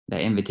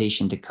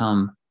invitation to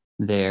come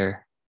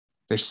there.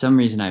 For some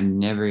reason, I've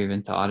never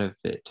even thought of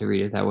it to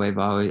read it that way,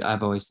 but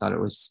I've always thought it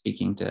was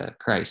speaking to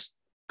Christ.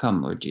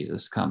 Come, Lord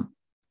Jesus, come.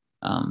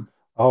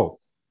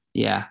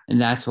 Yeah, and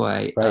that's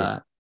why,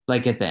 right.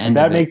 Like at the end, and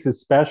that makes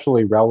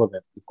especially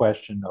relevant the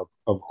question of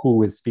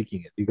who is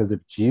speaking it, because if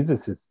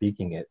Jesus is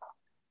speaking it,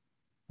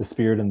 the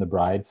Spirit and the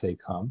bride say,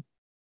 "Come."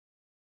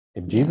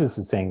 If Jesus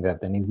is saying that,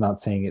 then he's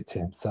not saying it to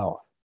himself.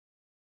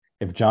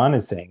 If John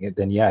is saying it,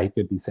 then he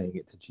could be saying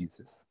it to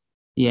Jesus.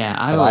 Yeah,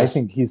 I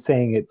think he's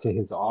saying it to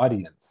his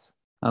audience.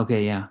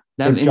 Okay, yeah,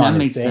 that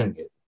makes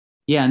sense.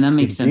 Yeah, and that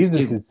makes sense too.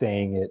 If Jesus is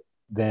saying it,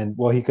 then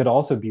he could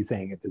also be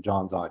saying it to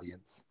John's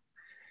audience.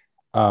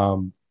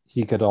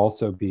 He could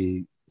also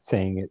be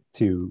saying it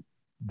to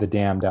the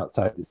damned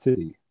outside the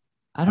city.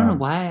 I don't know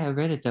why I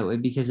read it that way,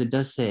 because it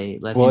does say,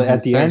 "Let him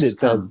at the end it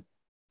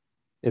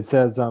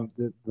says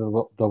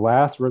the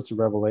last verse of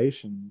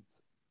Revelations,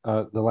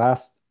 the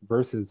last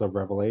verses of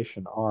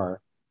Revelation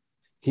are,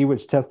 he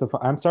which testify.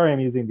 I'm sorry, I'm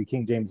using the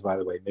King James, by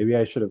the way. Maybe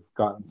I should have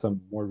gotten some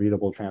more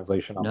readable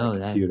translation on my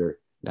computer.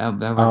 That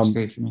works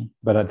great for me.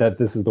 But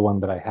this is the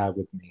one that I have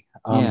with me.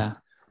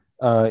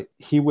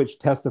 He which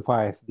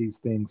testifieth these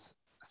things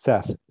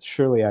saith,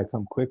 surely I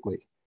come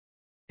quickly.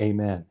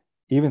 Amen.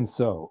 Even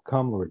so,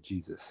 come, Lord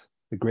Jesus.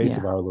 The grace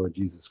of our Lord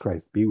Jesus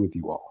Christ be with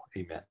you all.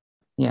 Amen.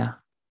 Yeah.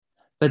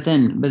 But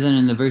then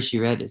in the verse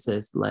you read, it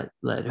says, let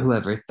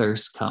whoever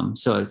thirsts come.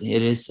 So it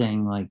is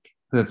saying, like,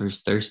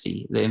 whoever's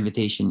thirsty, the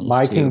invitation is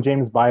my King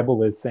James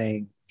Bible is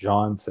saying,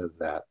 John says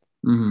that.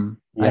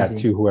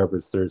 To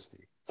whoever's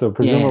thirsty. So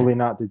presumably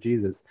not to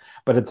Jesus,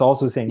 but it's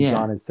also saying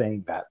John is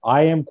saying that.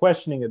 I am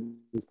questioning at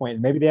this point,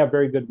 maybe they have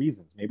very good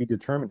reasons, maybe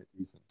determinate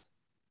reasons,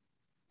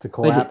 to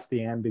collapse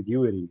the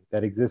ambiguity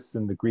that exists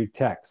in the Greek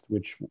text,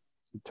 which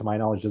to my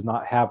knowledge does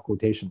not have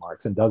quotation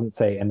marks and doesn't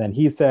say, and then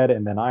he said,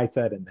 and then I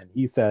said, and then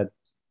he said.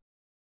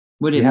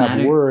 Would You it have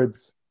matter?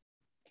 words.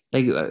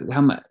 Like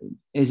how much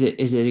is it?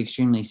 Is it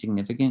extremely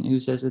significant? Who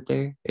says it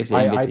there? If the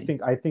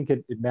I think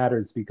it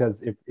matters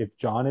because if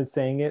John is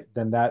saying it,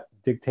 then that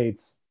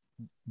dictates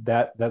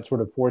that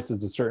sort of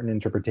forces a certain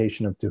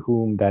interpretation of to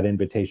whom that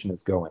invitation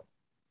is going.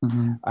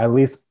 Mhm. At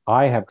least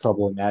I have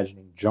trouble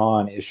imagining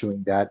John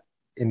issuing that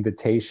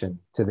invitation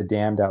to the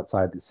damned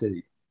outside the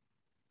city.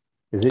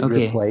 Is it your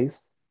Okay,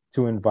 place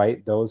to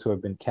invite those who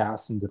have been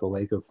cast into the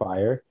lake of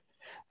fire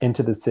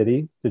into the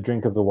city to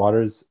drink of the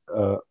waters,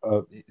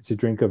 to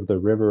drink of the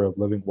river of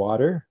living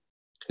water?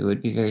 it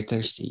would be very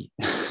thirsty.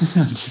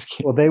 I'm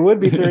just Well, they would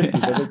be kidding. thirsty,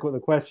 but the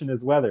question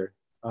is whether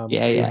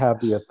Yeah, you yeah, have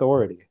the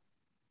authority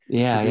to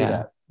yeah, do yeah,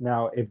 that.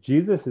 Now, if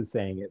Jesus is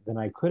saying it, then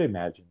I could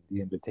imagine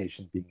the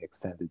invitation being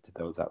extended to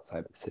those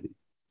outside the city.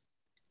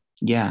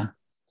 yeah.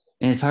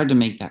 And it's hard to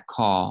make that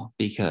call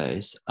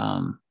because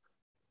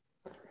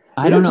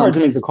I It don't is know hard to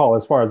make the because call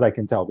as far as I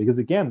can tell, because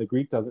again, the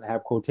Greek doesn't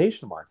have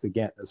quotation marks,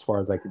 again, as far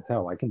as I can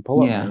tell. I can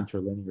pull up my yeah.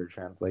 interlinear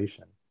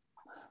translation.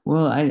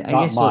 Well, It's I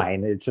not guess what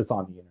mine, it's just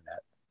on the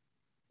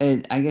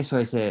internet. I guess what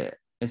I said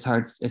it's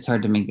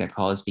hard to make that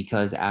call is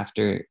because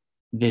after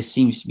this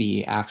seems to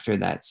be after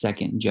that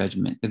second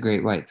judgment, the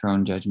great white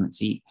throne judgment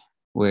seat,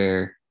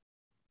 where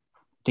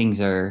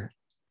things are,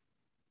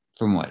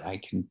 from what I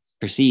can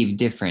perceive,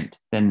 different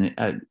than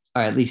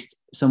or at least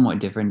somewhat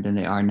different than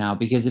they are now.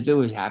 Because if it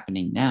was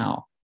happening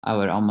now, I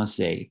would almost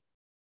say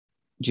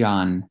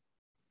John,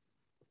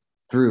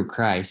 through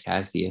Christ,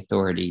 has the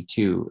authority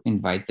to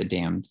invite the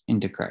damned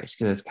into Christ,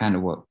 because that's kind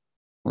of what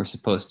we're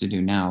supposed to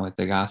do now with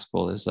the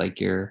gospel. Is like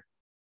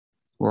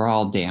we're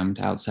all damned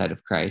outside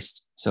of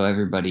Christ, so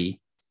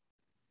everybody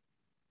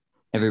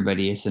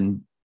is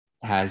in,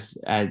 has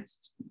as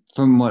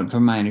from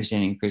my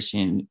understanding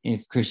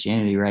of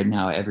Christianity right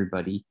now,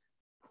 everybody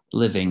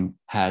living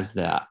has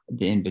the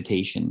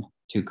invitation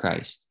to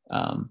Christ.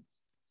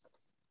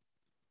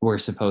 We're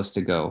supposed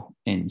to go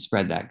and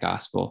spread that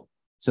gospel.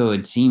 So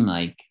it seemed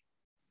like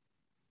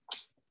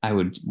I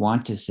would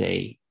want to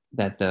say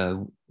that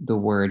the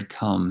word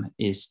come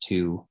is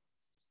to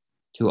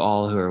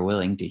all who are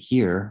willing to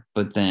hear,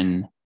 but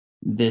then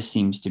this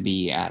seems to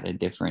be at a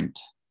different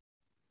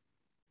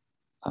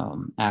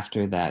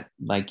after that,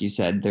 like you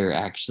said, they're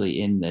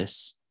actually in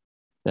this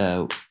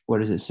what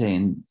does it say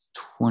in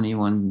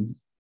 21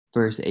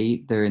 verse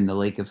 8, they're in the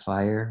lake of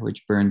fire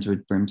which burns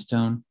with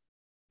brimstone.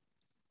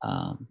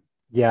 um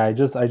Yeah, I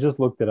just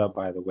looked it up,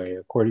 by the way.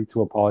 According to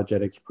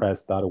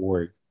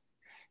apologeticspress.org,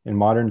 in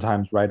modern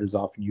times, writers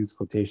often use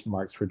quotation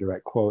marks for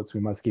direct quotes.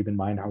 We must keep in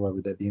mind,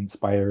 however, that the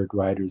inspired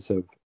writers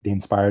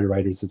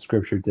of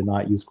Scripture did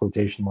not use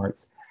quotation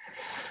marks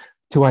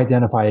to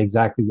identify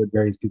exactly what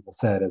various people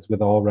said, as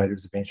with all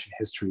writers of ancient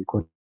history,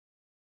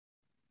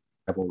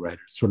 Bible writers,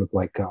 sort of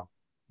like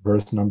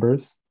verse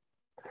numbers.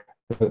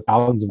 The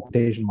thousands of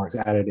quotation marks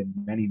added in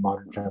many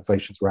modern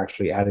translations were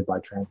actually added by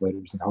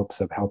translators in hopes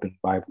of helping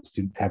Bible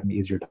students have an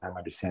easier time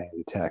understanding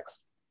the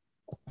text.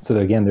 So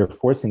again, they're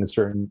forcing a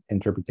certain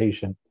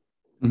interpretation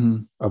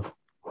of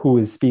who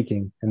is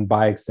speaking, and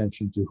by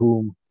extension to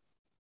whom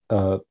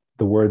the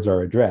words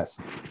are addressed.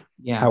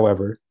 yeah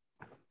However,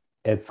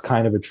 it's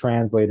kind of a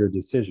translator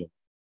decision,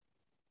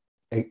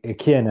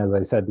 akin, as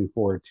I said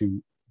before,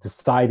 to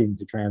deciding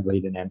to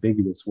translate an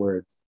ambiguous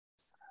word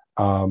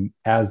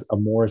as a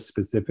more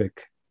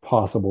specific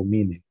possible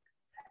meaning,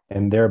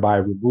 and thereby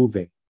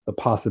removing the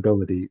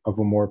possibility of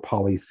a more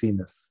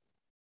polysemous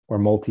or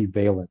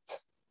multivalent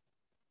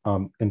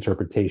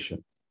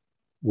interpretation,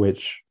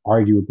 which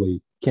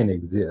arguably can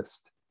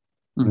exist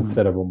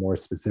instead of a more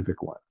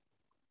specific one.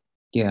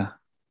 yeah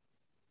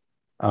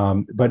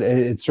But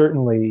it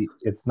certainly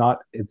it's not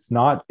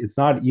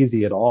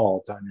easy at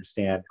all to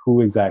understand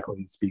who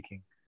exactly is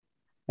speaking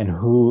and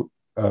who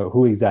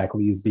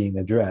exactly is being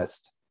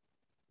addressed.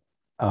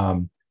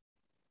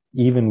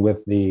 Even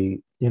with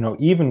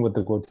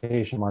the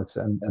quotation marks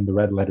and the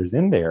red letters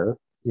in there,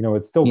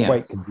 it's still yeah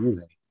quite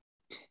confusing.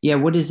 yeah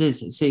What does this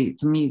say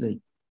to me? Like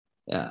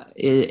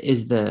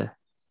is the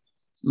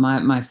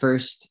my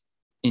first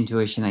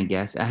intuition, I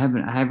guess.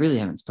 I really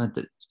haven't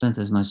spent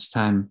as much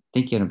time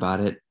thinking about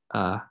it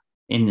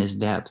in this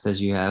depth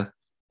as you have,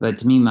 but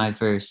to me my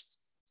first,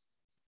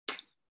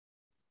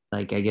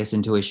 like, I guess,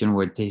 intuition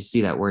where they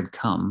see that word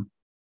come,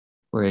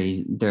 where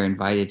they're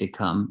invited to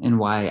come, and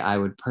why I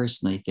would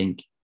personally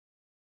think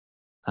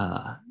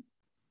uh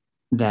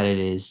that it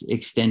is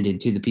extended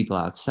to the people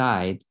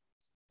outside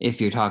if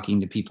you're talking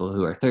to people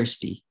who are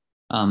thirsty,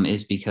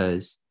 is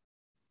because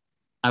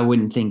I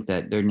wouldn't think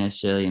that they're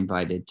necessarily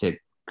invited to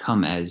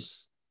come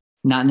as,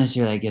 not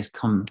necessarily, I guess,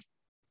 come.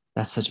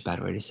 That's such a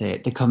bad way to say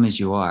it. To come as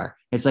you are.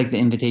 It's like the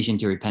invitation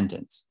to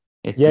repentance.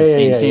 It's Yeah, the yeah,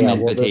 yeah, same yeah.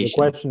 Well, the invitation.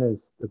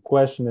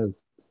 question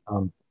is,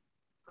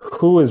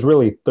 who is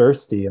really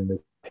thirsty in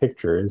this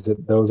picture? Is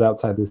it those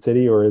outside the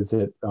city, or is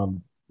it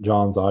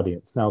John's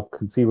audience? Now,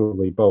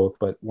 conceivably both,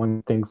 but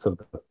one thinks of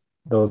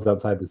those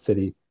outside the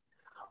city,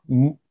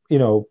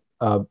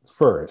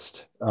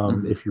 first,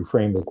 Mhm. if you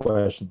frame the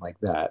question like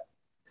that.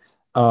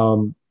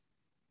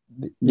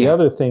 The Yeah.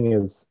 other thing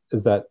is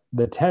that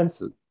the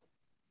tense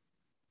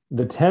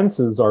the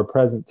tenses are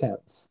present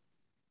tense.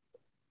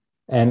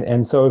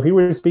 And so if he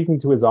were speaking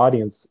to his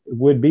audience, it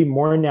would be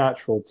more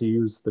natural to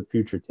use the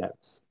future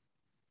tense,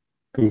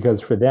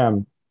 because for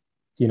them,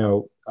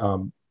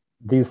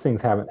 these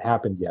things haven't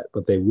happened yet,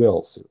 but they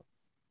will soon.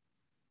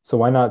 So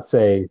why not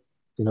say,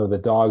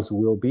 the dogs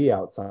will be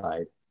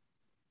outside,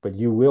 but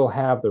you will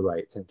have the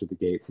right to enter the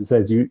gates. It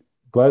says,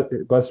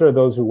 blessed are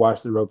those who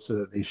watch the ropes so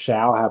that they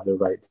shall have the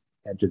right to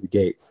enter the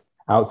gates.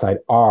 Outside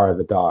are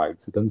the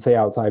dogs. It doesn't say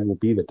outside will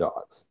be the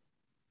dogs.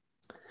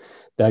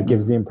 That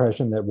gives the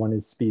impression that one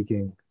is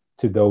speaking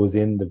to those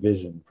in the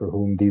vision for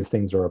whom these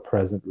things are a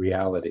present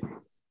reality.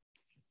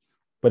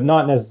 But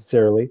not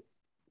necessarily.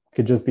 It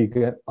could just be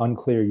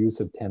unclear use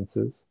of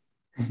tenses.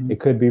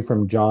 It could be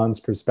from John's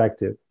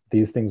perspective.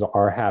 These things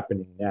are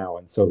happening now,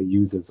 and so he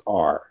uses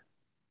are.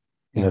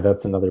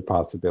 That's another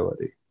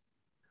possibility.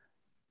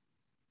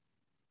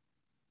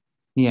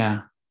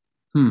 Yeah.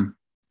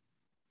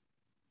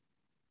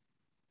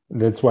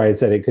 That's why I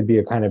said it could be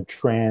a kind of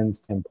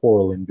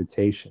trans-temporal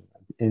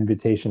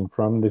invitation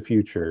from the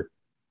future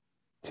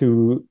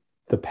to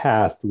the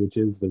past, which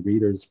is the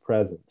reader's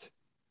present.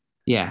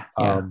 Yeah.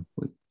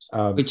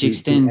 Which to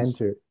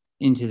extends enter.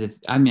 into the,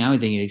 I would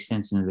think it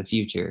extends into the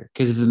future,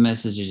 because if the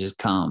message is just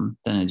come,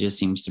 then it just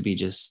seems to be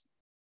just,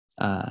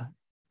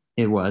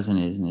 it was and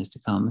is and is to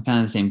come. Kind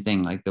of the same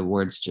thing, like the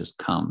words just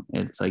come.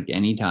 It's like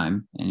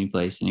anytime, any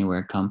place,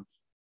 anywhere, come.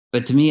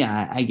 But to me,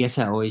 I guess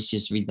I always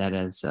just read that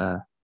as,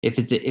 if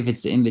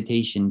it's the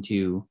invitation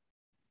to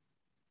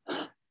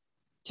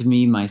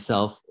me,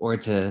 myself, or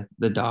to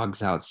the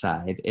dogs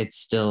outside, it's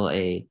still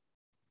it's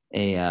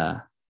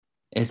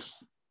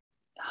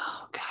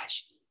oh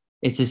gosh,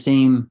 it's the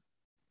same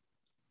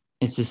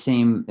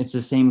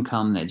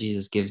come that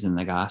Jesus gives in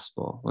the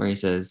gospel, where he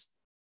says,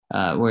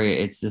 where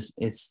it's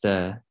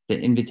the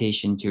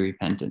invitation to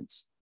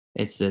repentance.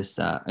 It's this,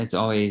 it's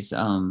always,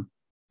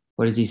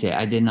 what does he say?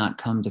 I did not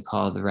come to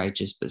call the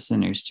righteous, but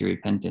sinners to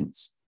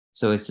repentance.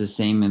 So it's the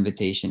same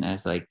invitation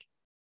as, like,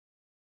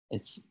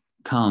 it's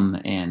come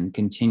and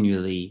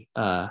continually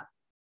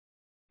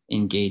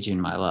engage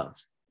in my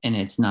love. And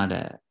it's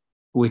not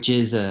which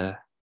is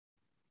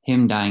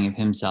him dying of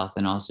himself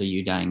and also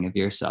you dying of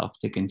yourself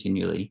to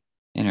continually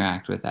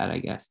interact with that, I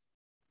guess.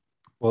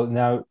 Well,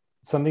 now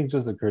something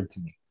just occurred to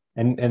me.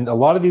 And a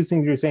lot of these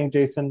things you're saying,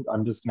 Jason,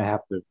 I'm just going to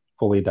have to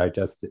fully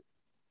digest it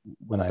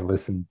when I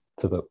listen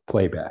to the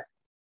playback.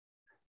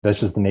 That's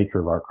just the nature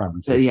of our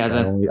conversation. Yeah,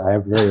 I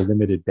have very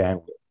limited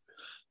bandwidth.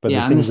 But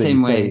yeah, the things I'm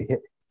the same that you way.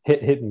 say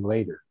hit me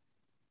later.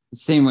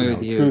 Same way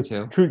with you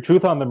too.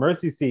 Truth on the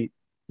mercy seat.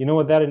 You know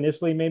what that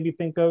initially made me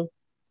think of?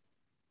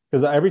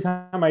 Because every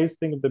time I used to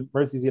think of the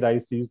mercy seat, I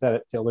used to use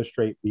that to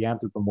illustrate the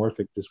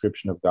anthropomorphic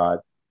description of God,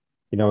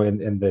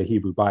 in the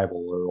Hebrew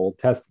Bible or Old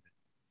Testament,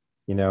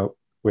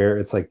 where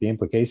it's like the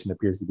implication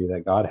appears to be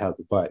that God has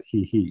a butt,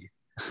 he.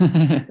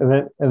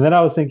 and then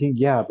I was thinking,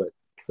 yeah, but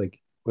it's like,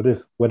 what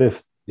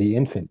if the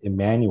infant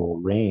Emmanuel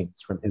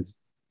reigns from his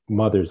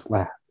mother's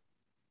lap?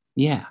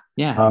 Yeah,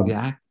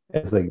 exactly.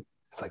 It's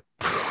like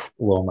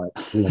blow my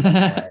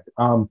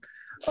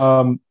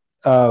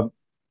mind.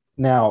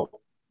 Now,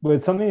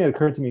 but something that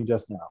occurred to me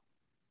just now.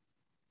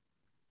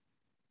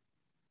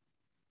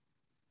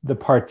 The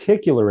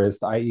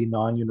particularist, i.e.,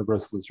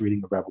 non-universalist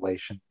reading of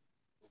Revelation,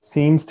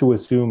 seems to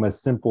assume a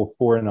simple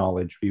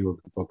foreknowledge view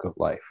of the book of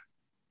life,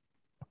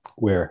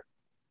 where,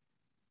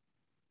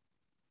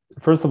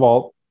 first of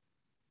all,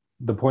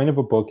 the point of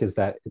a book is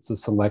that it's a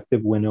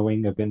selective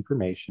winnowing of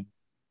information.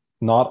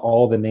 Not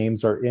all the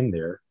names are in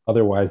there,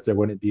 otherwise there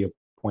wouldn't be a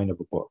point of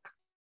a book.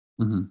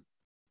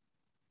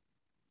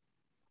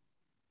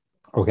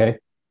 Okay?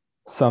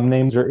 Some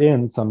names are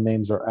in, some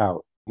names are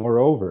out.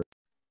 Moreover,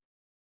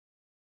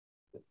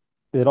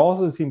 it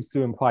also seems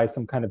to imply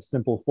some kind of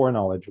simple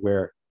foreknowledge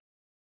where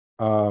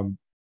God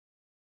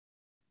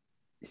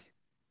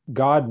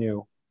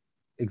knew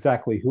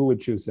exactly who would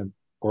choose him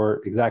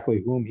or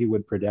exactly whom he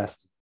would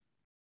predestine.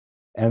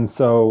 And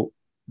so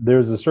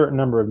there's a certain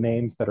number of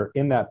names that are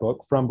in that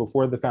book from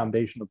before the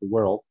foundation of the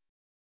world.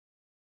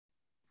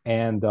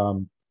 And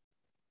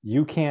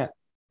you can't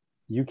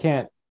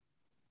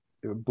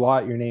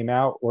blot your name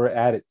out or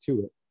add it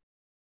to it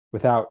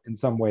without in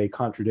some way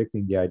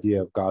contradicting the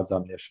idea of God's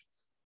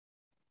omniscience,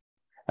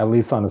 at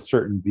least on a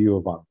certain view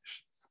of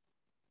omniscience,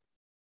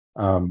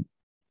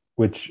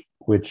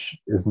 which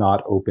is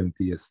not open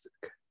theistic,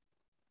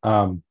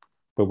 but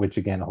which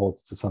again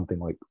holds to something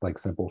like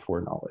simple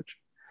foreknowledge.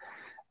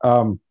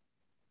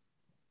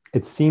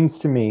 It seems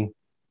to me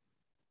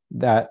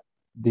that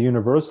the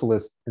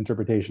universalist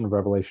interpretation of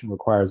Revelation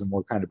requires a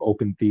more kind of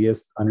open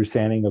theist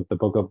understanding of the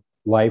book of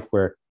life,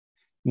 where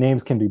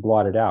names can be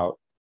blotted out,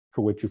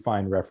 for which you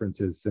find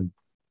references in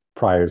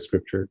prior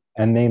scripture,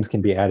 and names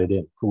can be added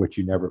in, for which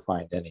you never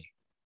find any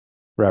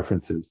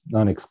references,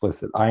 none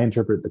explicit. I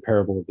interpret the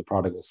parable of the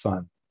prodigal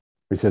son,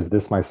 where he says,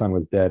 "This my son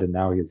was dead, and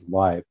now he is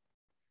alive,"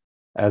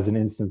 as an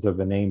instance of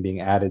a name being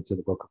added to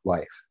the book of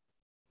life.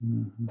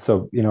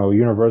 So,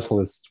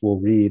 universalists will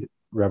read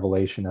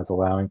Revelation as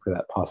allowing for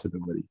that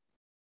possibility.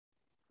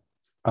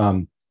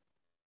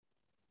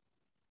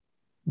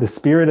 the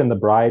Spirit and the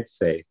bride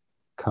say,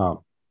 come.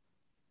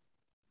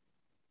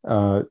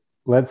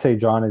 Let's say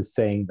John is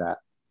saying that,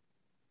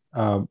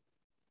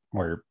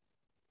 or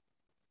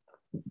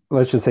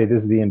let's just say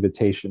this is the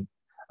invitation.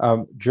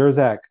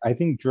 Jersak, I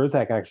think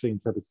Jersak actually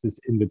interprets this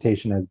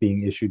invitation as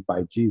being issued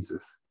by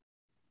Jesus.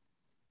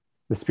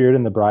 The Spirit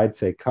and the bride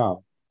say, come.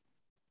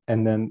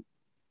 And then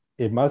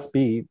it must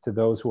be to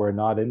those who are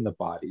not in the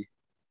body,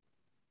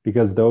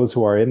 because those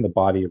who are in the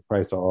body of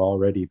Christ are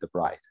already the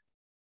bride.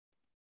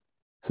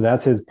 So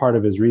that's his part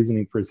of his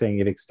reasoning for saying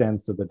it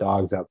extends to the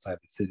dogs outside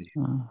the city.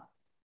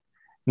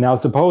 Now,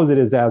 suppose it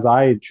is as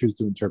I choose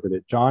to interpret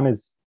it. John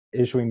is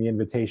issuing the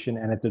invitation,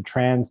 and it's a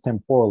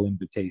trans-temporal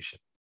invitation.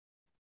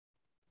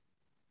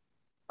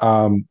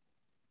 The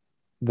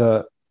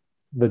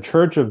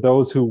church of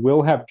those who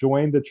will have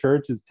joined the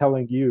church is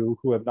telling you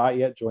who have not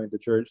yet joined the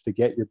church to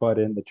get your butt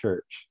in the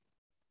church.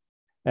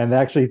 And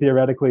actually,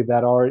 theoretically,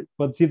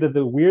 but see that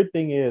the weird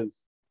thing is,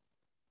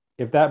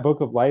 if that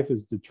book of life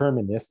is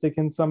deterministic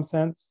in some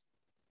sense,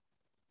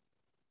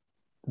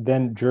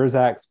 then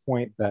Jersak's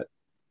point that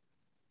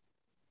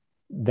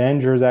the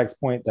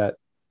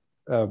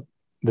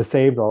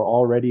saved are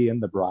already in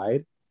the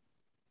bride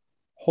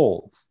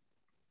holds.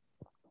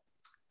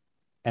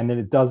 And then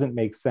it doesn't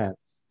make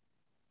sense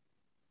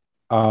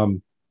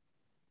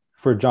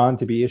for John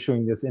to be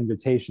issuing this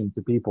invitation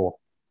to people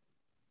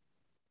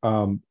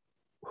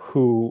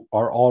who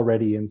are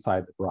already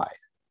inside the bride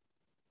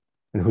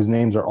and whose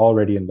names are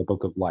already in the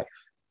book of life.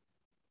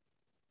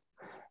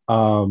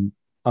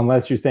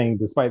 Unless you're saying,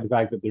 despite the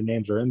fact that their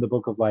names are in the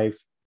book of life,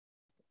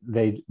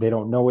 they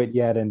don't know it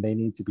yet, and they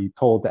need to be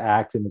told to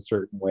act in a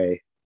certain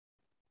way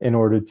in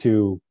order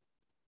to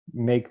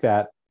make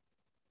that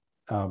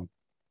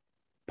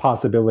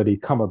possibility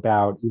come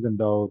about, even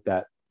though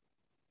that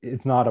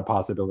it's not a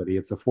possibility,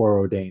 it's a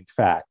foreordained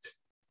fact,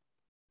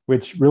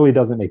 which really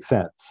doesn't make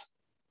sense.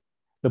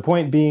 The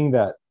point being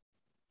that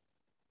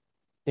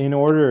in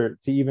order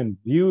to even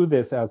view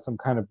this as some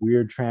kind of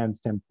weird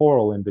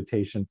trans-temporal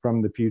invitation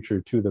from the future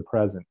to the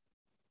present,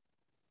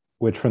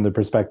 which from the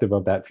perspective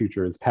of that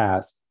future is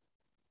past,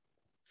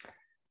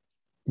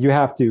 you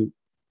have to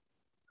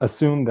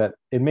assume that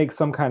it makes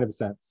some kind of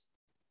sense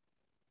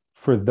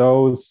for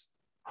those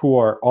who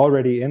are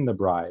already in the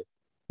bride,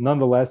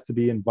 nonetheless, to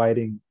be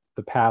inviting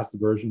the past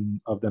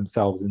version of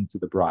themselves into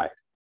the bride.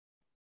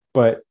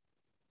 But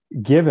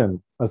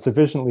given a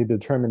sufficiently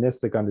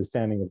deterministic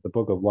understanding of the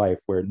book of life,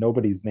 where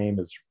nobody's name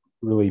is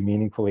really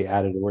meaningfully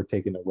added or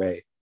taken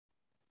away,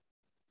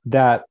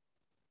 that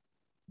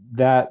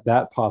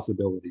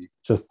possibility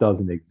just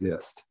doesn't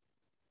exist.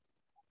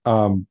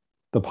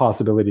 The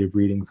possibility of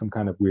reading some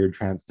kind of weird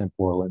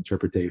trans-temporal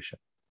interpretation.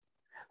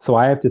 So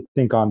I have to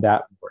think on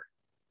that more,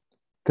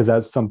 because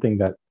that's something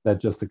that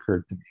just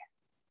occurred to me.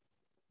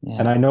 Yeah.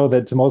 And I know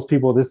that to most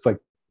people, this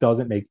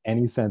doesn't make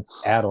any sense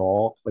at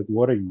all. Like,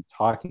 what are you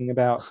talking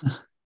about?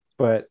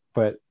 but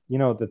the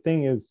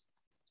thing is,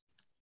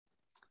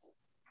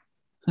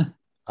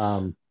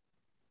 I'm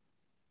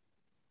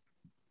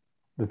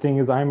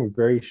a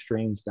very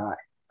strange guy.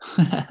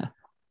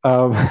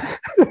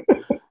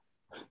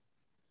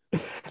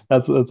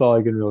 That's all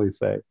I can really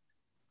say.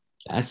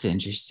 That's an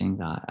interesting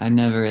thought.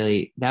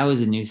 That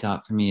was a new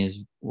thought for me as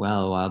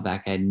well a while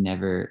back.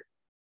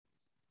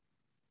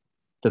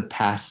 The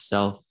past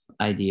self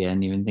idea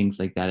and even things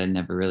like that had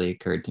never really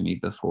occurred to me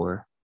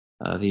before,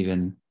 of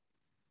even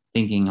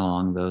thinking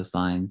along those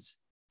lines.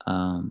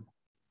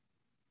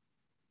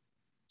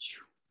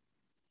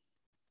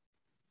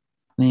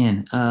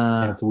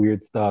 That's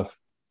weird stuff.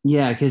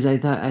 Yeah, because I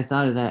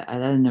thought of that.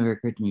 That had never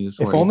occurred to me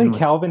before. If only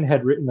Calvin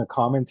had written a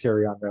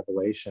commentary on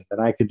Revelation, then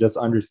I could just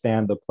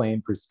understand the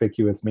plain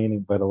perspicuous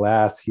meaning. But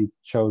alas, he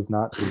chose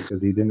not to,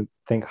 because he didn't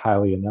think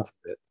highly enough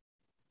of it.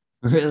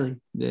 Really?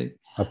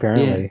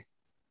 Apparently.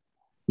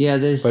 Yeah,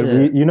 there's. But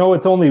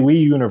it's only we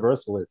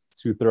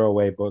universalists who throw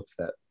away books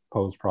that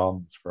pose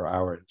problems for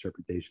our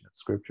interpretation of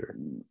Scripture.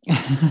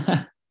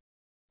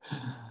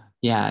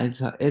 Yeah,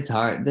 it's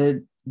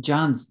hard.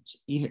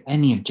 Even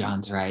any of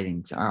John's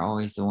writings are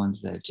always the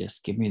ones that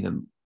just give me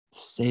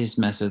they just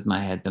mess with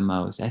my head the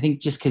most. I think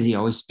just because he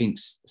always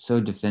speaks so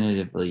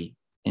definitively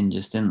and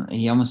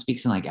he almost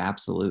speaks in like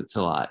absolutes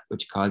a lot,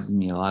 which causes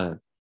me a lot of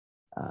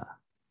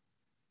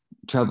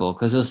trouble,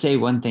 because he'll say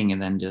one thing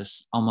and then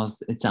just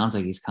almost, it sounds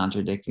like he's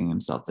contradicting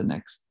himself the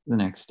next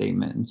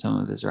statement in some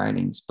of his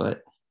writings.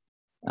 But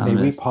may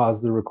we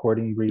pause the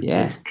recording briefly?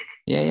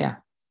 Yeah.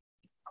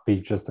 I'll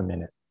be just a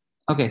minute.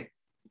 Okay.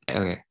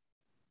 All right.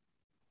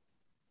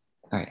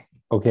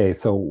 Okay,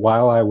 so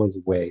while I was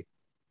away,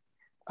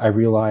 I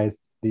realized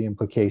the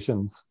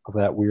implications of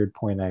that weird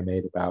point I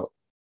made about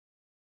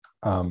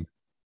the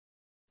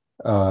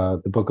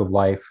Book of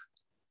Life,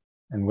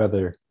 and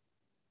whether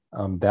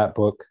that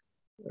book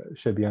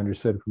should be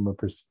understood from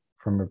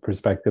a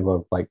perspective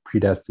of like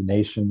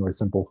predestination or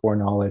simple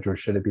foreknowledge, or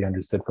should it be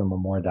understood from a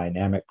more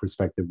dynamic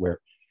perspective where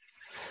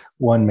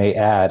one may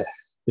add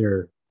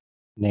their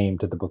name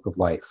to the Book of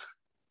Life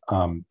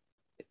in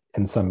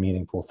some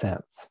meaningful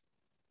sense.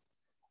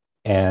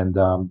 And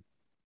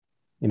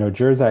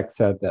Jersak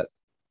said that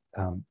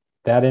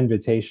that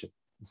invitation,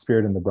 the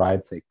Spirit and the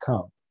bride say,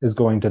 come, is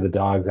going to the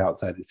dogs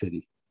outside the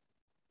city,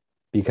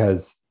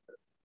 because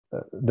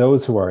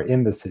those who are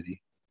in the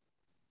city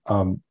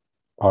are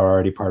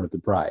already part of the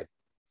bride.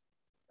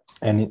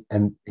 And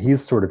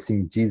he's sort of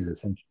seeing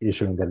Jesus and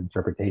issuing that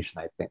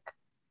interpretation, I think.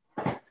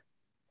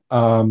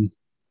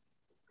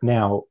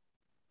 Now,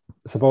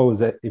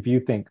 suppose you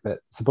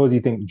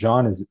think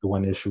John is the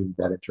one issuing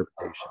that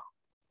interpretation,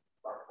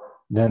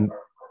 then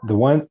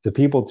the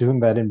people to whom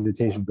that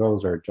invitation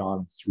goes are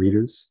John's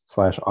readers /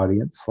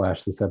 audience /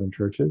 the seven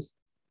churches.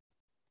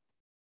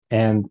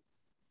 And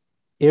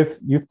if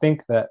you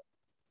think that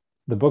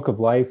the book of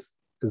life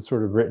is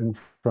sort of written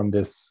from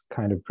this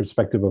kind of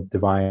perspective of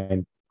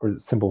divine or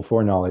simple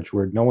foreknowledge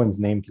where no one's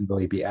name can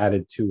really be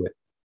added to it,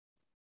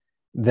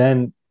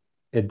 then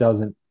it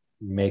doesn't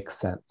make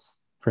sense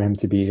for him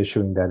to be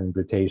issuing that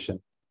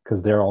invitation,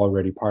 because they're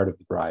already part of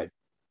the bride.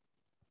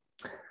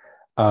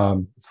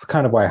 It's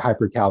kind of why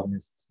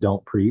hyper-Calvinists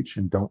don't preach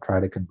and don't try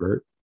to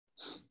convert.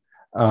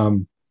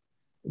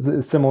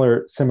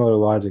 Similar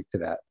logic to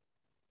that.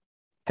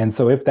 And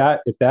so if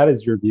that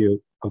is your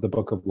view of the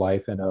book of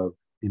life and of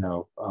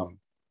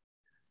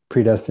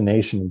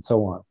predestination and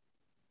so on,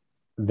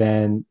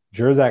 then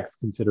Jerzak's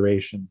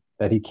consideration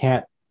that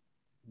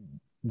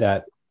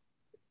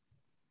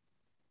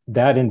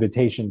that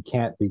invitation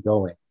can't be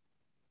going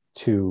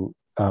to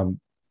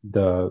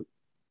the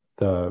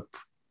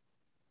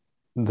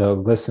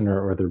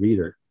listener or the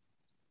reader,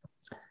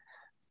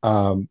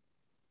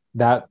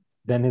 that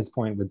then his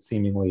point would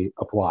seemingly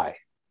apply,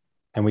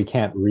 and we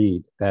can't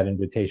read that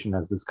invitation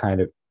as this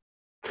kind of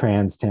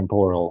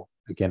trans-temporal,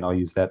 again I'll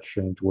use that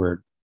strange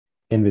word,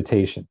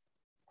 invitation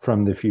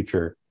from the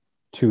future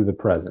to the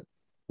present,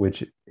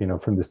 which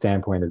from the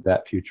standpoint of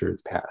that future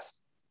is past.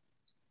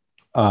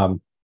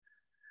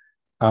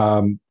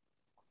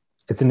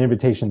 It's an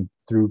invitation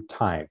through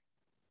time,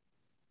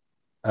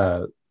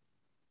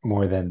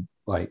 more than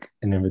like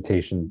an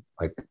invitation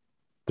like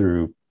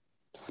through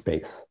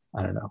space.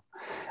 I don't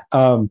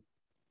know.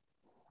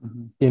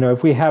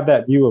 If we have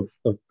that view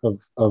of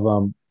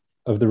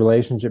the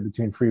relationship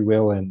between free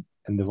will and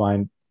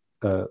divine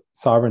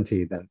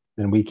sovereignty, then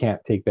we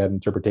can't take that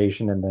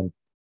interpretation. And then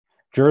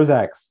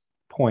Jerzak's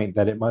point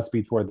that it must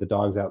be toward the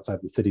dogs outside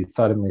the city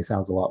suddenly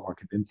sounds a lot more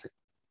convincing.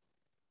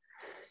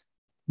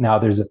 Now,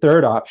 there's a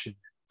third option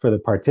for the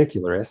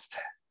particularist,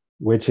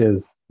 which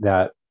is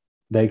that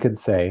they could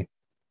say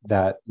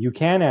that you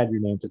can add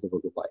your name to the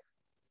book of life.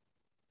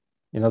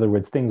 In other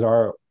words, things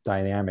are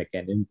dynamic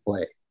and in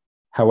play.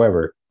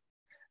 However,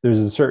 there's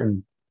a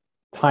certain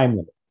time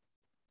limit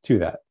to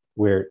that,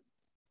 where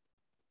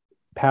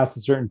past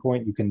a certain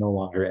point, you can no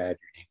longer add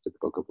your name to the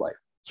book of life.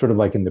 Sort of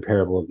like in the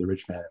parable of the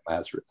rich man and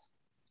Lazarus,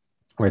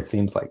 where it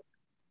seems like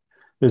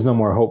there's no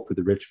more hope for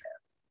the rich man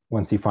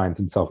once he finds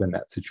himself in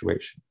that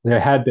situation. There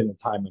had been a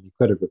time when he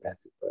could have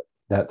repented, but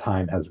that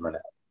time has run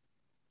out.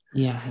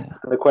 Yeah.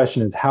 The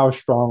question is, how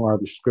strong are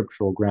the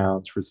scriptural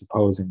grounds for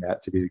supposing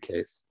that to be the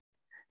case?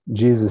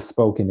 Jesus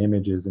spoke in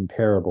images and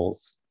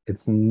parables.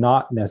 It's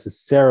not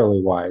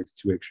necessarily wise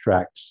to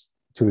extract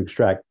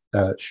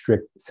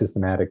strict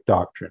systematic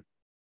doctrine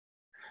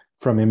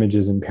from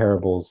images and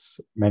parables,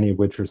 many of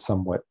which are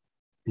somewhat,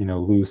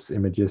 loose,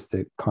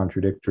 imagistic,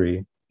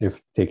 contradictory,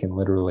 if taken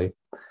literally.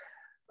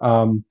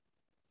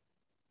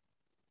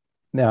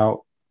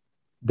 Now,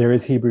 there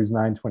is Hebrews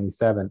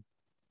 9:27.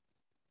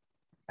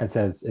 It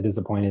says, it is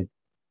appointed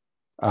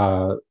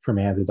for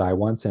man to die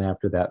once, and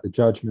after that, the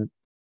judgment.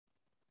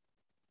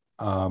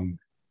 The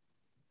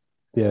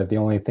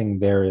only thing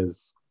there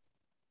is,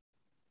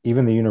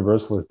 even the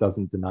universalist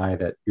doesn't deny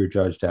that you're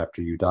judged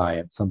after you die.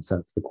 In some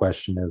sense, the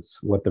question is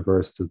what the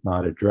verse does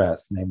not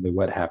address, namely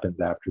what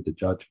happens after the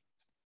judgment.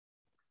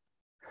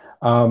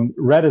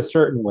 Read a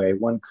certain way,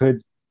 one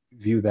could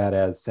view that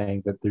as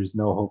saying that there's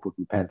no hope of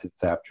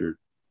repentance after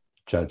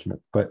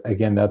judgment. But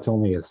again, that's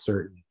only a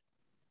certain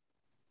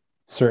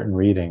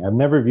reading. I've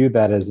never viewed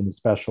that as an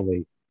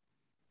especially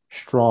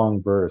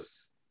strong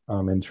verse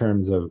in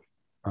terms of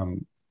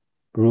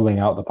ruling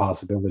out the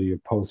possibility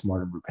of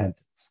post-mortem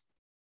repentance.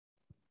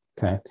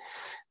 Okay.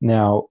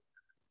 Now,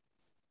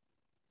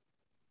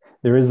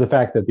 there is the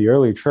fact that the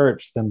early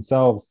church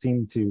themselves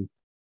seem to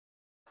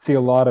see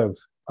a lot of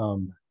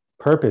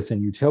purpose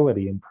and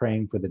utility in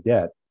praying for the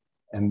dead.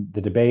 And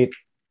the debate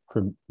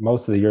for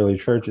most of the early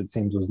church, it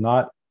seems, was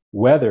not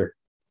whether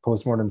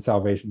post-mortem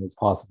salvation was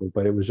possible,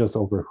 but it was just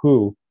over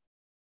who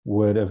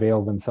would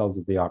avail themselves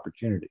of the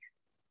opportunity.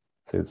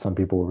 So some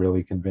people were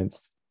really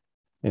convinced,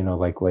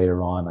 like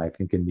later on, I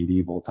think in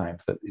medieval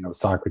times, that,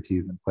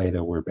 Socrates and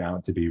Plato were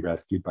bound to be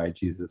rescued by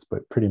Jesus,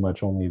 but pretty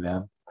much only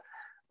them.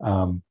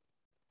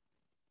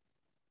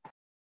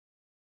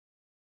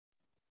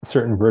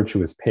 Certain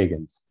virtuous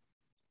pagans,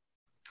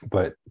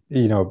 but,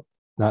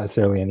 not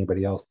necessarily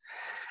anybody else.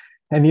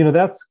 And,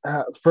 that's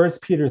 1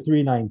 Peter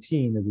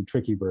 3:19 is a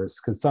tricky verse,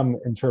 because some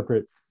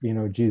interpret,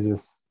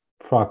 Jesus'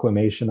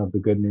 proclamation of the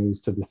good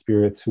news to the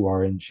spirits who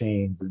are in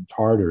chains in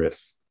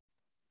Tartarus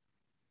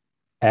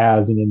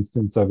as an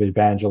instance of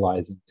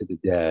evangelizing to the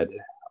dead.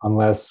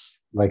 unless,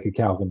 like a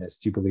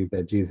Calvinist, you believe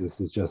that Jesus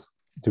is just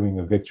doing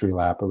a victory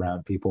lap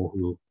around people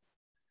who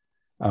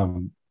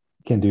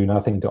can do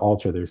nothing to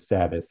alter their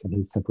status, and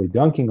he's simply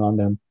dunking on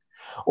them.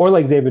 Or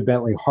like David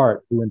Bentley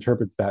Hart, who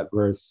interprets that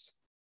verse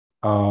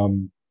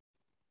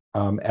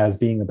as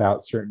being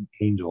about certain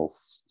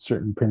angels,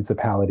 certain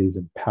principalities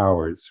and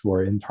powers who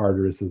are in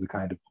Tartarus as a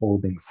kind of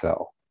holding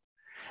cell.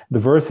 The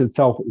verse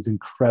itself is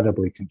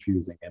incredibly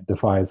confusing and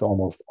defies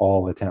almost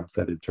all attempts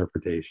at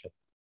interpretation.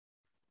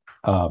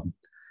 I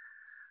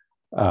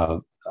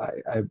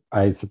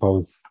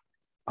suppose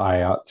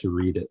I ought to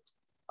read it,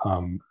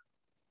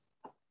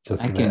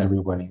 just so that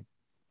everybody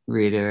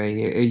read it right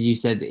here. You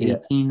said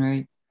 18,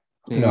 right?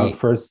 No,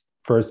 first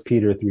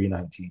Peter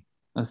 3:19.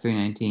 Oh,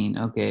 3:19.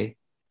 Okay.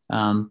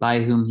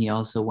 By whom he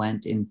also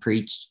went and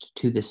preached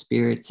to the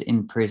spirits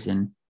in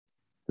prison,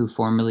 who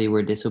formerly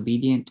were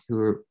disobedient, who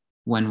were,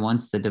 when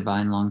once the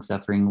divine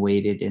long-suffering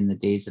waited in the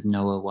days of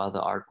Noah while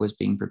the ark was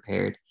being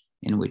prepared,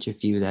 in which a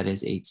few, that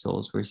is 8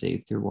 souls, were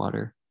saved through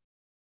water.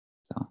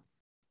 So,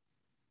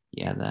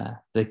 yeah,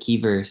 the key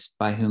verse,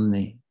 by whom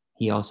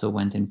he also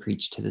went and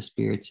preached to the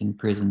spirits in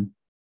prison.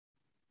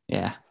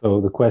 Yeah.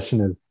 So the question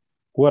is,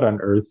 what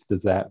on earth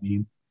does that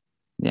mean?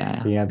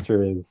 Yeah. The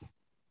answer is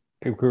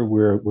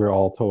we're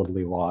all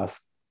totally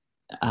lost.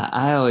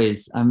 I've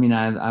used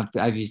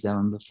that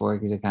one before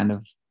because it kind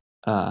of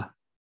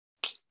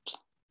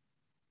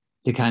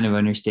to kind of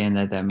understand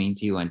that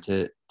means he went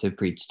to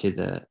preach to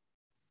the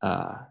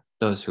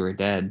those who are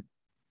dead.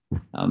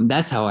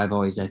 That's how I've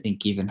always, I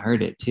think, even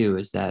heard it too,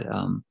 is that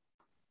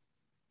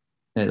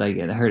like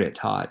I heard it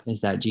taught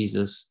is that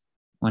Jesus,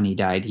 when he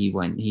died,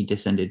 he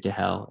descended to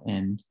hell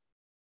and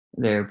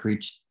there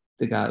preached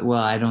the God.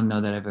 Well, I don't know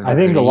that I've ever. I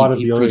think a lot of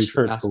the early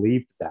church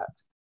believed that.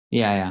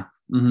 Yeah.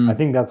 Mm-hmm. I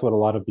think that's what a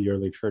lot of the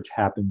early church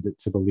happened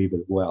to believe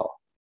as well.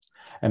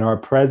 And our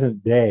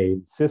present day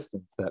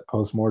insistence that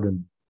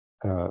postmodern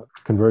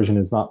conversion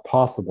is not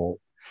possible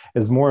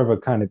is more of a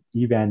kind of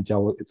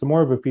evangelical. It's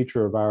more of a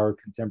feature of our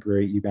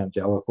contemporary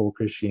evangelical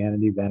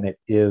Christianity than it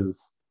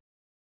is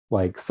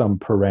like some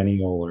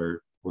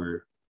perennial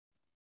or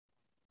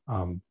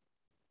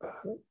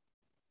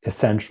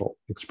essential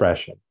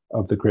expression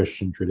of the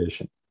Christian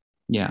tradition.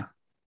 Yeah.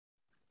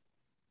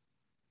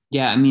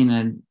 I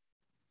mean,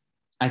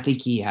 I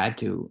think he had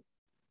to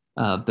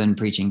been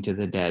preaching to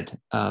the dead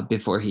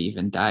before he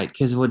even died,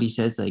 because what he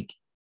says, like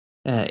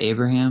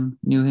Abraham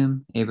knew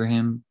him.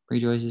 Abraham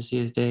rejoices to see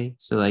his day.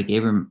 So like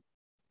Abraham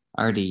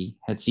already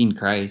had seen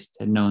Christ,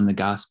 had known the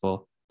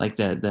gospel. Like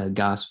the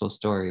gospel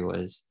story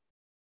was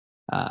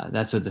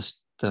that's what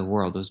the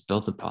world was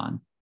built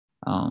upon.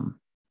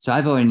 So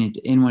I've always,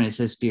 when it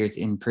says spirits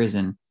in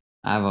prison,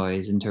 I've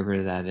always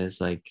interpreted that as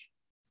like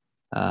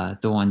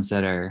the ones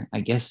that are,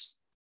 I guess,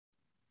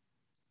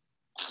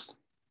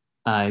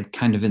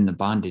 kind of in the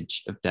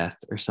bondage of death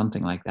or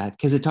something like that.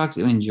 Because it talks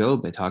in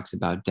Job, it talks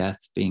about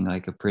death being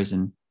like a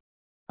prison.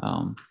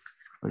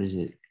 What does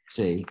it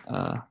say?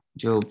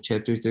 Job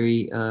chapter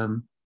 3.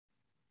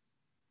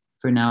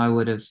 For now I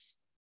would have.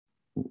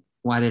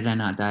 Why did I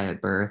not die at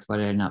birth? Why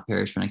did I not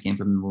perish when I came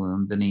from the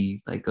womb? Then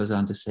he like goes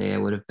on to say, I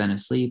would have been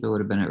asleep. I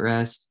would have been at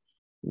rest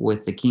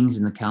with the kings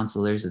and the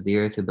counselors of the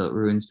earth who built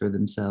ruins for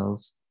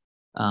themselves.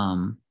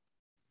 Then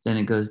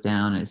it goes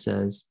down. It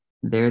says,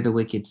 there the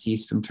wicked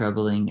cease from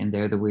troubling, and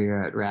there the weary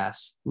are at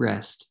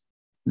rest.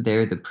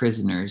 There the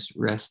prisoners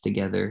rest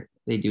together.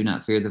 They do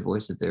not fear the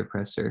voice of their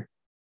oppressor.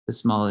 The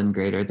small and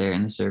great are there,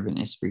 and the servant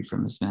is free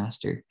from his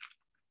master.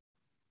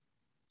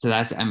 So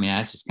that's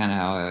just kind of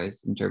how I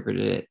always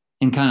interpreted it.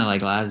 And kind of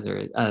like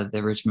Lazarus,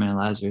 the rich man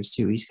Lazarus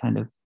too. He's kind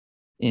of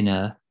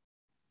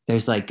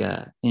there's like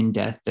in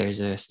death, there's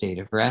a state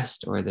of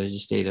rest, or there's a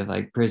state of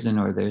like prison,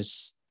 or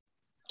there's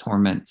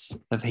torments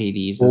of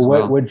Hades as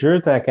well. What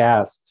Jersak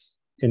asks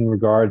in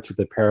regard to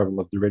the parable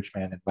of the rich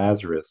man and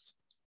Lazarus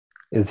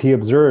is he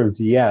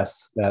observes,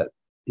 yes, that,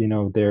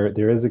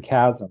 there is a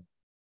chasm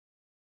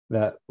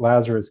that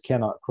Lazarus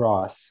cannot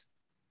cross,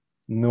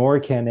 nor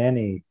can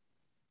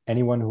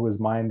anyone who is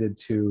minded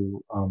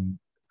to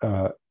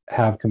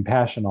have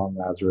compassion on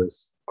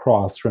Lazarus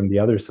cross from the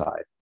other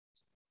side.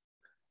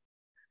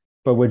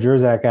 But what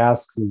Jersak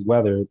asks is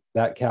whether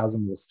that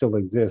chasm will still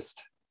exist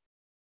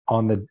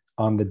on the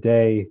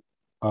day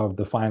of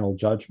the final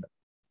judgment,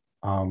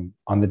 on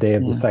the day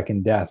of the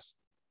second death,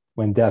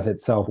 when death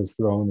itself is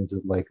thrown into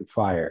the lake of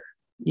fire.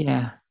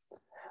 Yeah.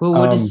 Well,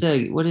 what is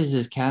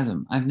this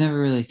chasm? I've never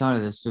really thought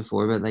of this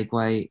before, but like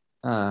why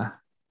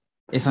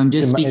if I'm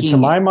just speaking, to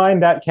my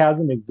mind, that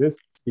chasm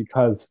exists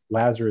because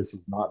Lazarus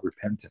is not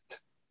repentant.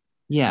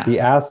 Yeah. He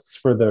asks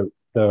for Lazarus.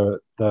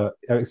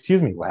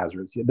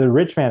 The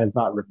rich man is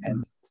not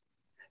repentant.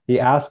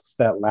 He asks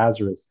that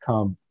Lazarus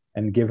come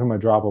and give him a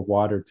drop of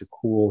water to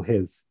cool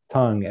his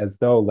tongue, as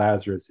though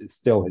Lazarus is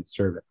still his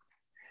servant.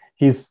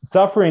 He's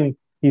suffering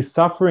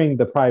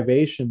the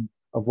privation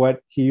of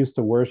what he used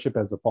to worship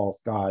as a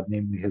false god,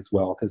 namely his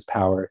wealth, his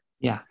power.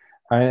 Yeah.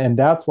 And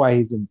that's why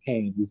he's in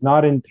pain. He's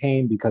not in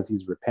pain because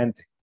he's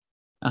repenting.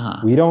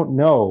 Uh-huh. We don't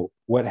know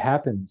what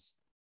happens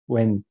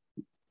when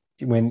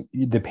when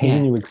the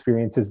pain Yeah. you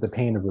experience is the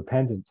pain of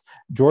repentance.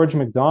 George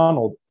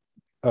MacDonald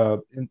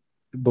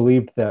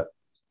believed that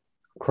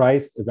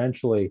Christ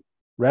eventually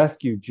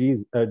rescued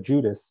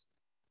Judas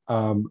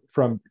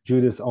from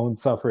Judas' own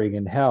suffering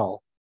in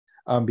hell,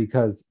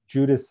 because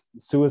Judas'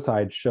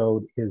 suicide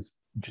showed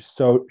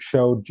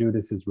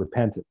Judas's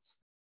repentance.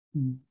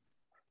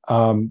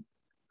 Mm.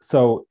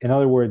 So, in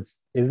other words,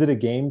 is it a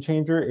game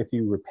changer if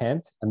you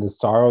repent and the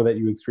sorrow that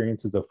you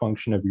experience is a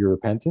function of your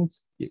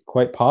repentance?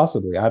 Quite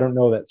possibly. I don't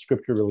know that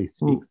Scripture really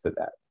speaks to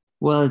that.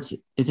 Well, it's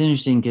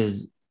interesting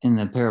because in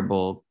the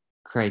parable,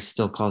 Christ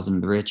still calls him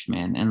the rich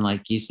man, and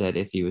like you said,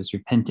 if he was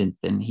repentant,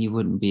 then he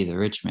wouldn't be the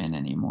rich man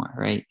anymore,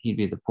 right? He'd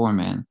be the poor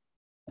man,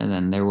 and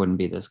then there wouldn't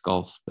be this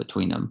gulf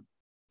between them.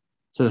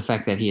 So the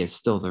fact that he is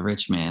still the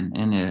rich man,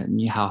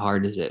 and how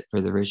hard is it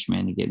for the rich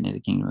man to get into the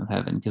kingdom of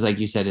heaven? Because, like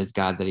you said, his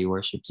God that he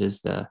worships is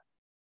the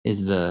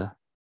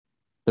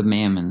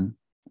mammon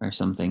or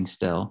something.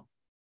 Still,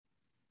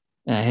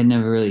 I had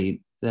never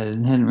really that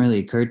it hadn't really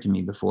occurred to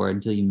me before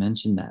until you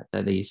mentioned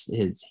that he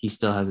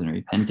still hasn't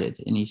repented,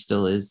 and he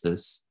still is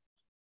this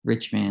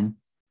rich man,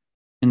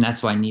 and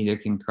that's why neither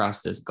can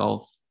cross this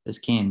gulf, this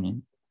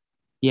canyon.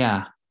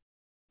 Yeah.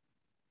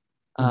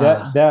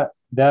 There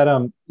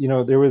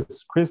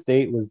was Chris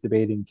Date was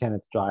debating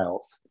Kenneth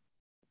Giles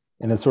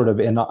in a sort of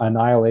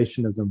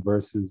annihilationism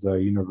versus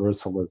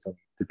universalism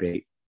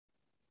debate.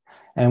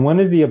 And one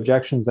of the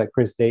objections that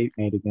Chris Date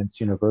made against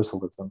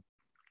universalism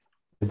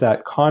is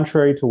that,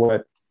 contrary to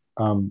what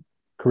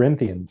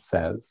Corinthians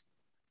says,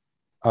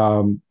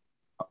 on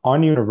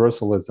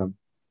universalism,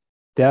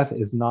 death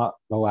is not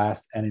the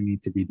last enemy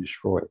to be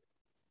destroyed.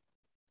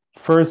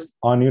 First,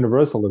 on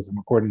universalism,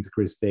 according to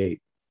Chris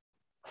Date,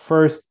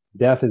 first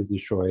death is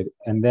destroyed,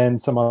 and then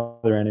some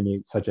other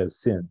enemy, such as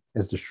sin,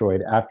 is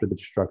destroyed after the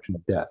destruction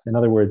of death. In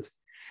other words,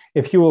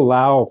 if you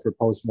allow for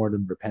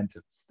postmortem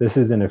repentance, this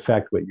is in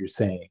effect what you're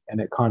saying,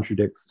 and it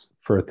contradicts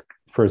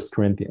First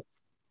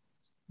Corinthians.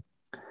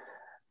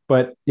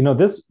 But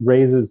this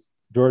raises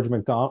George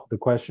MacDonald, the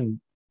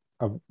question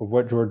of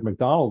what George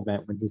MacDonald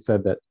meant when he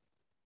said that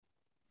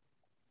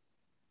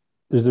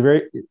there's a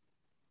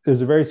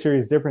very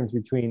serious difference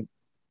between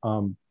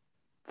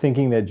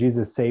thinking that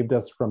Jesus saved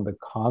us from the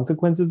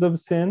consequences of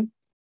sin,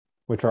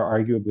 which are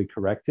arguably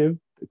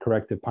the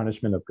corrective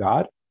punishment of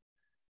God.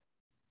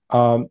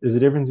 There's a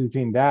difference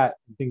between that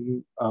and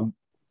thinking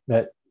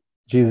that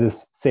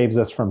Jesus saves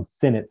us from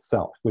sin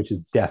itself, which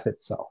is death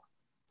itself.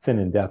 Sin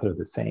and death are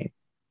the same.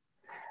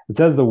 It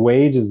says the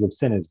wages of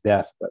sin is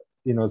death, but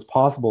it's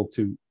possible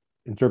to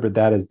interpret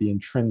that as the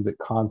intrinsic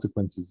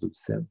consequences of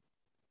sin.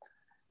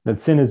 That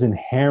sin is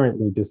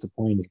inherently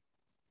disappointing,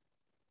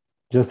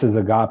 just as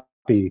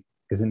agape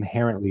is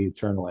inherently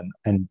eternal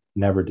and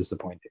never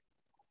disappointing.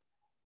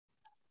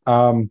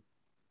 And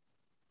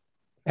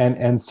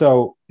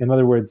so, in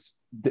other words,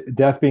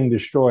 death being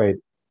destroyed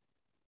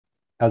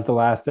as the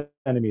last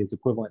enemy is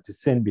equivalent to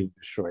sin being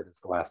destroyed as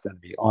the last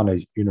enemy on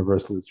a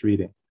universalist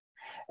reading.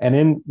 And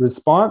in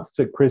response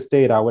to Chris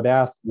Date, I would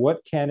ask, what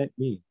can it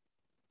mean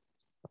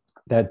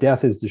that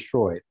death is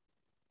destroyed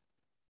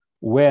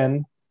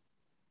when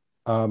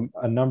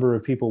a number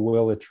of people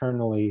will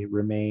eternally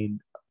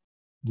remain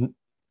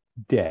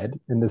dead,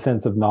 in the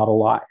sense of not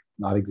alive,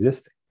 not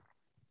existing?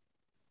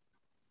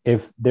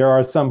 If there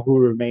are some who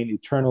remain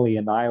eternally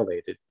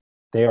annihilated,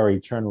 they are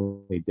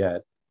eternally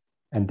dead,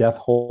 and death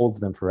holds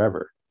them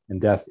forever,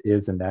 and death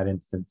is, in that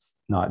instance,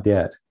 not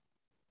dead.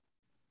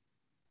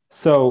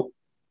 So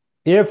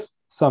if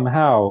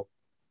somehow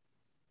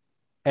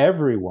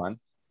everyone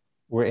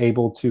were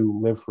able to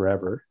live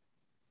forever,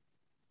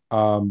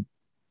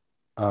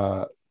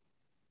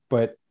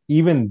 but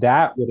even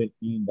that wouldn't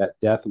mean that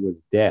death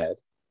was dead,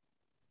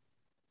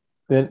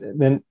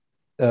 then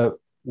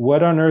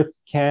what on earth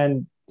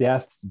can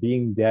death's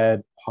being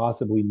dead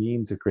possibly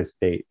mean to Chris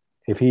Date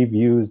if he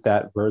views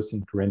that verse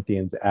in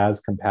Corinthians as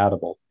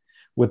compatible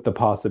with the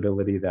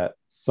possibility that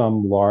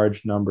some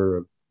large number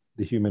of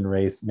the human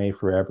race may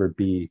forever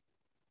be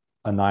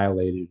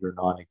annihilated or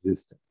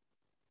non-existent?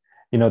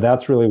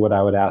 That's really what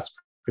I would ask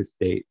Chris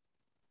Date.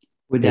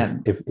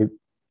 If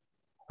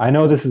I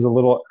know this is a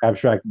little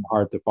abstract and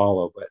hard to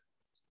follow, but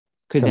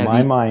to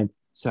my mind.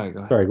 Sorry, go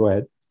ahead. Sorry, go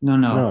ahead.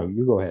 No,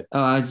 you go ahead.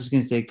 Oh, I was just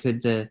gonna say,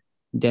 could the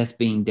death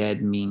being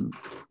dead mean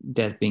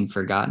death being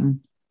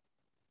forgotten?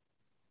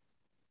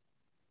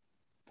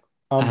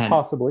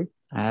 Possibly.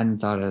 I hadn't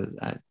thought of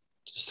that.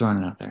 Just throwing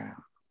it out there.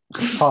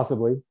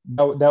 Possibly.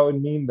 That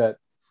would mean that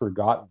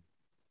forgotten.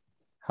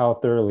 How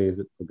thoroughly is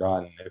it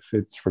forgotten? If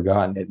it's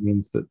forgotten, it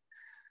means that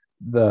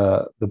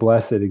the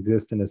blessed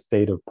exist in a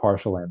state of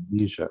partial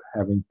amnesia,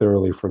 having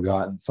thoroughly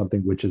forgotten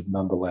something which is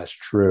nonetheless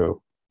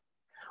true.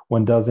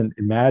 One doesn't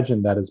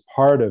imagine that as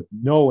part of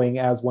knowing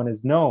as one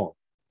is known.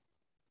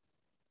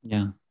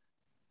 Yeah.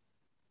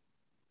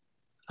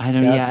 I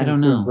don't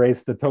know.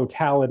 Embrace the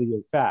totality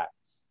of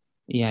facts.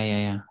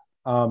 Yeah.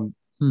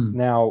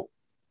 Now,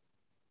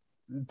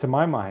 to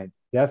my mind,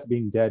 death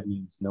being dead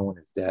means no one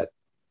is dead.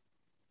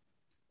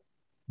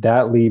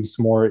 That leaves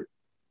more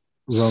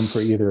room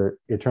for either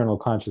eternal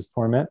conscious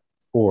torment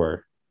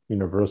or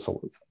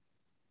universalism.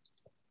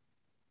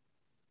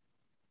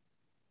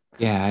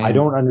 Yeah, I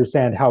don't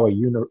understand how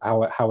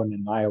how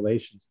an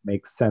annihilationist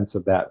makes sense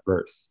of that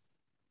verse,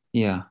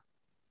 yeah,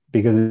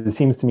 because it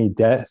seems to me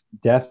death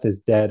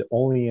is dead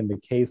only in the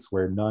case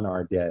where none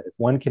are dead. If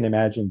one can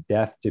imagine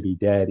death to be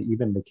dead,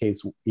 even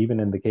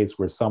in the case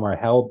where some are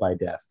held by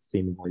death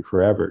seemingly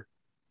forever,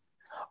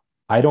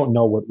 I don't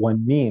know what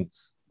one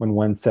means when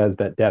one says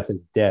that death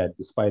is dead,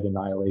 despite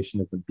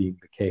annihilationism being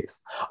the case.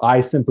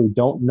 I simply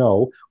don't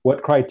know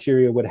what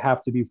criteria would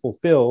have to be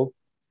fulfilled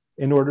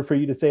in order for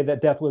you to say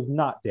that death was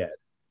not dead.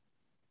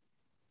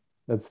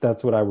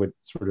 That's what I would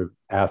sort of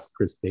ask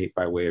Chris Date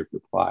by way of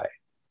reply.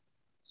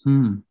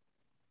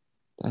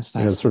 That's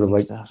Sort of fascinating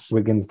like stuff.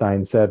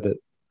 Wittgenstein said that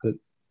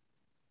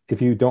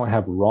if you don't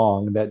have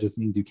wrong, that just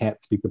means you can't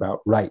speak about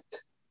right.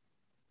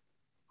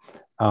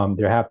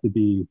 There have to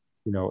be,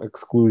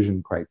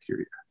 exclusion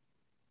criteria.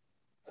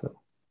 So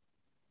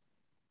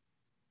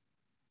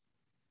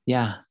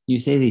Yeah, you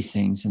say these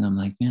things, and I'm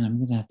like, man, I'm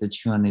gonna have to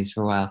chew on these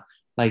for a while.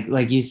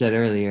 Like you said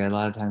earlier, a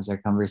lot of times our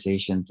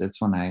conversations,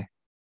 that's when I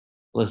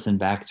listen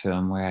back to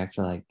them, where I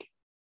feel like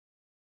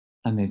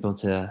I'm able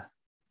to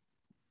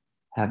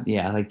have,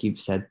 yeah, like you've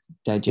said,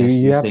 digest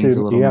you these have things a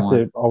to little you have more.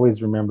 to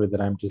always remember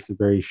that I'm just a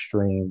very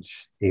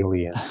strange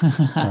alien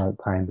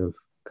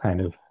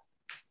kind of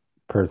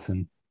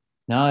person.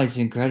 No, it's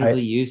I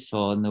incredibly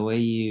useful, and the way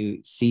you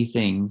see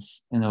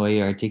things and the way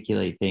you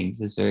articulate things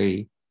is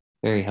very,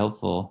 very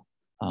helpful,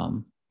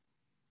 um,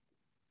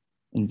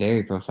 and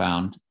very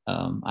profound.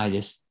 I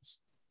just,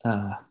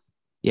 uh,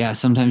 yeah,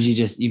 sometimes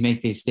you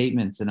make these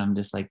statements, and I'm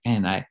just like,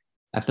 man, I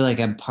feel like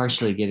I'm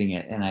partially getting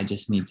it, and I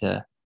just need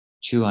to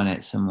chew on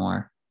it some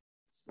more.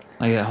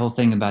 Like that whole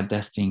thing about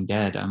death being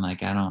dead, I'm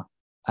like, I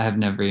have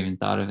never even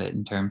thought of it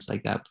in terms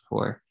like that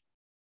before.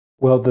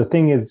 Well, the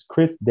thing is,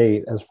 Chris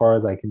Date, as far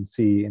as I can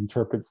see,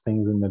 interprets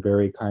things in a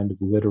very kind of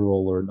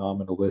literal or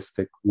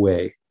nominalistic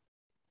way.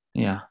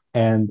 Yeah,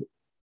 And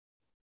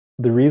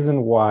the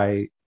reason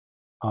why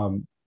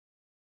um,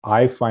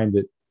 I find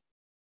it,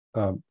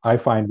 I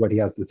find what he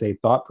has to say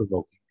thought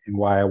provoking, and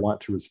why I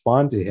want to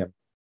respond to him,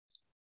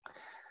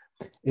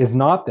 is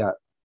not that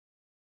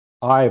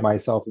I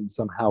myself am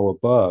somehow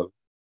above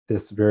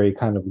this very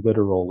kind of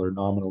literal or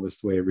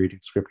nominalist way of reading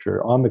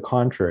scripture. On the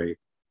contrary,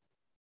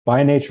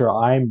 by nature,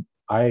 I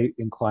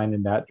incline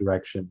in that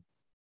direction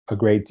a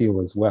great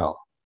deal as well.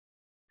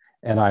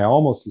 And I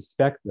almost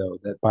suspect, though,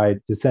 that by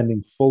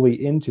descending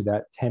fully into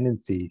that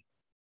tendency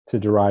to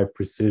derive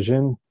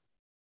precision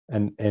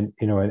and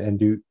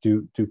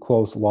do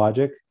close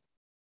logic,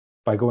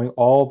 by going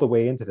all the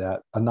way into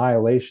that,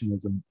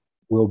 annihilationism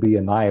will be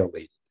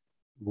annihilated,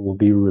 will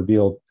be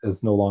revealed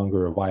as no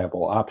longer a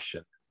viable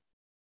option.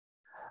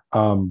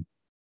 Um,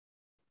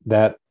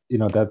 that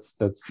that's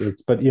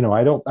but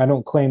I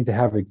don't claim to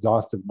have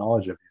exhaustive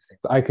knowledge of these things.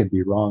 I could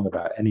be wrong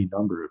about any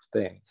number of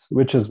things,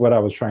 which is what I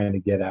was trying to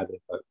get at in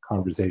the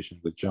conversation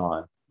with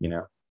John.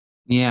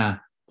 yeah.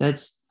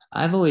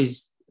 I've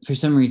always, for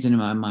some reason in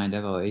my mind,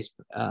 I've always,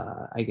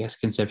 I guess,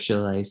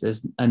 conceptualized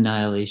as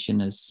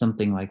annihilation as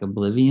something like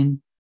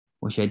oblivion,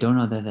 which I don't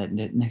know that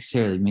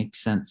necessarily makes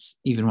sense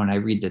even when I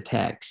read the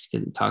text,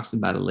 because it talks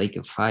about a lake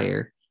of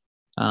fire.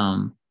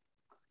 Um,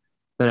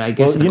 but I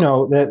guess,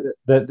 Well, that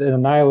the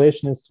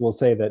annihilationists will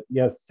say that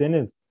yes, sin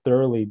is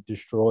thoroughly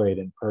destroyed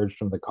and purged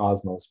from the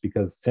cosmos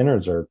because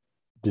sinners are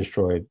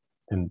destroyed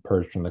and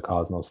purged from the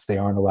cosmos. They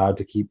aren't allowed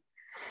to keep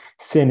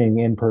sinning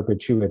in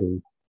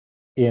perpetuity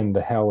in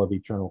the hell of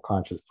eternal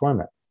conscious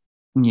torment.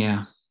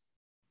 yeah,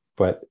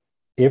 But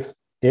if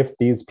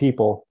these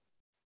people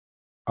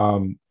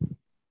um,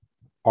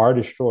 are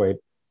destroyed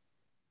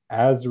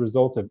as a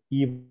result of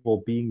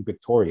evil being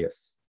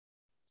victorious,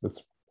 that's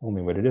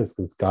only what it is,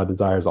 because God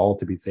desires all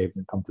to be saved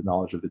and come to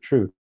knowledge of the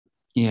truth.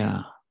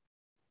 yeah,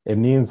 It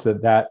means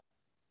that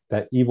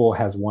evil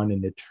has won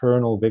an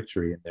eternal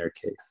victory in their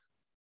case,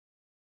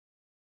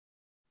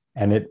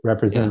 and it yeah,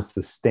 represents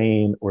the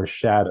stain or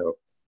shadow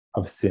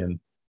of sin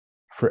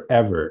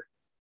forever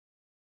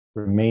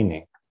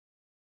remaining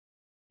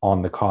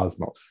on the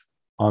cosmos,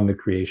 on the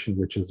creation,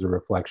 which is a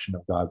reflection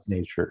of God's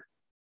nature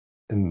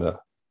in the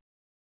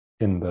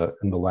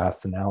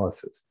last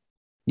analysis.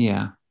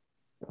 yeah.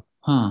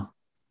 Huh.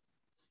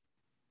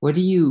 What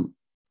do you,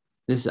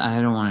 this,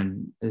 I don't want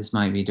to, this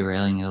might be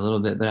derailing it a little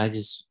bit, but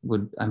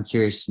I'm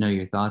curious to know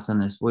your thoughts on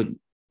this. What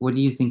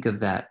do you think of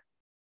that,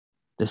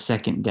 the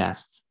second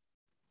death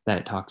that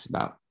it talks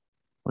about?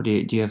 Do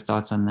you have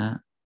thoughts on that?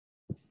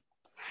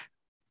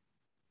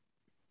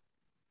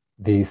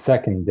 The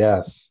second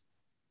death.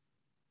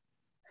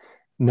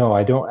 No,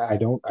 I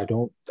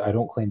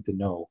don't claim to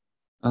know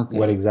what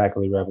Okay.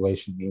 exactly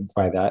Revelation means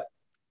by that.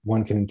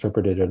 One can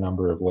interpret it a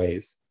number of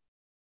ways.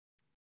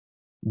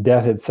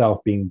 Death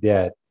itself being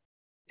dead,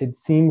 it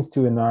seems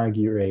to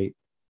inaugurate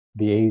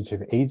the age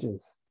of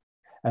ages,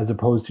 as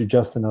opposed to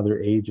just another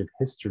age of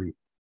history.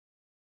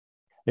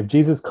 If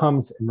Jesus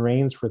comes and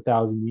reigns for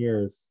 1,000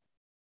 years,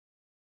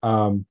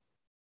 um,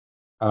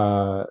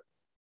 uh,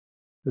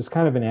 there's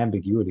kind of an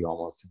ambiguity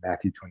almost in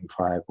Matthew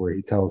 25, where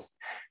he tells,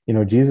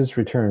 Jesus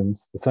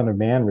returns, the Son of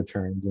Man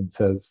returns and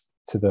says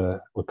to the,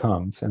 or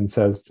comes and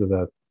says to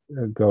the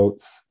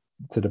goats,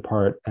 to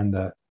depart, and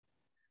the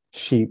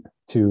sheep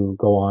to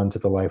go on to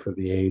the life of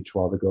the age,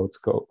 while the goats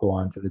go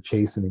on to the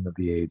chastening of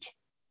the age.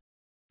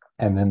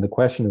 And then the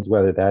question is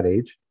whether that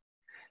age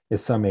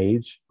is some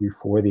age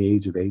before the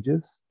age of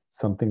ages,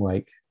 something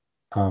like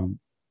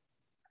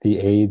the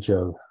age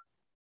of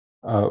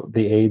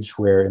the age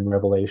where in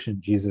Revelation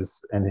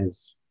Jesus and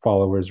his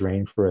followers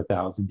reigned for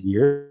 1,000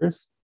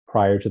 years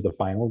prior to the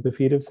final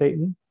defeat of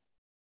Satan?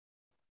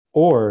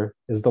 Or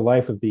is the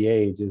life of the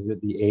age, is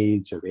it the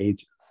age of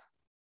ages,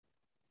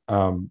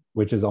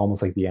 which is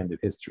almost like the end of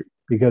history?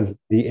 Because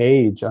the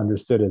age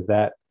understood as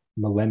that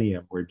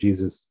millennium where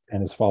Jesus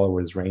and his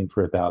followers reigned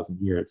for 1,000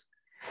 years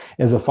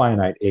is a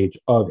finite age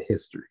of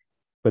history.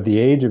 But the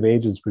age of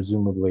ages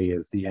presumably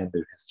is the end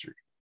of history,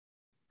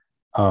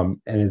 and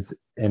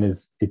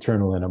is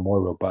eternal in a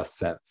more robust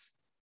sense.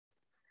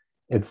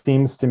 It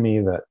seems to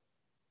me that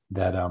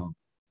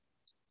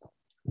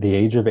the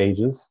age of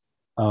ages,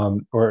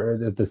 or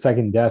that the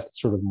second death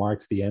sort of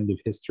marks the end of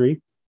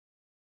history.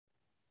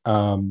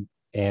 You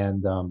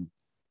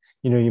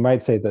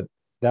might say that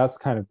that's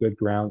kind of good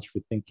grounds for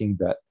thinking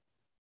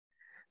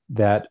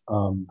that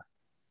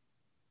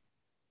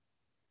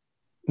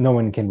no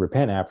one can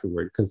repent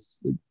afterward, because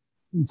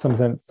in some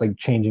sense, like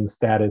changing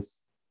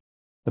status,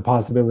 the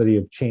possibility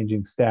of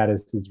changing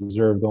status is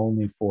reserved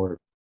only for,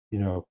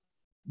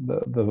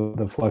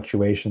 the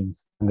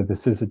fluctuations and the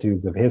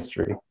vicissitudes of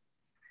history.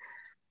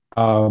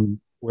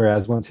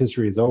 Whereas once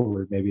history is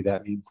over, maybe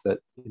that means that,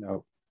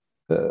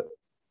 the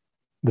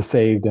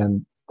saved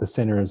and the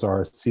sinners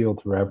are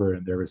sealed forever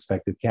in their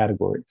respective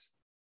categories.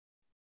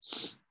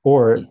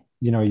 Or,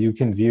 you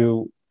can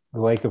view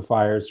the lake of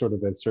fire sort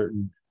of as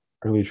certain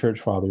early church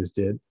fathers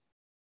did,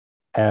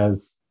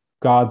 as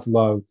God's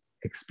love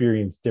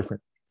experienced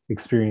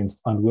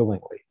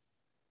unwillingly.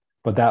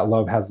 But that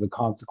love has the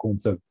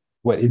consequence of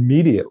what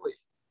immediately,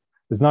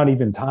 there's not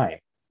even time.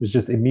 It's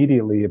just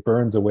immediately it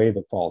burns away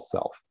the false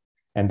self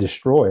and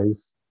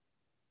destroys,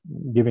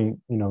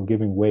 giving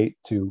weight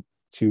to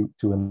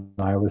a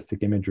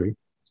nihilistic imagery.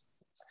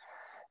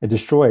 It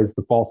destroys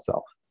the false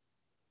self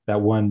that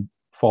one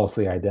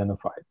falsely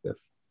identified with,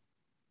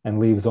 and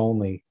leaves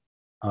only,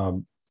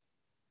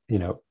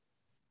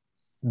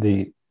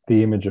 the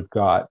image of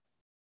God.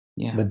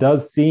 Yeah. That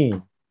does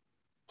seem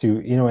to,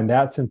 in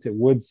that sense, it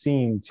would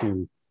seem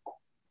to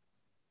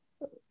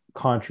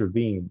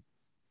contravene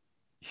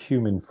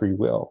human free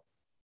will.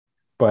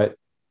 But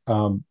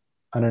in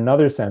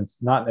another sense,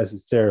 not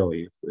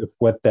necessarily. If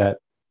what that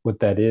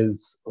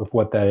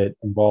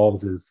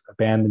involves is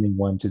abandoning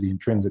one to the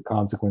intrinsic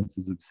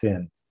consequences of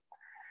sin,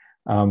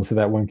 so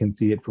that one can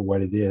see it for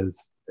what it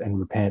is and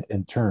repent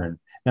and turn.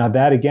 Now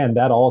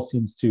that all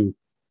seems to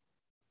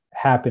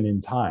happen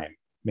in time.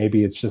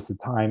 Maybe it's just a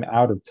time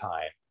out of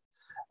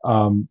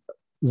time.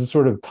 This is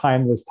sort of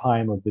timeless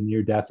time of the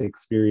near-death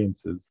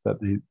experiences that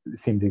they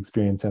seem to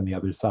experience on the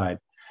other side.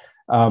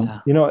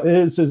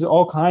 There's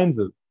all kinds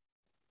of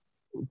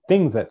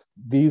things that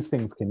these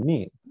things can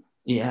mean.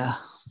 Yeah.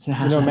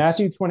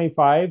 Matthew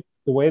 25,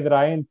 the way that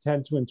I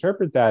intend to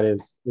interpret that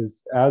is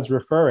as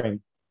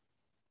referring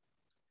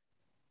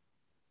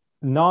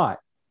not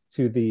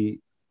to the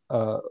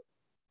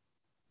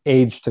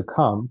age to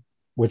come,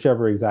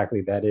 whichever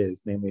exactly that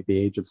is, namely the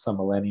age of some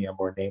millennium,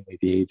 or namely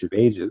the age of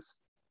ages,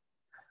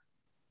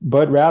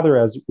 but rather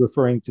as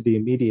referring to the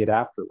immediate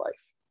afterlife.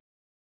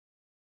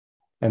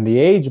 And the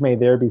age may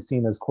there be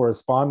seen as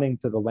corresponding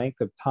to the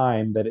length of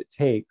time that it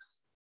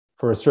takes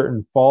for a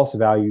certain false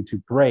value to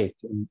break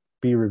and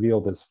be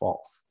revealed as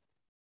false.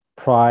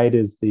 Pride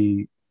is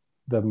the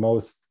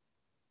most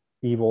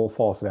evil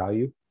false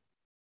value,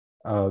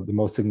 the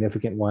most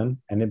significant one,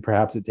 and then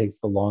perhaps it takes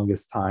the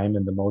longest time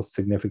and the most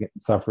significant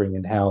suffering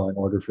in hell in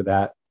order for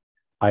that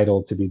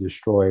idol to be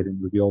destroyed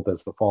and revealed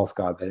as the false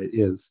god that it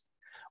is.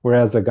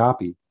 Whereas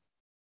agape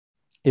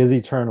is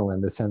eternal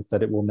in the sense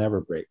that it will never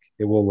break.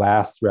 It will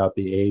last throughout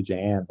the age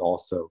and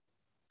also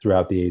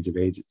throughout the age of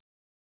ages.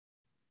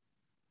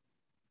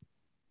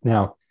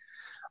 Now,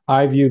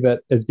 I view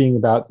that as being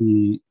about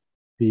the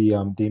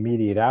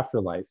immediate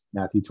afterlife,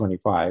 Matthew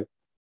 25.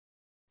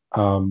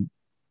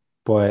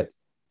 But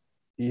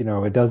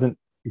it doesn't.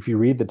 If you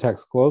read the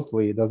text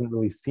closely, it doesn't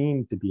really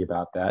seem to be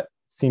about that. It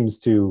seems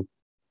to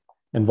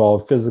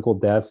involve physical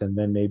death and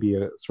then maybe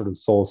a sort of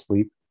soul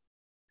sleep,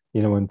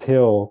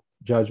 until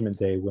Judgment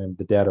Day when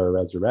the dead are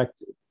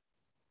resurrected.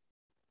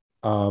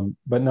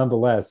 But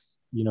nonetheless,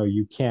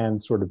 you can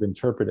sort of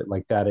interpret it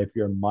like that if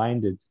you're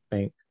minded to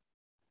think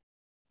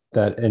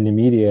that an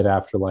immediate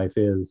afterlife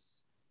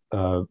is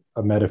a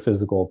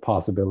metaphysical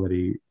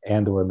possibility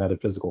and or a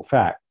metaphysical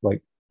fact.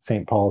 Like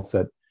St. Paul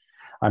said,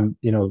 I'm,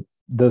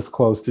 this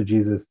close to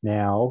Jesus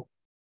now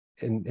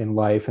in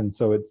life, and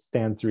so it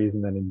stands to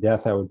reason that in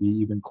death I would be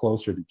even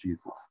closer to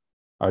Jesus.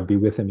 I would be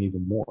with him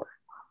even more.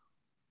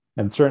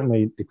 And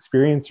certainly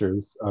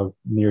experiencers of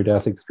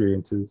near-death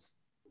experiences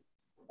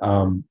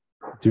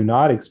do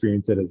not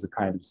experience it as a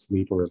kind of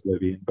sleep or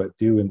oblivion, but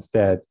do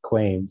instead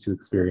claim to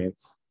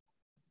experience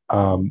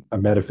a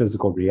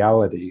metaphysical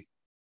reality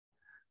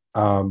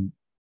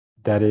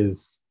that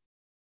is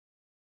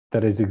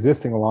that is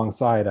existing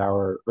alongside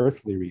our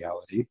earthly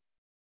reality,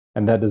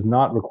 and that does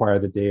not require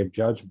the day of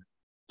judgment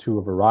to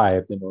have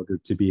arrived in order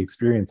to be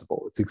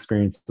experienceable. It's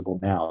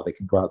experienceable now. They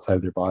can go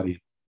outside their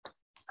body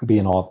and be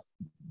in all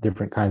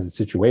different kinds of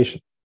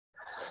situations.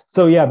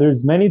 So yeah,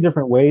 there's many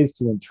different ways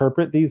to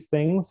interpret these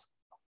things.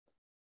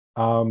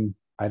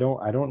 I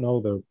don't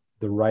know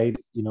the right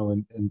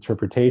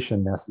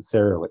interpretation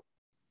necessarily.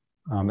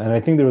 And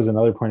I think there was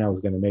another point I was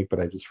going to make, but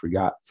I just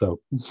forgot. So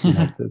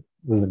it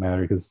doesn't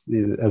matter, because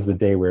as the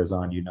day wears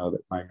on,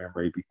 that my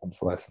memory becomes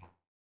less.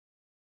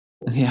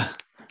 Yeah.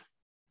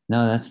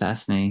 No, that's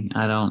fascinating.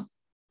 I don't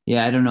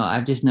know.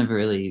 I've just never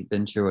really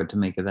been sure what to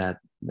make of that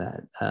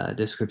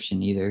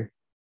description either.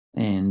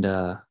 And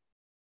the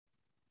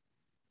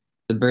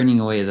burning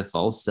away of the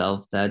false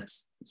self,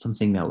 that's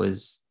something that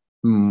was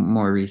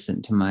more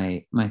recent to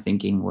my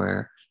thinking,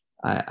 where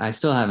I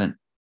still haven't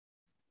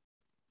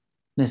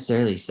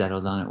necessarily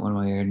settled on it one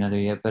way or another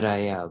yet, but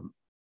I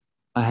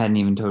hadn't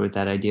even toyed with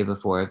that idea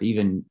before of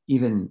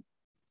even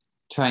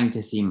trying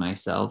to see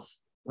myself,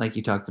 like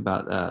you talked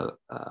about,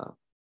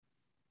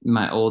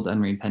 my old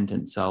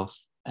unrepentant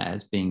self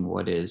as being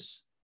what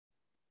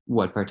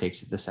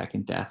partakes of the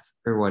second death,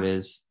 or what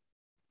is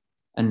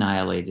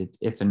annihilated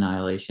if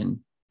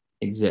annihilation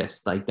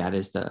exists. Like that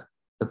is the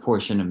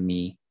portion of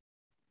me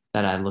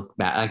that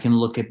I can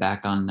look it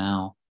back on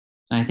now.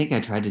 And I think I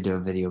tried to do a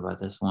video about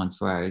this once,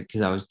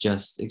 because I was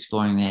just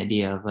exploring the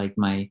idea of like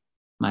my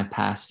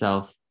past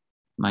self,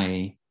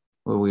 what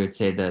we would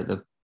say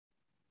the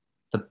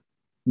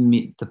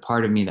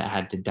part of me that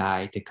had to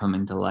die to come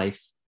into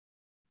life,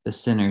 the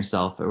sinner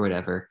self or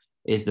whatever,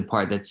 is the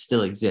part that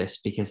still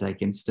exists because I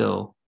can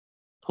still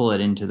pull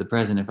it into the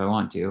present if I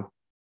want to.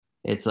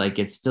 It's like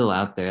it's still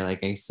out there.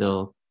 Like I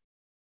still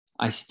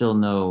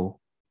know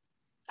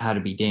how to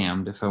be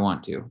damned if I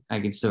want to. I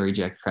can still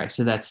reject Christ.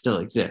 So that still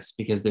exists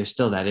because there's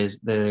still there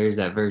is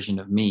that version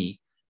of me.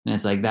 And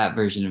it's like that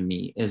version of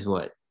me is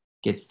what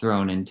gets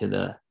thrown into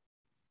the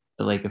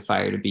lake of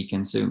fire to be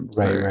consumed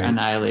or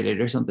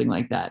annihilated or something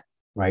like that.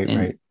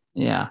 Right.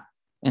 Yeah.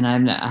 And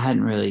I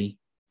hadn't really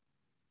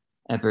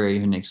ever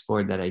even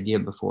explored that idea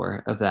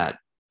before, of that,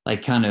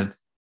 like kind of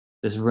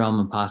this realm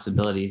of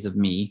possibilities of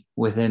me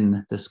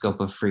within the scope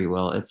of free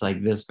will. It's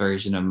like this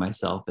version of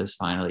myself is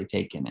finally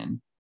taken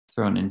and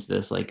thrown into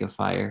this lake of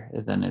fire,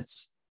 and then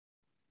it's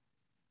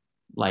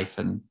life,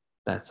 and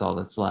that's all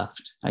that's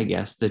left, I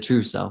guess. The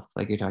true self,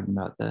 like you're talking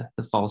about, the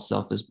false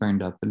self is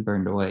burned up and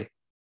burned away.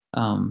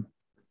 But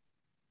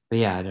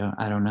yeah,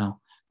 I don't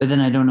know. But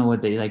then I don't know what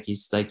they, like you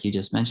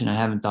just mentioned, I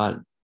haven't thought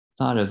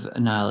of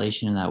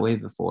annihilation in that way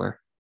before,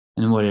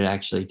 and what it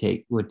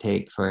actually would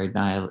take for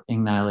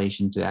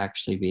annihilation to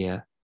actually be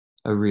a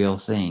real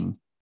thing.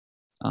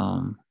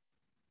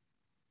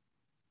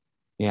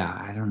 Yeah,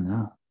 I don't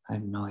know. I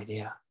have no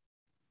idea.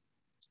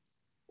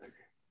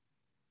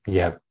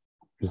 Yeah,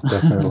 there's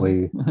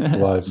definitely a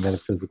lot of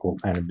metaphysical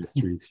kind of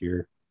mysteries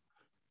here.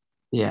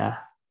 Yeah,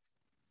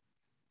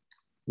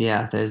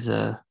 there's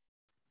I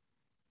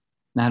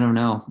don't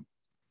know.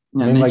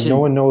 I mean, like, no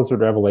one knows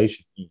what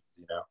revelation means,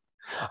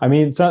 I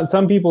mean,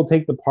 some people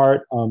take the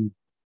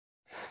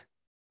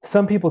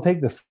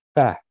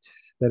fact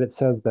that it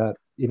says that,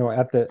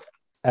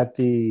 at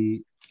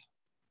the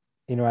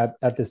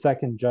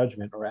second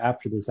judgment, or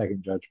after the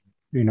second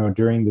judgment,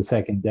 during the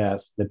second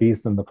death, the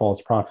beast and the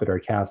false prophet are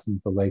cast into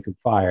the lake of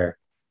fire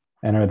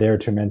and are there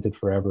tormented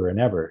forever and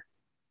ever.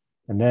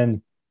 And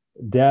then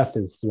death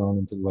is thrown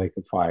into the lake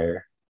of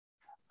fire.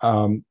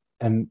 And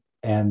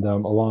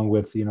along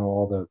with,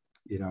 all the,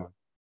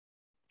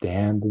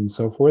 damned and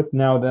so forth.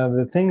 Now,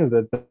 the thing is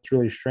that's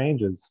really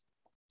strange is,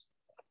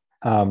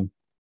 the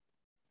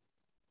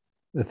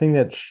thing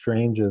that's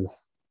strange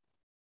is,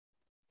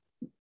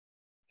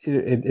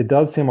 it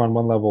does seem on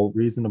one level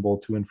reasonable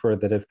to infer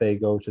that if they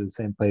go to the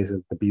same place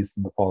as the beast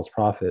and the false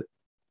prophet,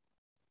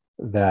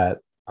 that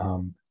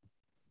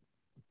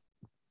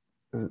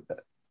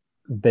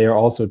they are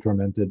also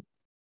tormented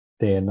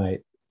day and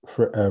night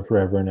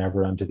forever and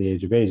ever unto the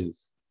age of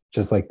ages,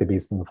 just like the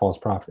beast and the false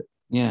prophet.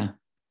 Yeah.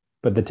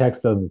 But the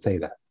text doesn't say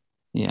that.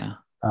 Yeah.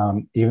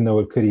 Even though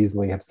it could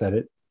easily have said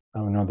it. I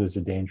don't know, there's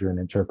a danger in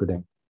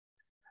interpreting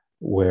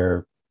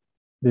where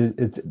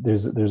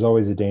there's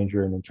always a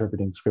danger in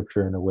interpreting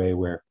scripture in a way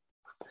where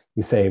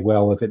you say,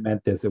 well, if it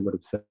meant this, it would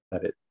have said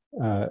it.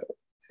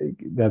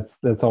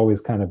 That's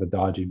always kind of a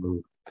dodgy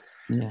move.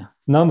 Yeah.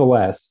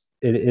 Nonetheless,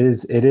 it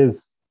is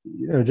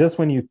just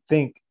when you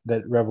think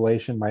that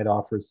Revelation might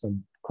offer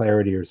some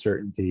clarity or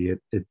certainty,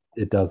 it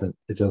doesn't.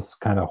 It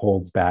just kind of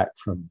holds back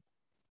from.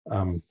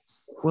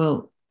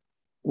 Well,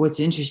 what's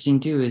interesting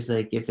too is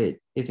like if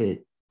it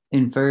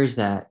infers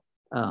that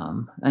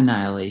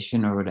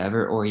annihilation or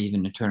whatever, or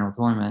even eternal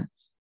torment.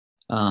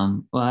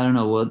 Well, I don't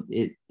know. Well,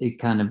 it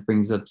kind of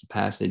brings up the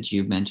passage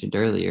you mentioned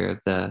earlier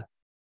of the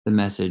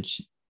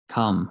message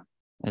come.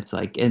 It's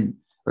like,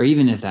 or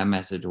even if that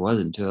message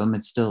wasn't to them,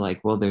 it's still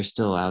like, well, they're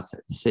still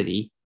outside the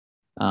city.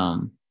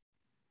 So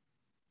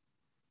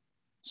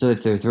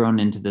if they're thrown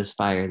into this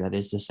fire that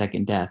is the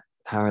second death,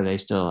 how are they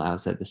still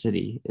outside the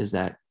city? Is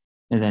that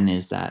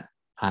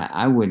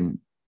I wouldn't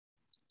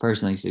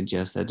personally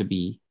suggest that to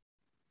be.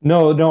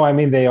 No, I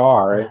mean they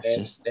are, It's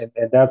just and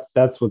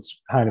that's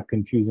what's kind of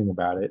confusing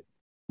about it.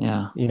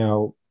 yeah. You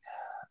know,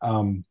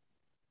 um,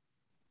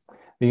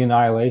 the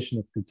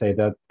annihilationists could say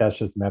that that's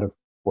just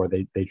metaphor.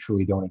 They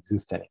truly don't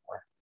exist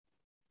anymore.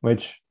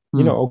 Which,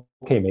 Hmm.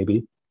 okay,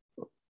 maybe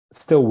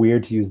still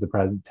weird to use the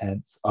present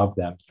tense of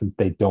them since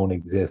they don't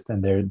exist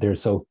and they're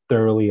so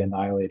thoroughly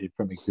annihilated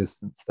from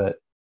existence that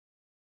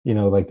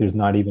like there's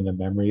not even a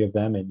memory of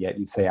them, and yet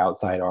you say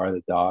outside are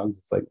the dogs.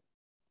 It's like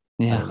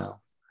I don't Yeah.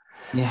 know.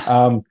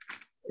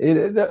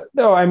 Yeah.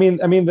 No, I mean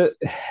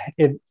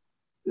it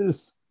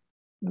is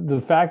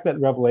the fact that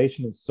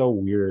Revelation is so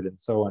weird and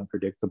so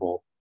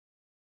unpredictable.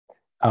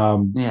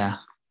 Um, Yeah.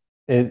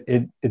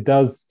 it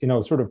does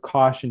sort of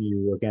caution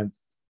you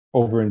against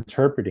over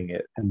interpreting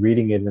it and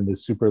reading it in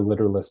this super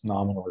literalist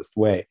nominalist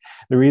way.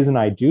 The reason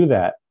I do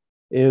that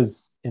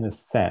is, in a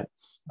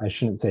sense, I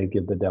shouldn't say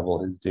give the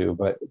devil his due,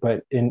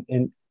 but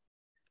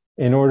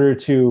in order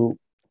to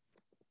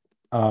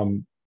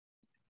um,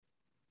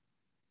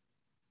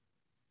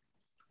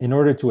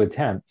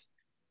 attempt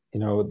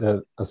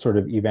the a sort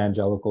of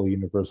evangelical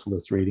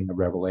universalist reading of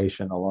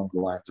Revelation along the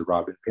lines of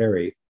Robin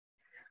Perry,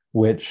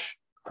 which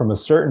from a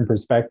certain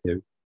perspective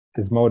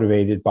is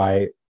motivated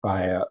by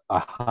a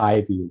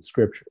high view of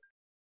scripture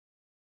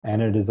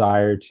and a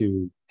desire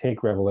to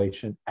take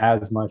Revelation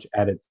as much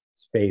at its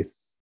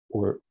face,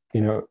 or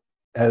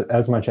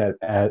as much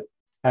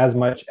as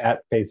much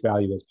at face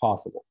value as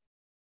possible.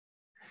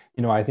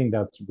 I think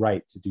that's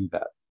right to do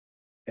that,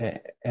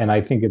 and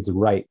I think it's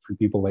right for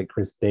people like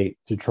Chris Date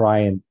to try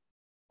and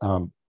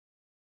um,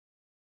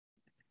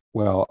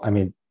 well, I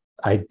mean,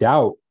 I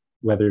doubt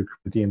whether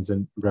Corinthians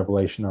and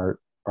Revelation are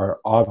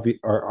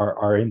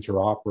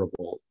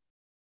interoperable.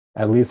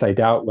 At least I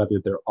doubt whether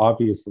they're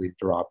obviously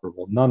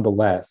interoperable.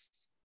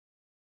 Nonetheless,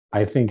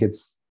 I think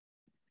it's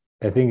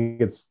I think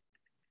it's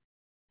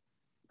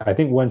I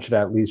think one should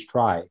at least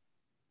try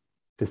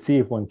to see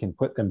if one can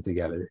put them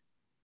together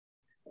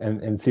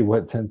and see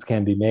what sense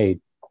can be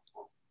made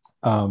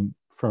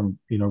from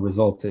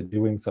results at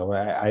doing so.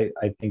 I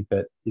think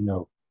that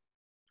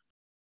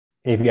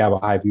if you have a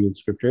high view of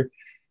scripture,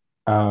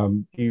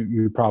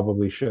 you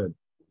probably should.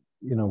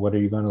 What are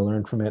you going to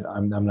learn from it?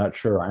 I'm not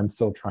sure. I'm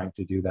still trying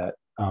to do that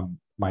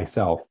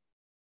myself.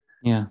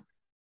 Yeah.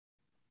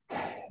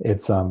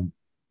 It's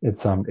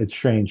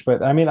strange,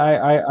 but I mean,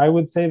 I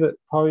would say that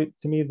probably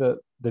to me the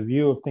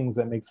view of things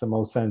that makes the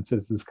most sense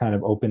is this kind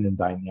of open and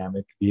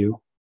dynamic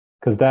view,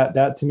 because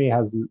that to me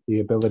has the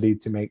ability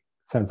to make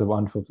sense of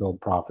unfulfilled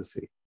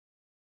prophecy.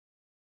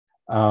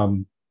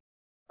 Um,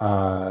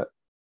 uh,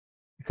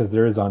 because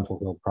there is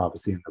unfulfilled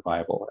prophecy in the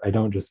Bible. I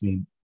don't just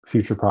mean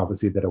future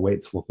prophecy that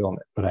awaits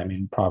fulfillment, but I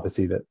mean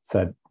prophecy that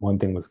said one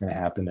thing was going to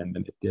happen and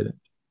then it didn't.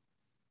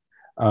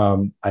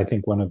 I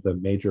think one of the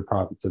major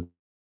prophets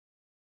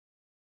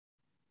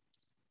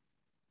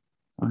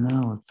Oh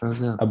no, it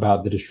froze up.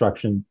 about the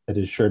destruction that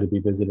is sure to be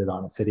visited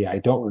on a city, I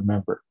don't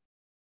remember.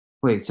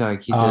 Wait, sorry,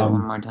 can you say that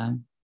one more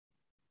time?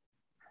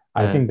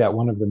 I think that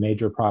one of the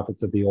major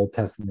prophets of the Old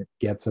Testament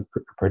gets a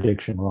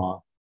prediction wrong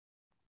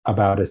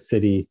about a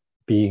city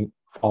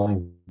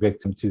falling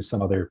victim to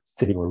some other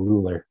city or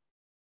ruler.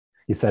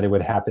 He said it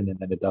would happen and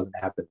then it doesn't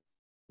happen.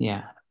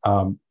 Yeah.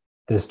 The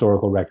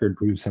historical record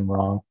proves him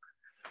wrong.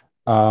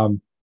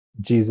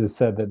 Jesus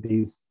said that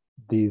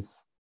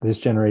this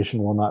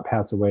generation will not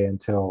pass away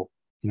until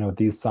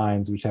these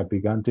signs which have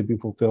begun to be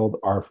fulfilled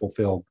are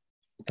fulfilled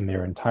in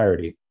their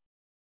entirety.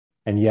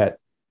 And yet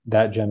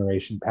that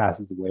generation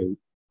passes away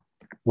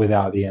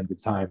without the end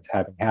of times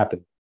having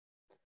happened.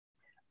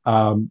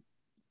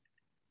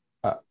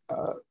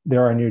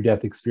 There are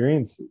near-death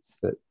experiences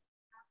that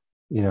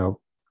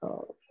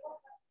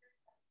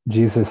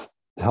Jesus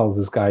tells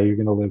this guy, you're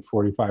going to live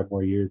 45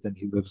 more years, and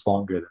he lives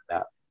longer than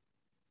that.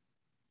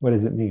 What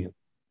does it mean?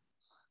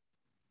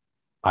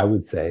 I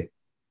would say,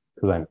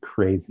 because I'm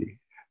crazy,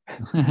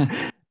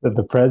 that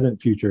the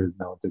present future is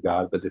known to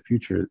God, but the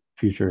future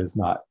is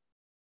not.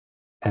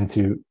 And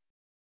to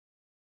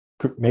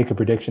make a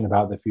prediction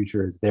about the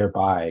future is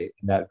thereby,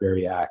 in that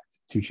very act,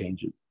 to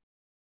change it.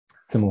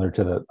 Similar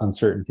to the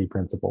uncertainty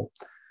principle,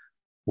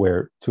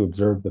 where to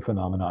observe the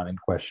phenomenon in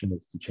question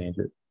is to change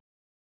it.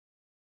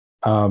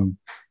 And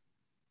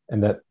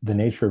that the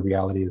nature of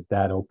reality is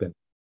that open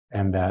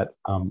and that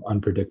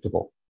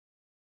unpredictable.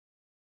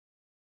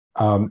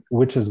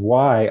 Which is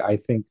why I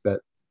think that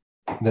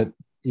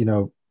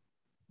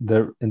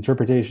the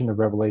interpretation of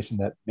Revelation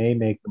that may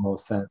make the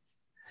most sense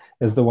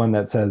is the one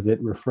that says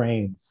it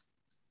refrains.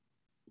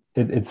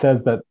 It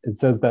says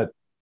that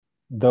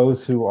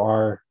those who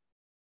are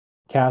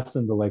cast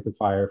in the lake of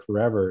fire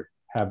forever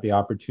have the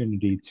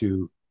opportunity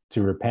to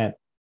repent.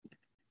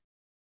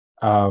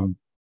 But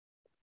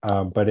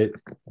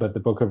the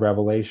book of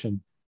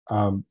Revelation,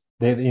 the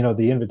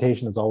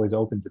invitation is always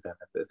open to them.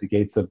 The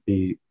gates of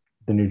the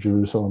New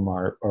Jerusalem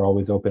are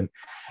always open,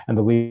 and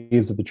the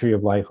leaves of the tree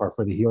of life are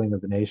for the healing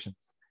of the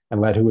nations. And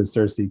let who is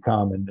thirsty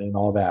come, and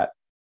all that.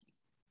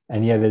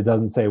 And yet it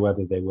doesn't say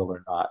whether they will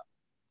or not.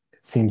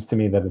 seems to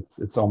me that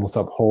it's almost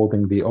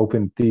upholding the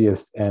open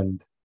theist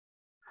end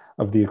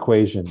of the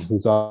equation,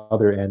 whose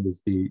other end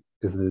is the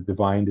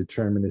divine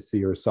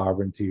determinacy or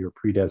sovereignty or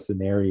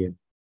predestinarian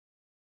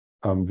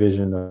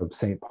vision of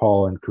St.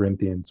 Paul in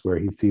Corinthians, where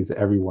he sees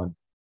everyone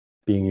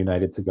being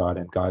united to God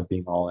and God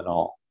being all in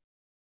all.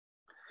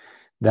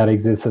 That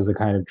exists as a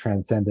kind of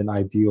transcendent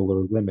ideal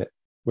or limit,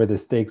 where the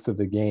stakes of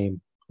the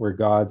game, where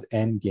God's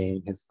end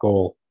game, his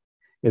goal,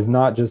 is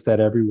not just that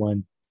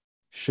everyone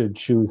should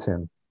choose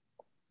him,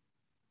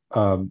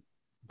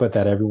 but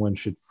that everyone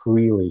should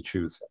freely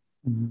choose him.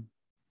 Mm-hmm.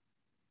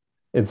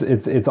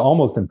 It's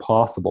almost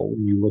impossible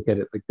when you look at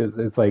it like this.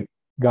 It's like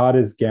God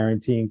is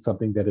guaranteeing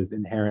something that is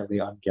inherently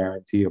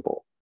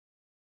unguaranteeable.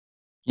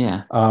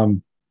 Yeah.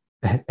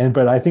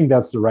 But I think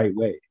that's the right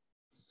way.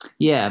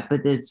 Yeah,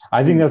 but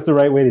I think that's the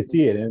right way to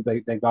see it, and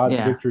that God's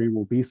Yeah. victory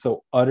will be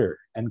so utter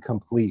and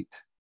complete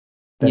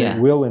that Yeah.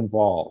 it will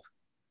involve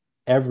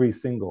every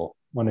single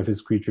one of his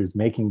creatures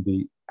making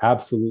the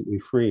absolutely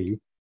free,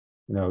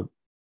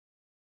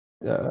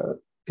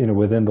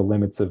 within the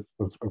limits of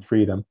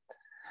freedom,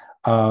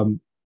 But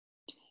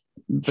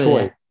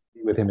choice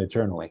with him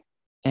eternally.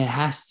 it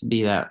has to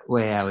be that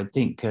way, I would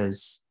think,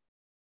 because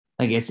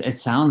like it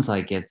sounds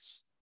like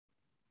it's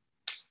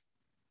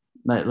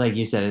like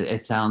you said,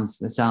 it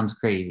sounds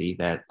crazy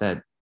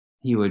that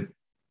he would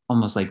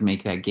almost like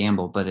make that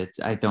gamble, but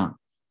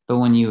but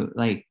when you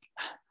like,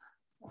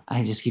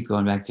 I just keep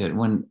going back to it.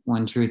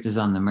 When truth is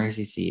on the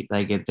mercy seat,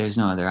 like there's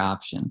no other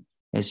option.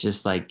 It's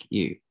just like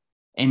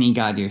any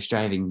God you're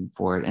striving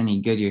for,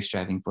 any good you're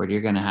striving for,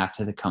 you're going to have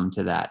to come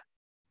to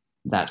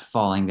that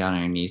falling down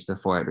on your knees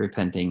before it,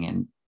 repenting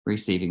and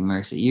receiving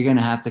mercy. You're going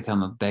to have to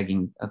come of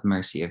begging of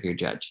mercy of your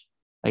judge.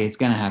 Like it's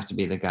going to have to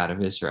be the God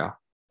of Israel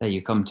that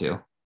you come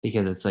to,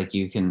 because it's like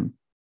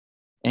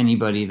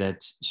anybody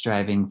that's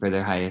striving for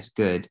their highest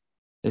good,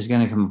 there's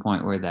going to come a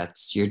point where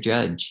that's your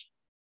judge.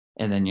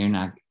 And then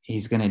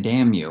he's going to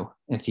damn you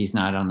if he's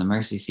not on the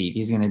mercy seat.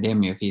 He's going to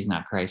damn you if he's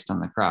not Christ on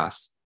the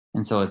cross.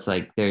 And so it's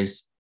like,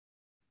 there's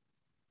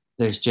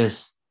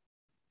just,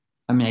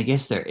 I mean, I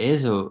guess there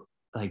is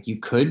like you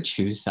could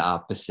choose the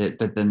opposite,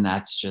 but then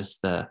that's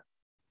just the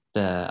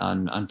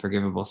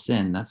unforgivable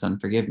sin. That's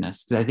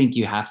unforgiveness. Because I think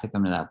you have to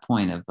come to that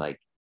point of like,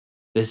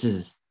 this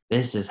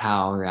is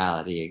how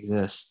reality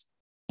exists,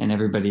 and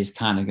everybody's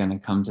kind of going to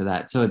come to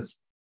that. So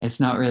it's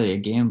not really a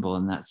gamble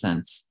in that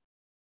sense.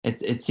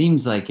 It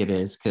seems like it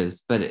is,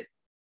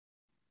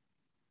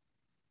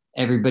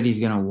 everybody's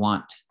going to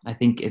want. I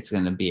think it's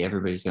going to be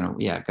everybody's going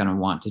to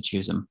want to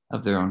choose him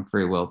of their own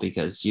free will,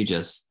 because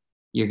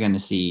you're going to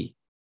see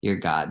your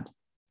God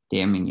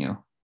damning you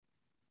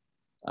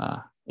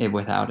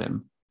without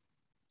him.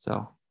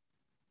 So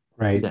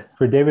right,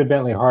 for David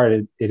Bentley Hart,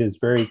 it is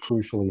very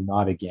crucially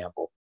not a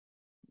gamble.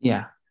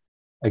 Yeah.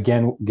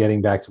 Again,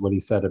 getting back to what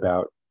he said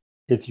about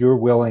if you're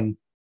willing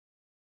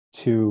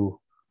to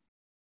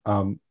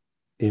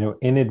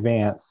in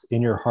advance,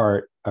 in your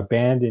heart,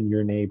 abandon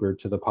your neighbor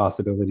to the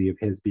possibility of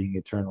his being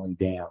eternally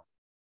damned.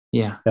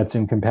 Yeah. That's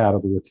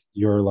incompatible with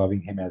your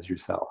loving him as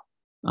yourself.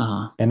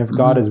 Uh-huh. And if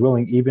God is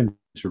willing even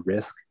to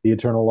risk the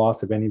eternal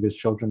loss of any of his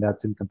children,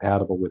 that's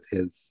incompatible with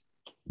his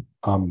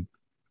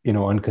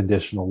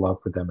unconditional love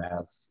for them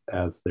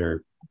as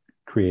their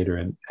creator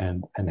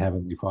and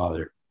heavenly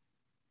Father.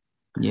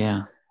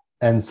 Yeah.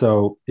 And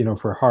so,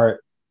 for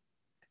Hart,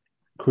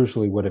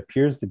 crucially, what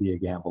appears to be a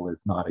gamble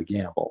is not a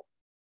gamble.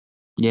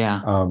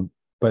 Yeah.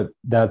 But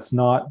that's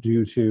not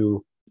due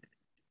to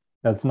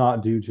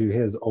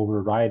his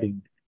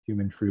overriding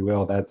human free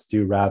will. That's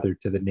due rather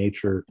to the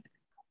nature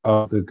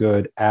of the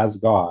good as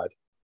God,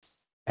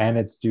 and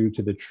it's due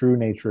to the true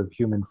nature of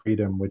human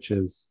freedom, which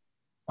is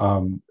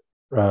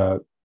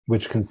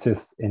which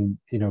consists in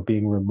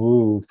being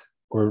removed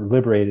or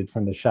liberated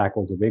from the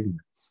shackles of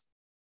ignorance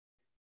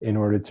in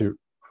order to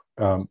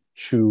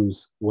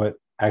choose what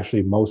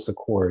actually most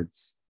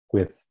accords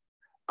with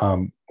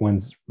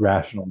one's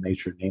rational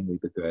nature, namely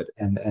the good.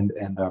 And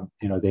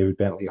David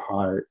Bentley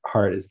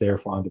Hart is there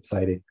fond of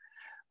citing,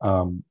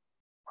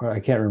 I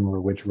can't remember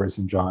which verse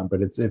in John,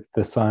 but it's if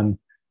the Son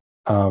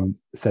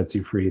sets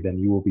you free, then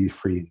you will be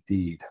free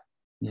indeed.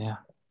 Yeah.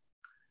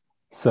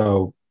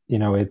 So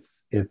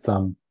it's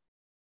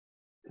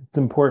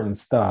important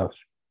stuff.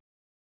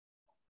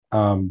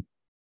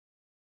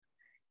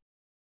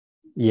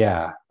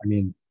 Yeah, I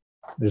mean,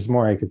 there's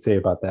more I could say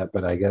about that,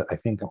 but I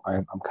think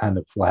I'm kind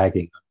of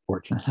flagging,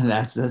 unfortunately.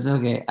 That's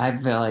okay. I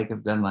feel like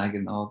I've been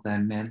lagging the whole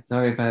time, man.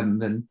 Sorry if I haven't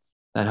been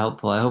that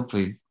helpful. I hope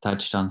we've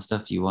touched on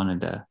stuff you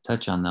wanted to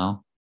touch on,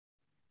 though.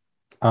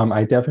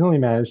 I definitely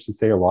managed to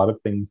say a lot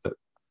of things that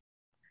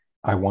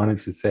I wanted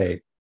to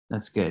say.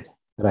 That's good.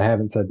 That I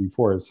haven't said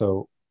before.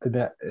 So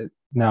that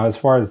now, as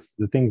far as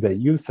the things that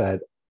you said,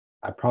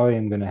 I probably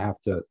am going to have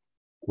to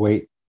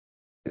wait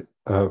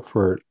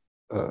for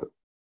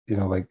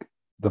like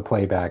the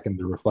playback and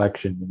the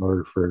reflection in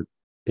order for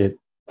it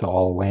to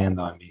all land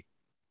on me.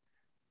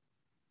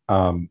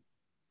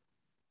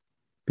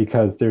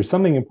 Because there's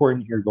something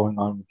important here going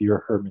on with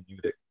your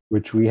hermeneutic,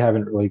 which we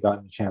haven't really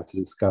gotten a chance to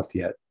discuss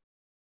yet.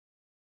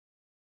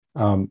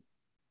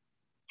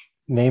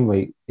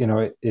 namely,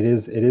 it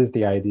is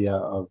the idea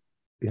of,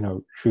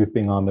 truth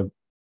being on the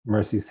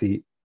mercy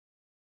seat,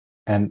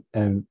 and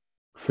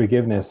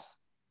forgiveness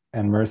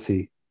and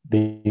mercy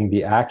being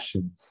the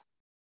actions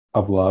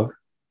of love,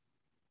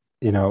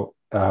 you know,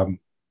 and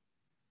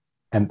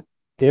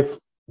if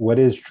what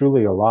is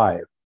truly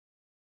alive,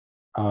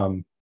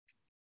 um,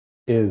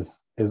 is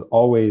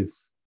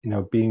always,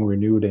 being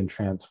renewed and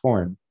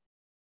transformed,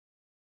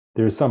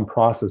 there's some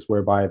process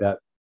whereby that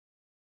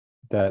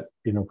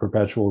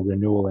perpetual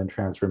renewal and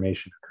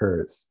transformation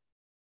occurs.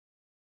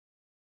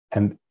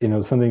 And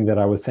something that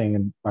I was saying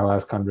in my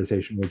last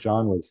conversation with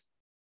John was,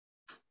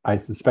 I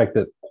suspect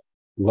that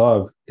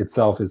love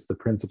itself is the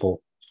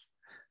principle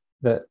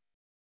that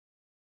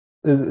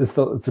it's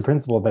the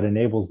principle that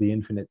enables the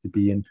infinite to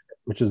be infinite,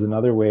 which is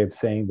another way of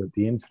saying that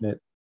the infinite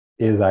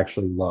is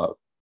actually love,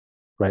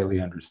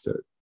 rightly understood.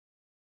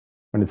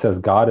 When it says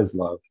God is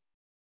love,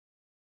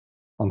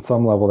 on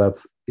some level,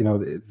 that's,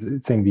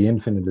 it's saying the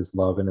infinite is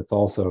love, and it's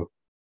also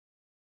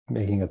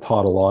making a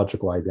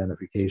tautological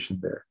identification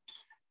there.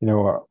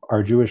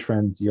 Our Jewish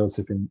friends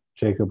Joseph and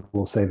Jacob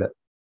will say that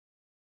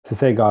to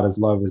say God is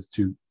love is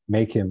to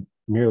make him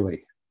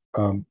merely,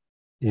 you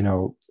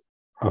know,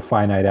 a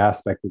finite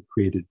aspect of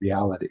created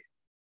reality.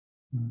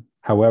 Mm.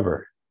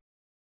 However,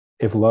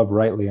 if love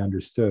rightly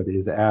understood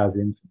is as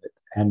infinite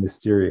and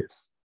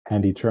mysterious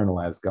and eternal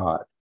as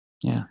God,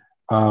 yeah,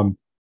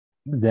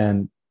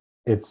 then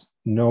it's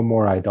no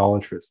more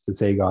idolatrous to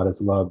say God is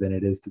love than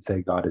it is to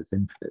say God is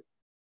infinite.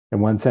 In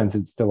one sense,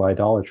 it's still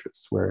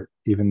idolatrous, where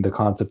even the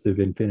concept of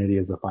infinity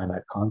is a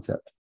finite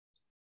concept.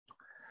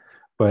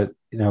 But,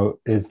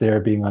 is there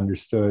being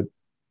understood,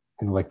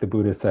 like the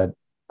Buddha said,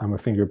 I'm a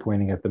finger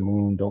pointing at the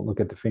moon, don't look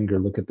at the finger,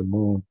 look at the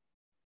moon.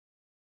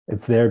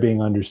 It's there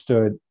being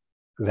understood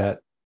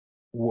that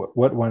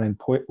what one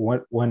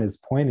is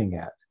pointing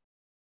at,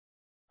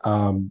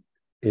 I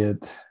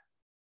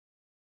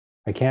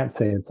can't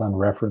say it's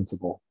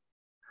unreferenceable,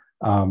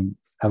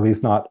 at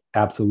least not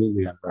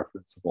absolutely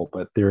unreferenceable,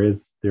 but there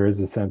is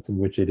a sense in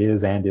which it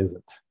is and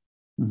isn't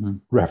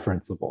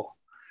referenceable.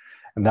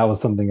 And that was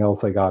something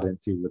else I got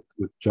into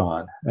with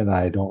John, and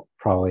I don't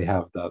probably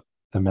have the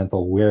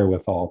mental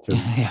wherewithal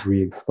to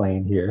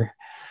re-explain here.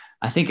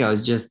 I think I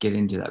was just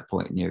getting to that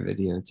point in your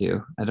video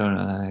too. I don't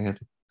know that I got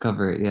to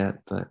cover it yet,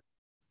 but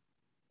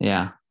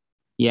yeah,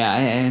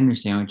 I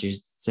understand what you're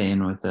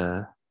saying with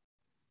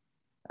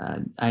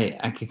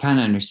I could kind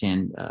of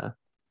understand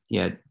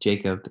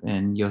Jacob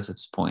and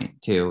Joseph's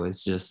point too.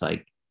 It's just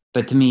like,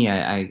 but to me,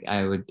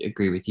 I would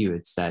agree with you.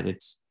 It's that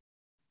it's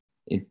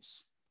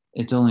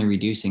only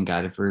reducing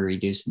God if we're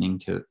reducing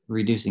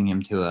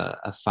him to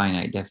a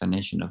finite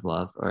definition of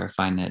love, or a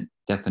finite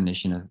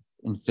definition of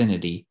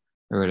infinity,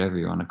 or whatever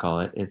you want to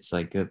call it. It's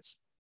like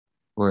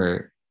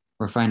we're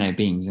finite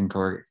beings and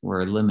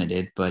we're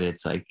limited, but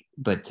it's like,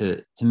 but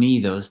to me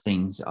those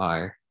things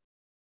are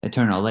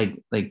eternal.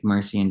 Like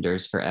mercy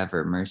endures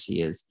forever.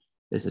 Mercy is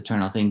this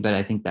eternal thing. But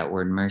I think that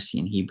word mercy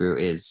in Hebrew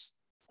is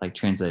like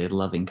translated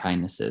loving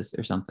kindnesses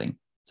or something.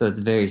 So it's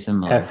very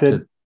similar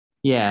to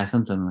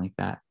something like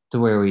that, to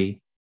where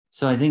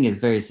so I think it's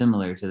very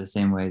similar to the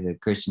same way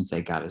that Christians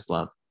say God is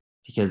love,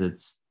 because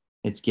it's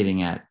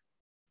getting at,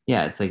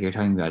 it's like you're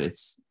talking about,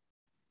 it's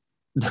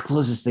the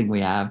closest thing we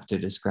have to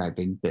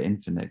describing the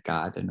infinite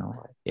God in a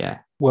way. Yeah.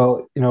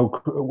 Well,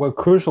 what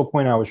crucial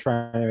point I was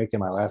trying to make in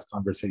my last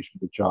conversation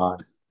with John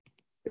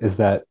is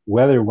that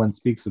whether one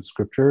speaks of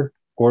scripture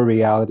or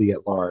reality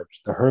at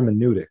large, the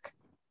hermeneutic,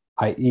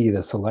 i.e.,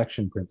 the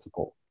selection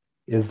principle,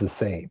 is the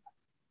same.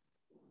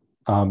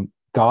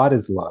 God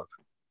is love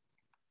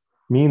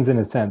means, in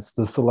a sense,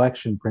 the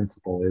selection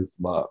principle is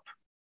love.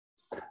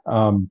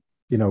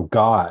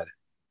 God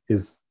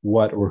is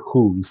what or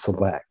who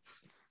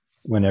selects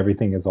when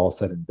everything is all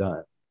said and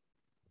done.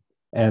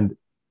 And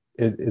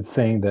it's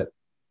saying that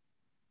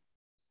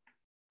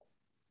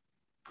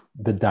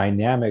the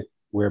dynamic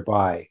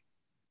whereby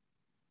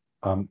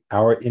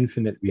our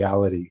infinite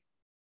reality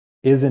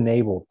is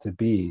enabled to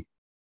be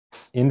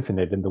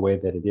infinite in the way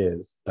that it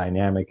is,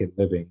 dynamic and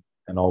living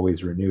and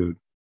always renewed,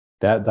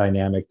 that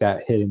dynamic,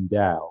 that hidden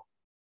Tao,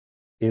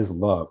 is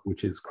love,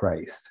 which is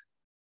Christ,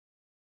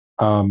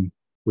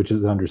 which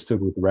is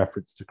understood with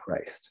reference to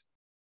Christ,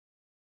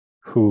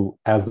 who,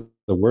 as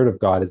the Word of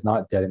God, is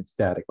not dead and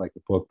static like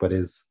the book, but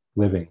is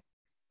living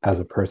as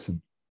a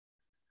person.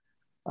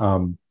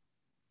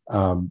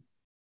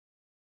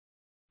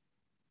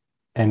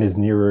 And is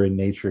nearer in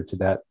nature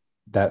to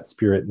that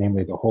spirit,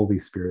 namely the Holy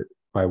Spirit,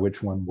 by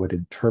which one would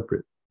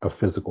interpret a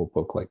physical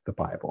book like the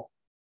Bible,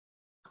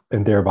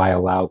 and thereby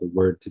allow the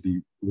Word to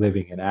be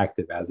living and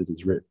active as it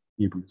is written,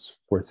 Hebrews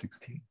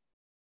 4:16.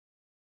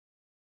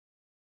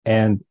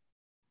 And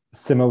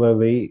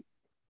similarly,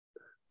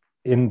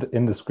 in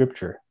the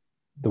scripture,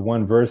 the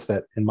one verse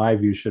that, in my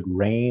view, should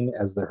reign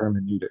as the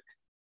hermeneutic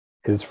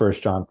is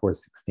 1 John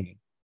 4:16.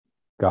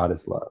 God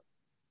is love.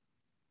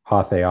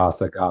 Ha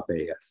theos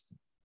agape est.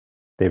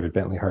 David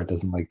Bentley Hart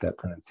doesn't like that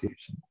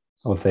pronunciation.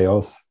 O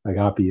theos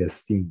agape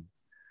esteem.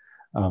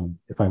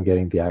 If I'm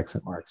getting the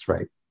accent marks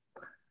right.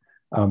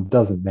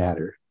 Doesn't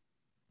matter.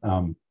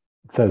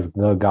 it says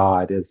the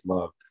God is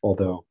loved,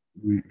 although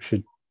we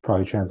should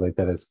probably translate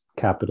that as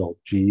capital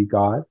G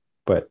God.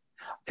 But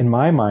in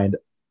my mind,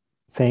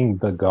 saying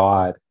the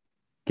God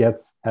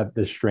gets at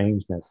the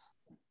strangeness,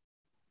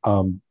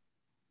 and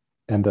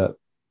the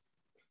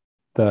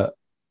the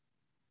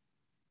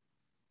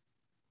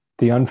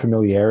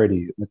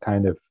unfamiliarity, the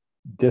kind of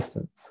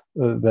distance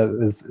that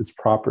is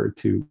proper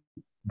to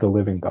the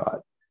living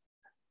God.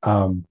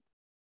 Um,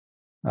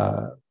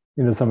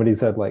 somebody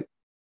said like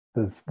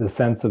the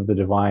sense of the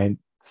divine,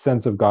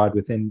 sense of God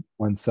within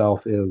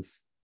oneself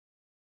is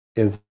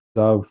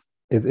of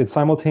it's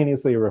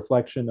simultaneously a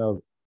reflection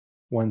of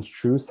one's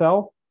true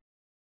self,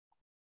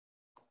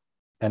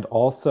 and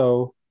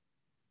also,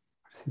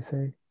 what does he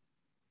say?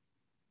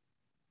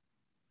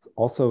 It's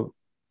also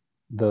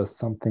the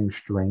something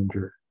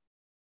stranger.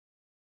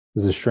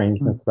 There's a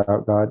strangeness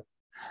about God.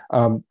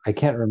 I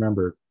can't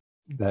remember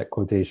that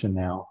quotation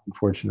now,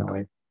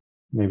 unfortunately.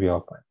 Maybe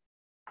I'll find.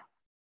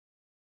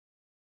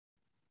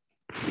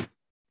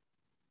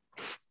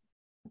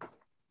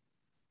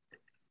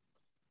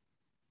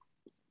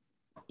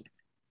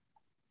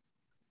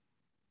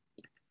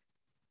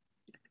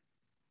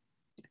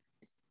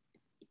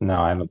 No,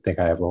 I don't think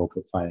I have a hope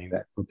of finding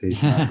that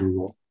quotation on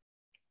Google.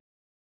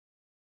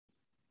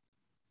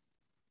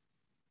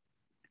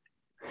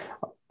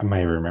 I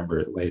might remember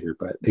it later,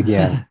 but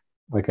again,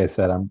 like I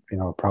said, I'm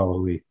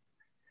probably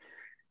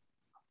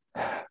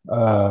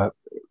I'm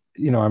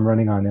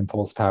running on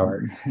impulse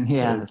power.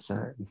 Yeah, that's all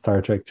right. In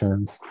Star Trek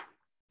terms.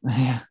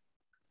 Yeah.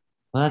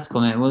 Well, that's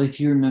cool, man. Well, if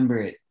you remember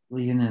it,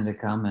 leave it in the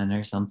comment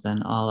or something.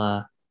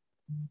 I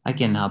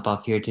can hop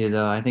off here too,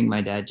 though. I think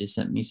my dad just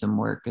sent me some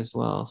work as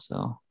well,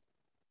 so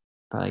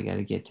probably got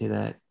to get to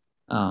that.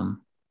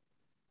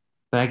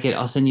 But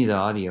I'll send you the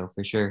audio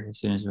for sure as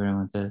soon as we're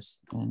done with this.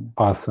 And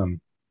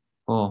awesome.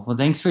 Cool. Well,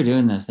 thanks for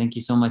doing this. Thank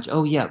you so much.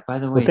 Oh yeah, by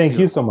the way, well, thank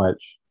you so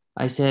much.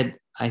 I said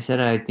I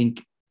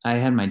think I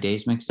had my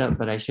days mixed up,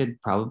 but I should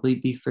probably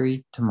be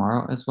free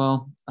tomorrow as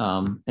well.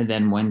 And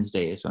then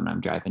Wednesday is when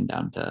I'm driving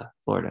down to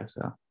Florida.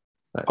 So,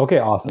 okay,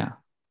 awesome. Yeah,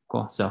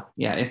 cool. So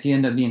yeah, if you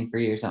end up being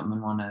free or something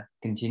and want to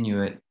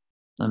continue it,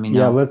 let me know.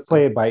 Yeah, let's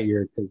play it by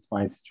ear because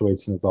my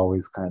situation is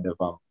always kind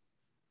of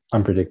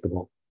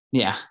unpredictable.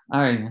 Yeah.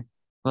 All right, man.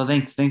 Well,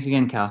 thanks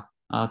again, Cal.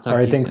 I'll talk to you soon. All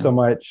right, thanks so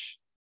much.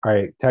 All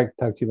right, talk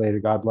to you later.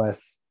 God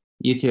bless.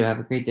 You too. Have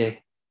a great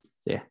day.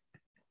 See ya.